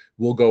there,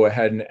 we'll go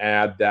ahead and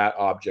add that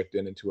object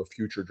into a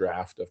future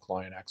draft of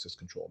client access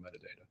control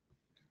metadata.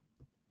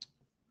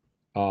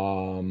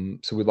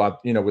 So we'd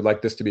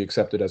like this to be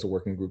accepted as a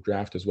working group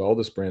draft as well,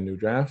 this brand new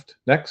draft.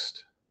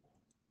 Next.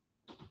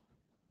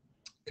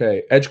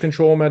 Okay, edge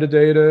control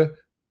metadata,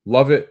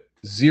 love it.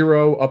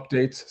 0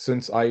 updates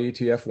since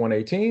IETF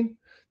 118.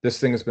 This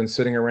thing has been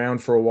sitting around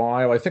for a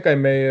while. I think I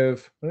may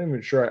have, I'm not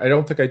even sure. I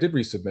don't think I did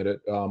resubmit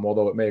it,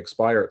 although it may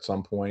expire at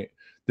some point.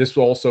 This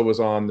also was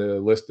on the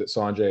list that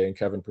Sanjay and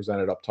Kevin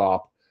presented up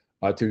top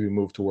to be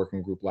moved to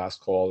working group last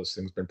call. This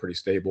thing's been pretty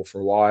stable for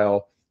a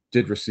while.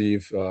 Did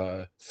receive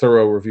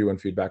thorough review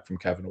and feedback from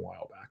Kevin a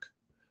while back.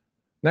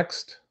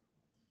 Next.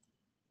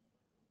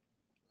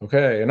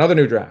 Okay, another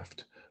new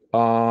draft.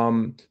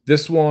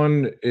 This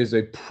one is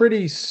a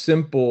pretty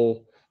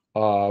simple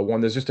one.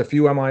 There's just a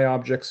few MI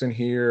objects in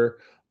here.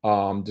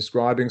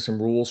 Describing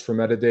some rules for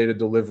metadata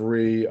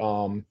delivery.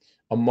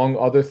 Among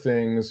other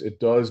things, it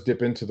does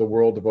dip into the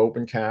world of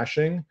open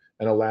caching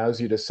and allows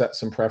you to set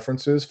some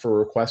preferences for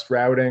request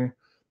routing.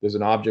 There's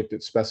an object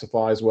that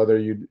specifies whether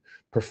you'd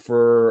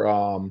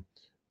prefer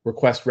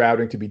request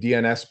routing to be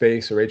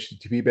DNS-based or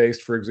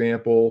HTTP-based, for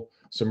example.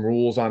 Some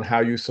rules on how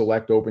you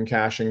select open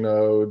caching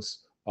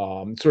nodes.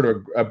 Sort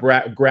of a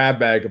grab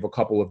bag of a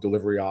couple of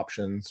delivery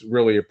options.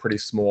 Really a pretty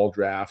small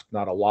draft,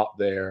 not a lot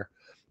there.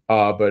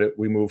 But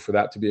we move for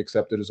that to be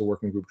accepted as a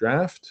working group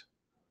draft.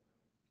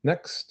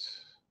 Next.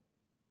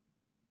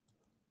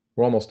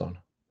 We're almost done.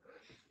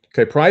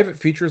 Okay, private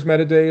features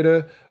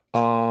metadata.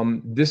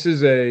 This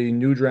is a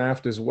new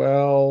draft as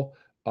well,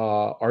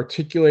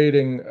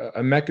 articulating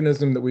a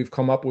mechanism that we've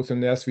come up with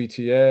in the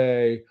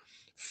SVTA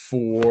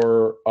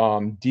for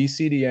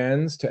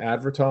DCDNs to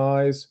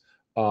advertise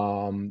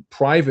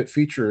private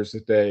features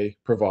that they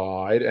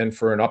provide, and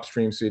for an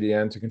upstream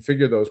CDN to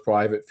configure those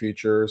private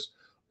features.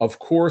 Of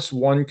course,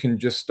 one can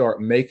just start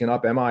making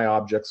up MI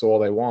objects all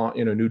they want,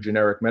 new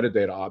generic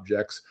metadata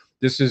objects.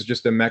 This is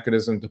just a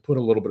mechanism to put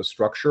a little bit of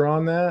structure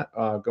on that.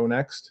 Go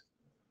next.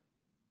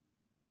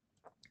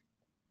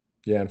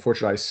 Yeah,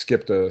 unfortunately, I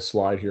skipped a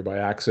slide here by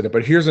accident,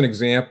 but here's an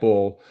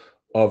example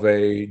of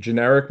a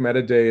generic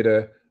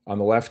metadata on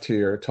the left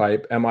here,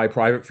 type MI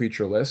private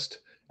feature list.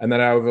 And then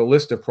I have a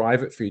list of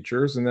private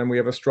features, and then we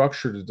have a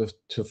structure to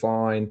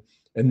define.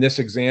 In this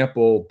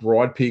example,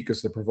 Broadpeak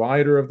is the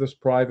provider of this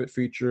private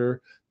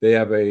feature. They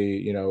have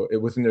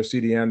within their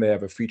CDN, they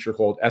have a feature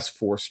called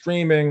S4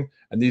 streaming.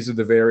 And these are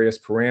the various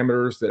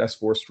parameters that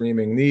S4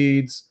 streaming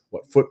needs,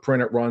 what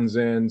footprint it runs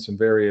in, some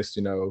various,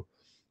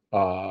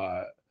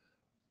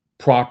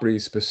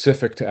 properties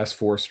specific to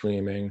S4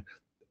 streaming.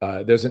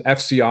 There's an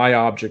FCI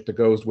object that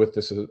goes with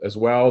this as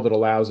well that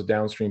allows a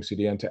downstream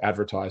CDN to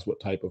advertise what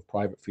type of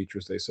private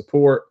features they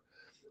support.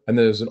 And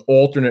there's an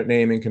alternate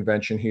naming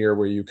convention here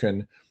where you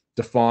can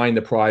define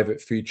the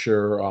private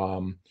feature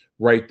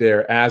right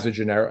there as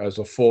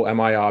a full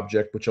MI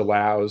object, which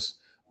allows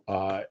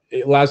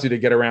you to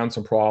get around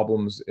some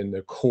problems in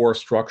the core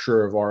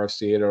structure of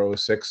RFC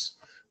 8006,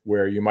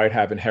 where you might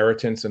have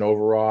inheritance and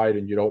override,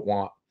 and you don't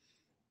want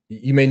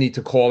you may need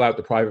to call out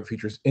the private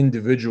features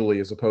individually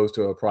as opposed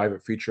to a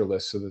private feature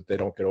list so that they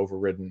don't get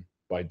overridden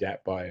by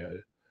a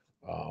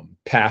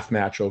path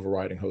match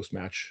overriding host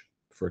match,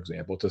 for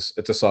example.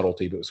 It's a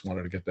subtlety, but just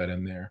wanted to get that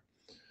in there.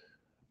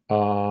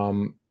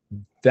 And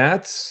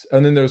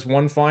then there's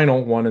one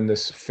final one in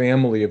this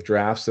family of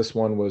drafts. This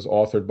one was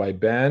authored by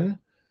Ben.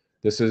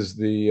 This is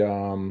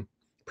the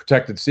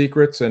protected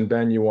secrets. And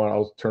Ben,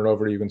 I'll turn it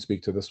over to you. You can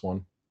speak to this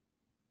one.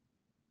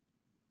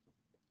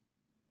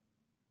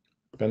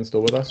 Ben,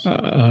 still with us?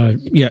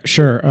 Yeah,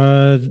 sure.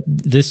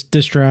 This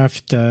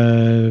draft,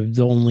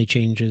 the only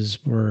changes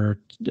were,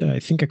 I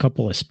think, a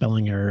couple of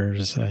spelling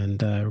errors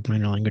and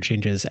minor language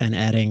changes, and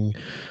adding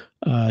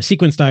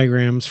sequence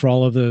diagrams for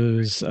all of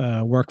those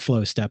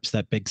workflow steps,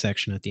 that big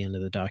section at the end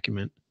of the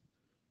document.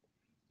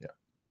 Yeah.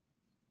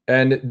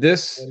 And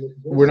this,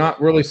 we're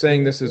not really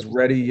saying this is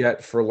ready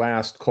yet for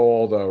last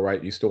call, though,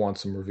 right? You still want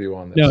some review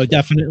on this? No,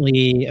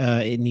 definitely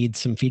it needs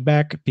some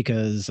feedback,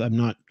 because I'm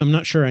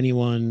not sure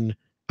anyone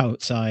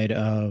outside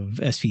of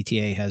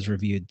SVTA has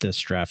reviewed this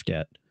draft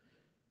yet.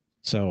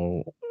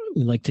 So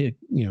we'd like to,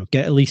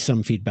 get at least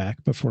some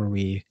feedback before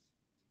we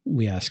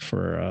ask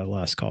for a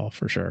last call,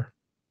 for sure.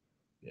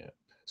 Yeah.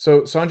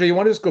 So Sanjay, you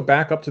want to just go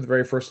back up to the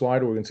very first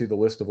slide where we can see the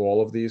list of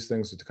all of these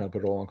things to kind of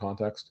put it all in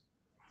context?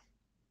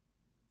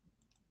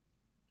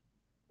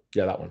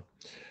 Yeah, that one.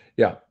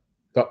 Yeah.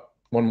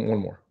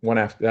 One more. One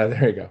after.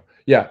 There you go.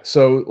 Yeah.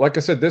 So like I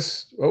said,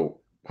 this. Go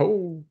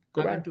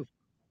back.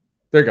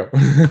 There you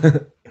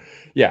go.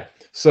 Yeah.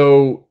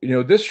 So,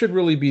 this should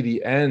really be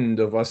the end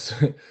of us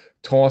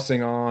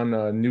tossing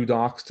on new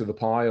docs to the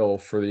pile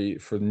for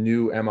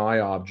new MI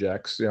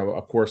objects.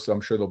 Of course, I'm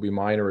sure there'll be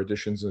minor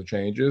additions and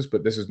changes,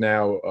 but this is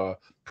now a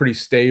pretty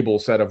stable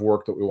set of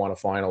work that we want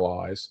to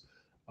finalize.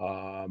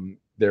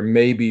 There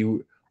may be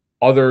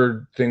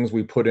other things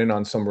we put in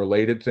on some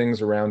related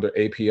things around the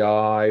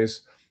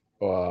APIs,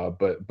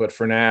 but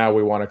for now,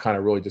 we want to kind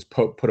of really just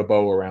put a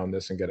bow around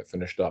this and get it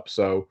finished up.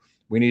 So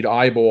we need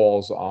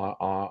eyeballs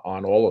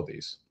on all of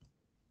these.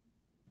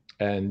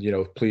 And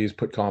please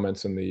put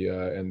comments in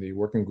the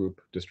working group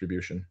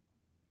distribution.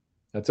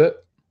 That's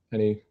it.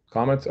 Any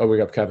comments? Oh, we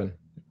got Kevin.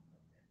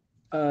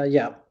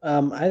 Yeah.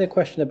 I had a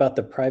question about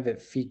the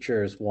private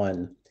features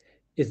one.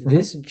 Is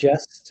this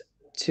just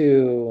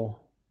to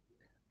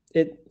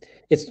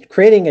it's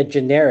creating a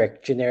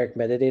generic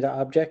metadata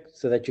object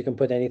so that you can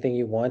put anything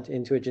you want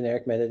into a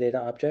generic metadata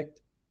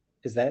object?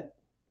 Is that?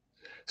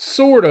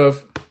 Sort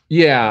of,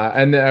 yeah.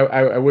 And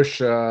I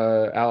wish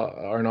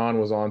Arnon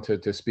was on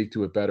to speak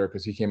to it better,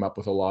 because he came up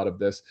with a lot of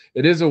this.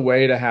 It is a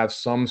way to have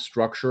some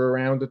structure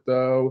around it,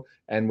 though,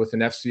 and with an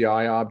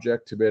FCI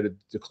object to be able to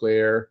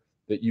declare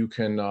that you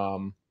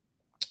can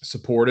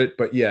support it.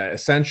 But yeah,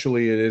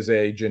 essentially, it is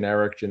a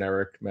generic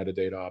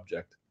metadata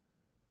object.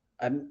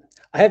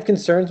 I have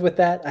concerns with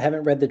that. I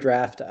haven't read the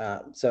draft,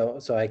 so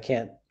I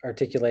can't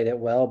articulate it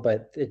well,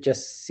 but it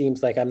just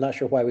seems like I'm not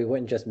sure why we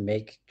wouldn't just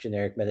make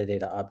generic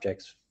metadata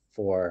objects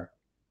for,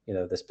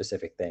 the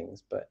specific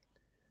things, but.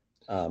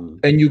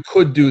 And you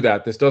could do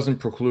that. This doesn't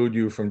preclude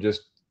you from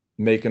just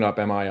making up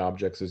MI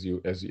objects as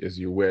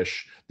you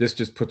wish. This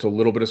just puts a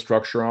little bit of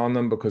structure on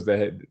them, because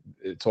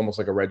it's almost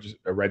like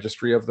a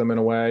registry of them in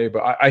a way,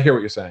 but I hear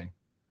what you're saying.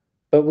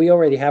 But we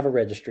already have a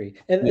registry,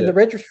 and the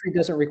registry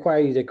doesn't require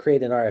you to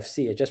create an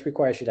RFC. It just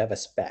requires you to have a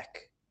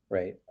spec,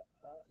 right?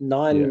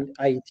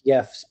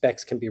 Non-IETF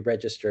specs can be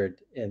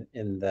registered in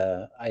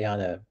the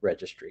IANA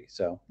registry.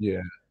 So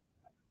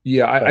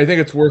I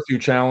think it's worth you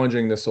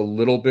challenging this a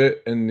little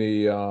bit in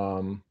the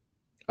on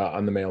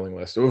the mailing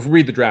list. So we'll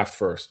read the draft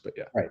first, but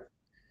yeah. Right.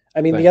 I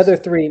mean, the other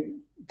three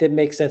did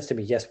make sense to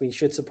me. Yes, we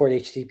should support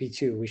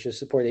HTTP2. We should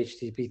support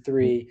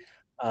HTTP3.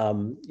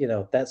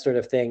 That sort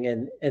of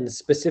thing, and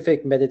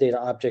specific metadata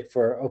object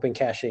for open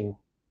caching.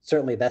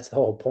 Certainly, that's the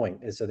whole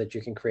point, is so that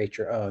you can create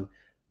your own.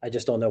 I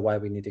just don't know why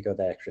we need to go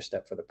that extra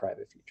step for the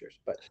private features.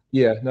 But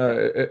yeah,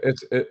 no,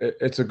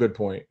 it's a good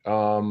point.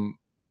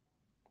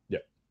 Yeah.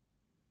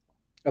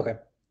 Okay.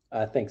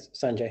 Thanks,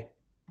 Sanjay.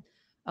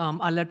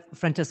 I'll let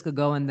Francesca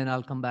go, and then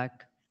I'll come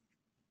back.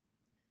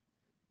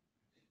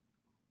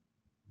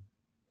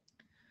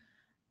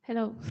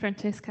 Hello,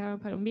 Francesca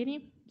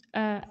Palombini.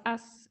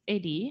 As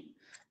AD,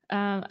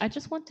 I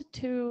just wanted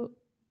to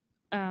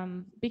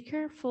be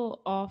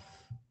careful of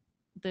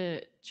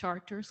the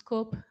charter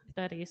scope.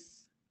 That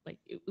is, like,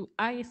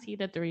 I see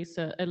that there is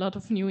a lot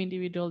of new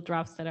individual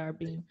drafts that are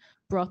being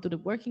brought to the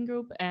working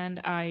group,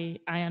 and I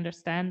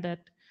understand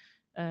that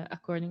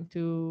according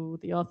to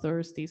the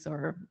authors, these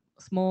are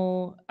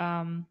small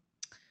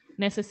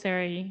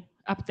necessary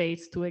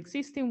updates to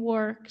existing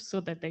work,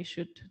 so that they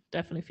should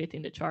definitely fit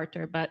in the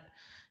charter. But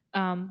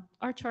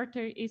our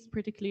charter is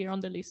pretty clear on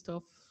the list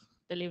of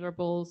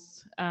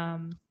deliverables.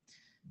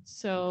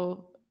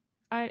 So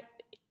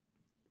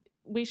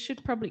we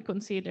should probably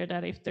consider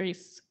that if there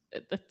is,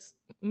 that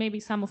maybe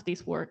some of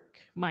this work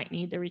might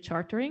need a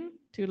rechartering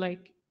to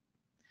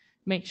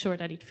make sure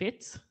that it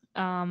fits.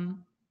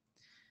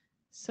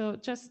 So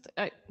just,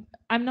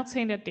 I'm not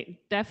saying that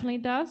it definitely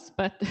does,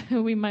 but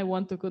we might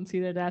want to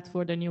consider that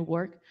for the new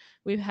work.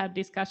 We've had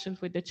discussions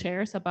with the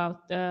chairs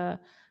about the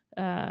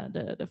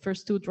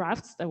first two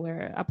drafts that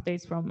were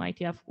updates from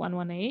IETF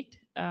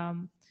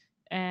 118.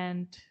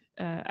 And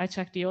I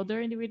checked the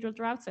other individual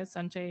drafts, as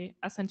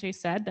Sanjay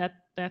said,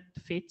 that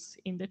fits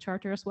in the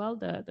charter as well,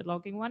 the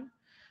logging one,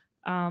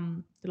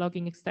 the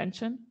logging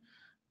extension.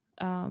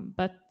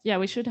 But yeah,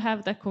 we should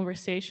have that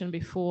conversation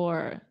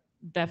before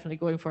definitely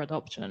going for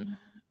adoption.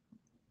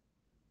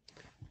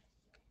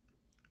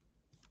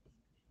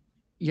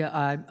 Yeah,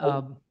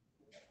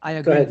 I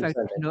agree. Go ahead, In fact,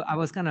 Sanjay. I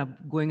was kind of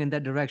going in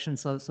that direction.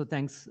 So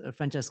thanks,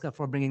 Francesca,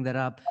 for bringing that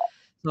up.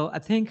 So I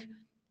think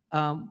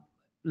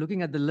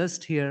looking at the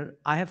list here,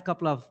 I have a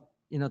couple of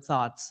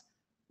thoughts.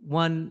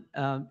 One,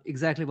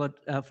 exactly what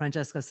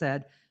Francesca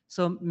said.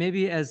 So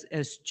maybe as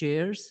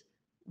chairs,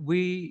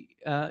 we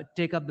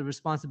take up the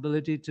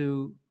responsibility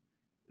to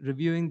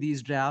reviewing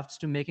these drafts,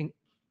 to making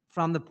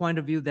from the point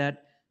of view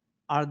that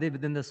are they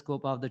within the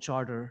scope of the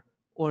charter,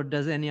 or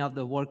does any of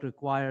the work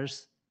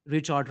requires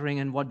rechartering,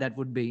 and what that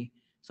would be.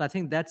 So I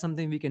think that's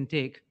something we can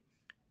take.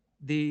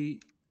 The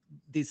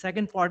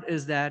second part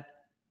is that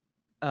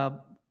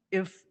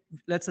if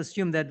let's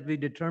assume that we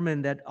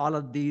determine that all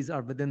of these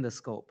are within the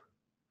scope,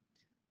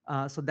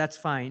 so that's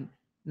fine.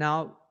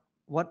 Now,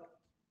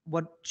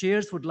 what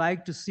chairs would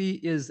like to see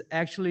is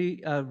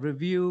actually a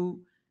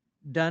review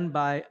done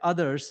by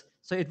others.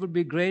 So it would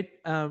be great,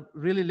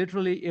 really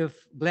literally,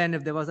 if Glenn,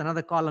 if there was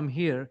another column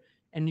here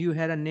and you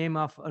had a name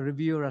of a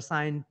reviewer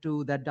assigned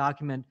to that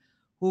document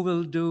who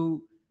will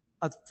do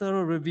a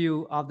thorough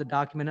review of the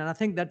document. And I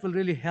think that will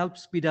really help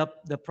speed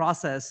up the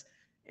process,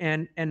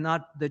 and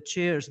not the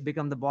chairs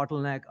become the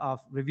bottleneck of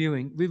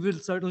reviewing. We will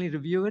certainly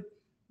review it,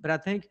 but I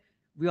think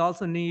we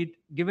also need,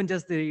 given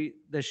just the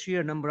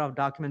sheer number of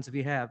documents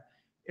we have,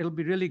 it'll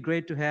be really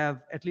great to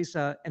have at least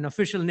an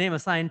official name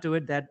assigned to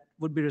it that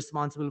would be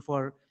responsible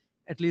for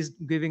at least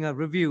giving a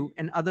review,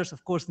 and others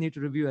of course need to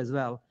review as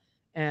well.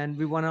 And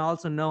we want to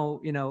also know,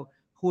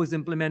 who is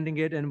implementing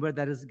it and where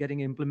that is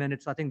getting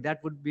implemented. So I think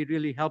that would be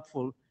really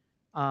helpful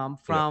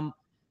from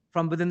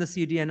within the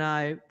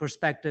CDNI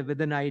perspective,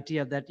 within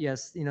IETF, that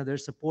yes,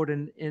 there's support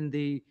in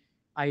the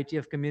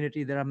IETF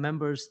community. There are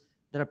members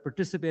that are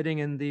participating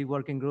in the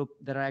working group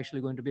that are actually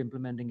going to be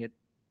implementing it.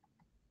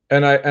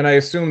 And I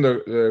assume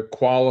the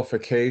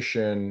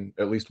qualification,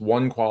 at least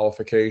one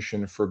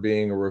qualification for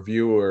being a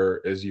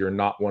reviewer, is you're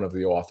not one of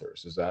the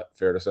authors. Is that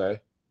fair to say?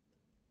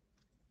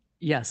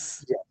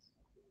 Yes.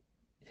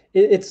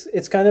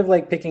 It's kind of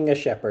like picking a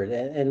shepherd,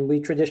 and we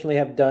traditionally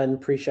have done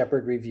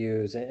pre-shepherd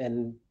reviews,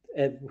 and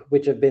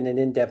which have been an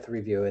in-depth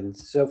review, and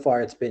so far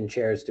it's been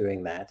chairs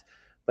doing that.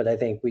 But I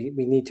think we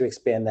need to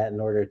expand that in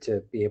order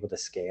to be able to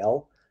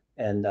scale.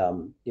 And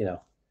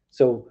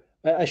so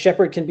a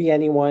shepherd can be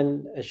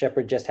anyone. A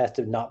shepherd just has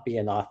to not be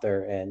an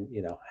author and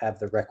have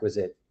the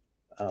requisite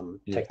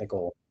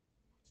technical.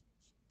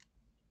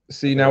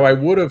 See, now I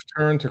would have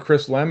turned to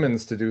Chris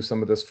Lemons to do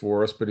some of this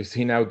for us, but is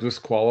he now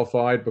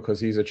disqualified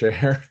because he's a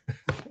chair?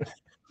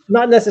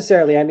 Not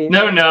necessarily. I mean,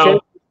 no.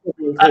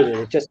 Included.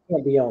 It just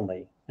can't be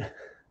only.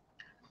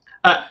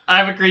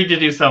 I've agreed to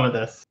do some of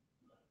this.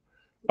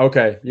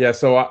 Okay, yeah.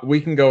 So we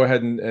can go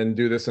ahead and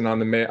do this, and on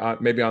the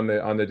maybe on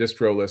the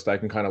distro list, I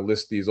can kind of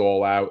list these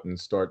all out and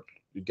start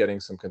getting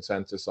some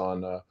consensus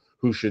on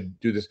who should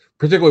do this.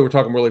 Particularly, we're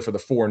talking really for the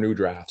 4 new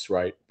drafts,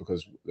 right?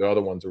 Because the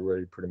other ones are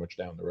already pretty much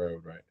down the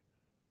road, right?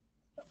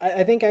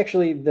 I think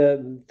actually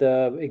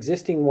the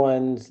existing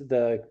ones,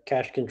 the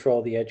cache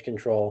control, the edge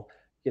control,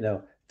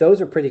 those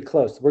are pretty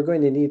close. We're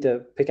going to need to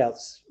pick out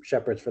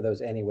shepherds for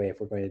those anyway if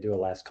we're going to do a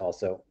last call.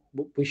 So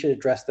we should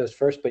address those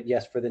first. But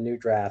yes, for the new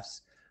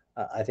drafts,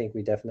 I think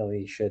we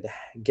definitely should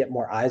get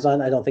more eyes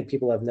on. I don't think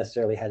people have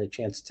necessarily had a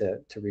chance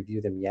to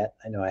review them yet.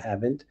 I know I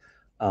haven't,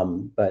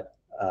 but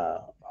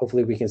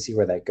hopefully we can see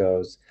where that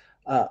goes.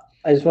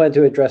 I just wanted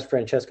to address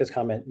Francesca's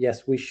comment.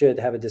 Yes, we should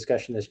have a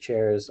discussion as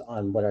chairs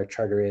on what our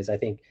charter is. I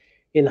think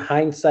in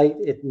hindsight,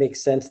 it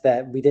makes sense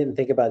that we didn't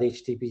think about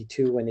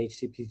HTTP2 when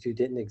HTTP2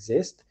 didn't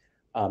exist.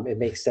 It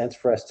makes sense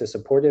for us to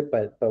support it,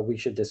 but we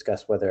should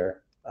discuss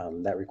whether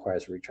that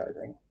requires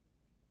rechartering.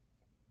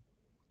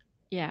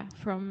 Yeah,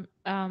 from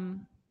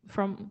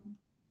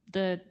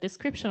the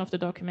description of the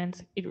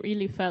document, it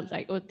really felt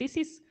like, oh, this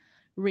is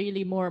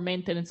really more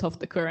maintenance of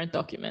the current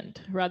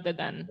document rather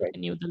than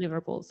new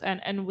deliverables.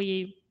 And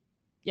we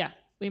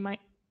might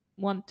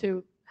want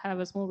to have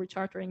a small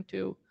rechartering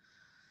to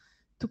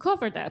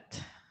cover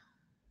that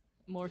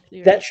more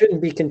clearly. That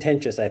shouldn't be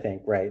contentious, I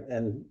think, right?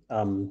 And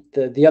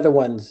the other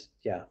ones,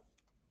 yeah,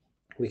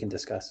 we can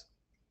discuss.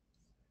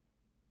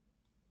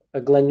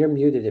 Glenn, you're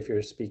muted if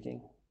you're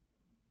speaking.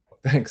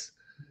 Thanks.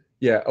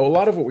 Yeah, a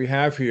lot of what we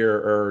have here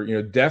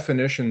are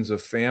definitions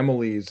of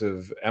families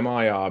of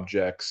MI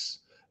objects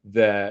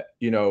that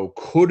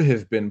could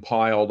have been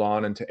piled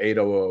on into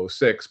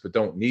 80006 but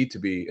don't need to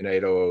be in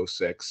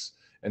 80006.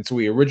 And so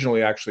we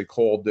originally actually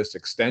called this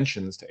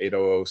extensions to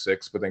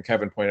 80006, but then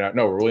Kevin pointed out,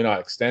 no, we're really not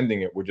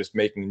extending it. We're just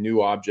making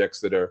new objects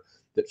that are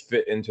that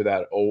fit into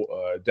that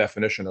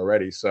definition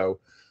already. So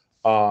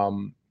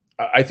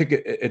I think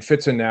it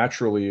fits in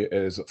naturally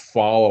as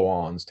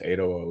follow-ons to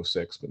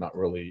 8006, but not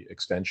really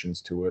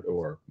extensions to it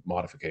or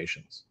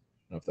modifications.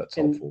 I don't know if that's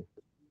helpful.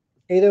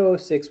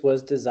 8006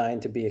 was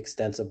designed to be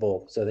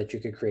extensible so that you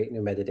could create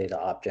new metadata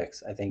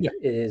objects. I think it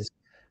is,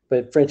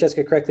 but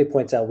Francesca correctly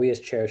points out we as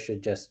chair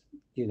should just,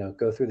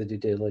 go through the due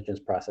diligence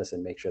process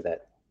and make sure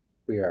that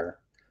we are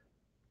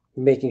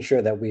making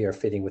sure that we are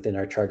fitting within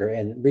our charter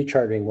and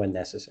rechartering when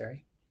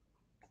necessary.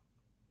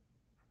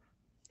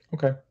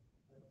 Okay.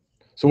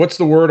 So what's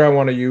the word I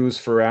want to use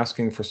for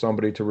asking for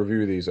somebody to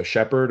review these? A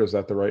shepherd? Is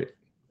that the right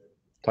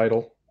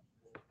title?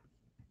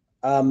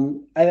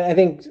 I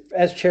think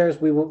as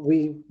chairs,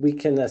 we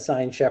can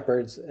assign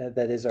shepherds.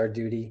 That is our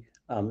duty,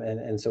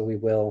 and so we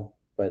will.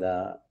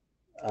 But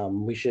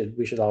we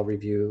should all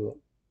review.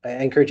 I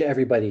encourage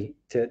everybody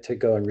to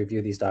go and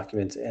review these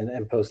documents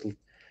and post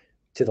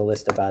to the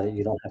list about it.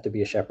 You don't have to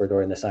be a shepherd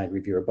or an assigned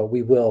reviewer, but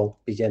we will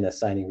begin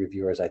assigning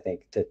reviewers, I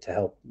think, to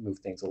help move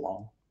things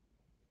along.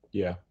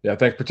 Yeah. I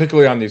think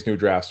particularly on these new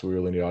drafts, we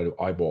really need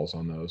eyeballs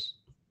on those.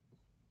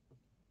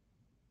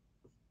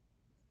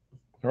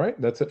 All right,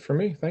 that's it for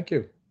me. Thank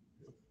you.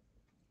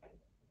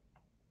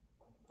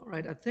 All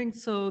right, I think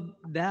so.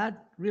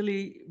 That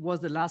really was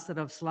the last set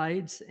of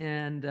slides,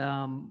 and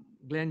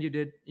Glenn, you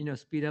did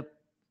speed up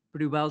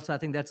pretty well, so I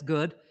think that's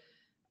good.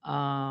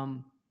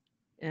 And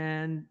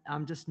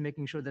I'm just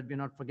making sure that we're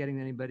not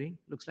forgetting anybody.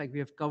 Looks like we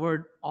have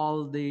covered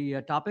all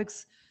the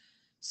topics.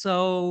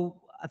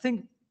 So I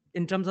think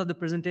in terms of the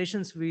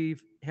presentations, we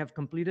have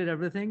completed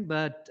everything,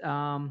 but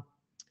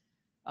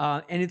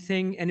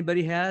anything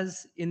anybody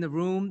has in the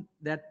room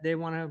that they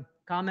want to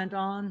comment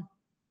on?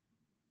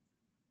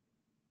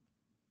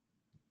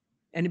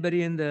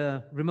 Anybody in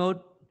the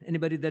remote,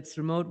 anybody that's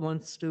remote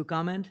wants to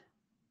comment?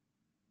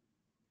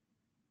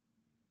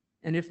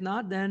 And if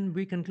not, then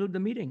we conclude the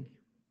meeting.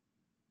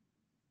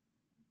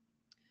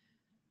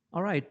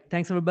 All right,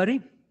 thanks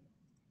everybody.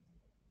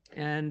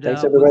 And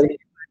thanks everybody.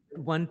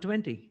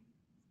 1:20.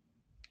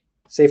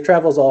 Safe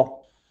travels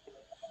all.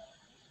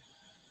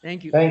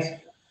 Thank you. Thanks.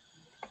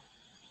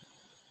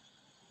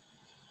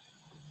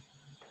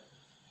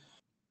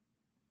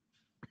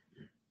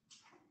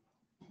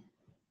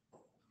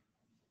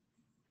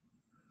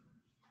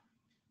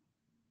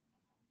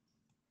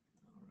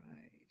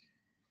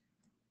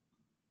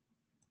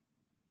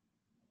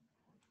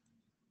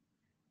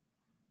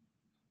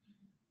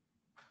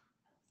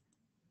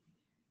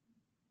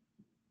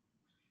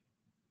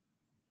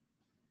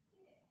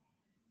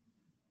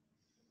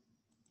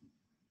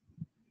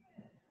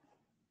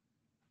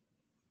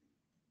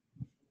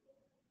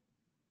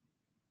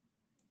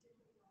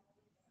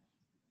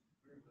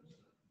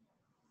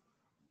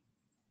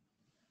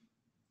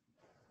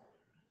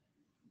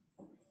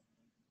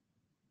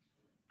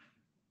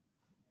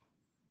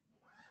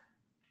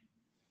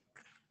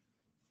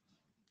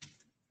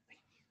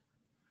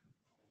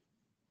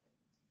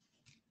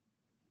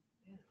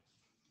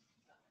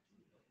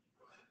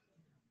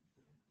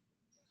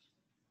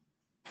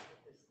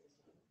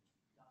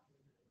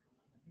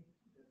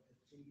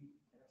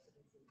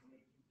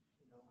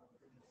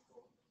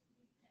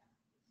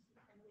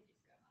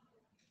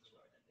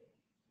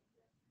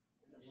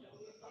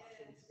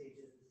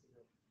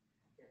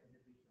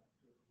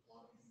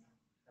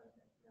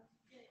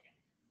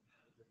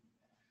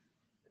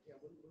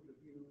 We'll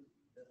review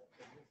the